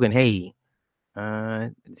 Shogun. Hey,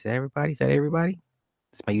 is that everybody? Is that everybody?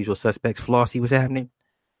 It's my usual suspects. Flossie, what's happening?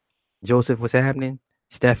 Joseph, what's happening?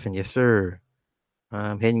 Stefan, yes sir.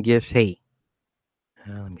 Hidden Gifts, hey.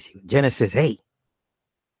 Let me see. Genesis, hey.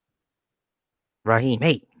 Raheem,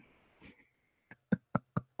 hey.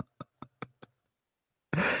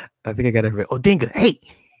 I think I got everybody. Odinga, hey.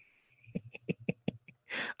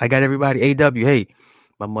 I got everybody. AW, hey.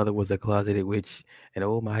 My mother was a closeted witch, and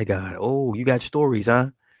oh my God. Oh, you got stories,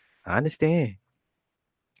 huh? I understand.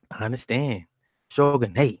 I understand.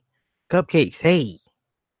 Shogun, hey. Cupcakes, hey.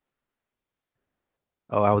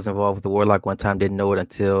 Oh, I was involved with the Warlock one time, didn't know it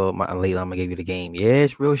until my late mama gave you the game. Yeah,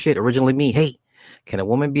 it's real shit. Originally me. Hey, can a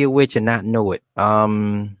woman be a witch and not know it?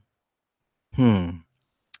 Hmm.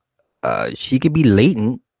 She could be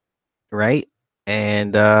latent, right?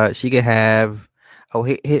 And she could have. Oh,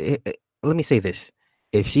 let me say this.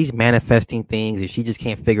 if she's manifesting things, if she just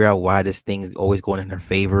can't figure out why this thing's always going in her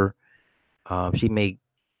favor, she may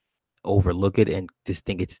overlook it and just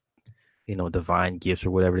think it's, divine gifts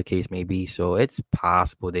or whatever the case may be. So it's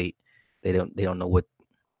possible they don't know what,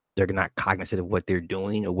 they're not cognizant of what they're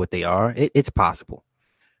doing or what they are. It's possible.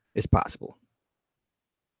 It's possible.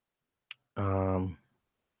 So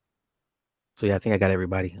yeah, I think I got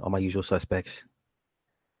everybody, all my usual suspects.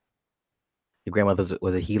 Your grandmother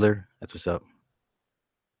was a healer. That's what's up.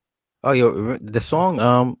 Oh, yo, the song,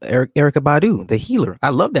 Erykah Badu, The Healer. I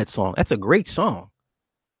love that song. That's a great song.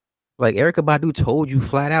 Like, Erykah Badu told you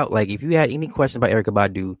flat out, like, if you had any questions about Erykah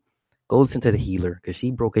Badu, go listen to The Healer, because she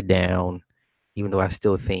broke it down. Even though I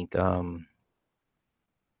still think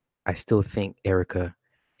Erykah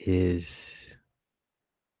is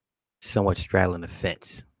somewhat straddling the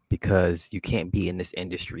fence, because you can't be in this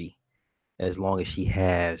industry as long as she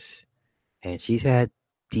has, and she's had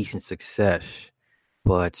decent success.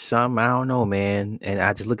 But I don't know, man. And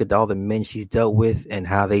I just look at all the men she's dealt with and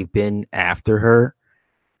how they've been after her.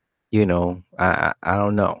 I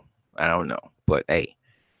don't know. I don't know. But hey,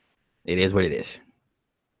 it is what it is.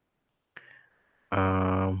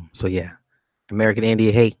 So yeah. American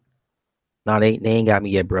India, hey. No, they ain't got me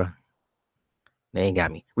yet, bro. They ain't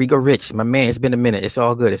got me. Rico Rich, my man, it's been a minute. It's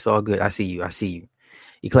all good. It's all good. I see you.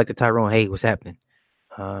 You collected Tyrone. Hey, what's happening?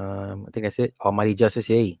 I think that's it. Almighty Justice,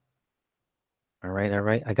 hey. All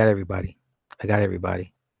right. I got everybody.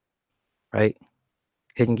 Right?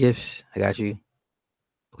 Hidden Gifts, I got you.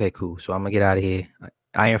 Okay, cool. So I'm gonna get out of here.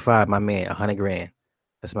 Iron 5, my man, 100 grand.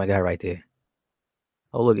 That's my guy right there.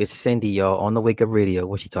 Oh, look, it's Cindy, y'all, on the Wake Up Radio.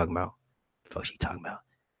 What's she talking about? The fuck she talking about?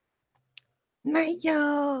 Night,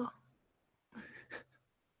 y'all.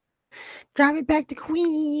 Driving back to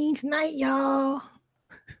Queens. Night, y'all.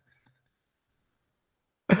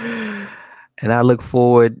 And I look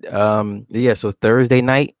forward. So Thursday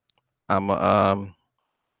night, I'm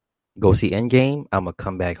go see Endgame. I'm gonna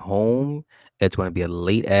come back home. It's gonna be a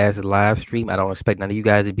late ass live stream. I don't expect none of you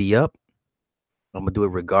guys to be up. I'm gonna do it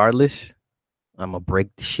regardless. I'm gonna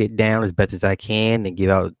break the shit down as best as I can and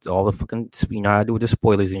give out all the fucking, how I do with the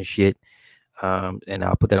spoilers and shit. And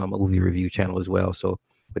I'll put that on my movie review channel as well. So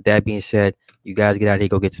with that being said, you guys get out of here,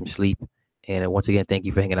 go get some sleep. And once again, thank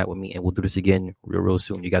you for hanging out with me. And we'll do this again real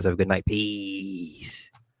soon. You guys have a good night. Peace.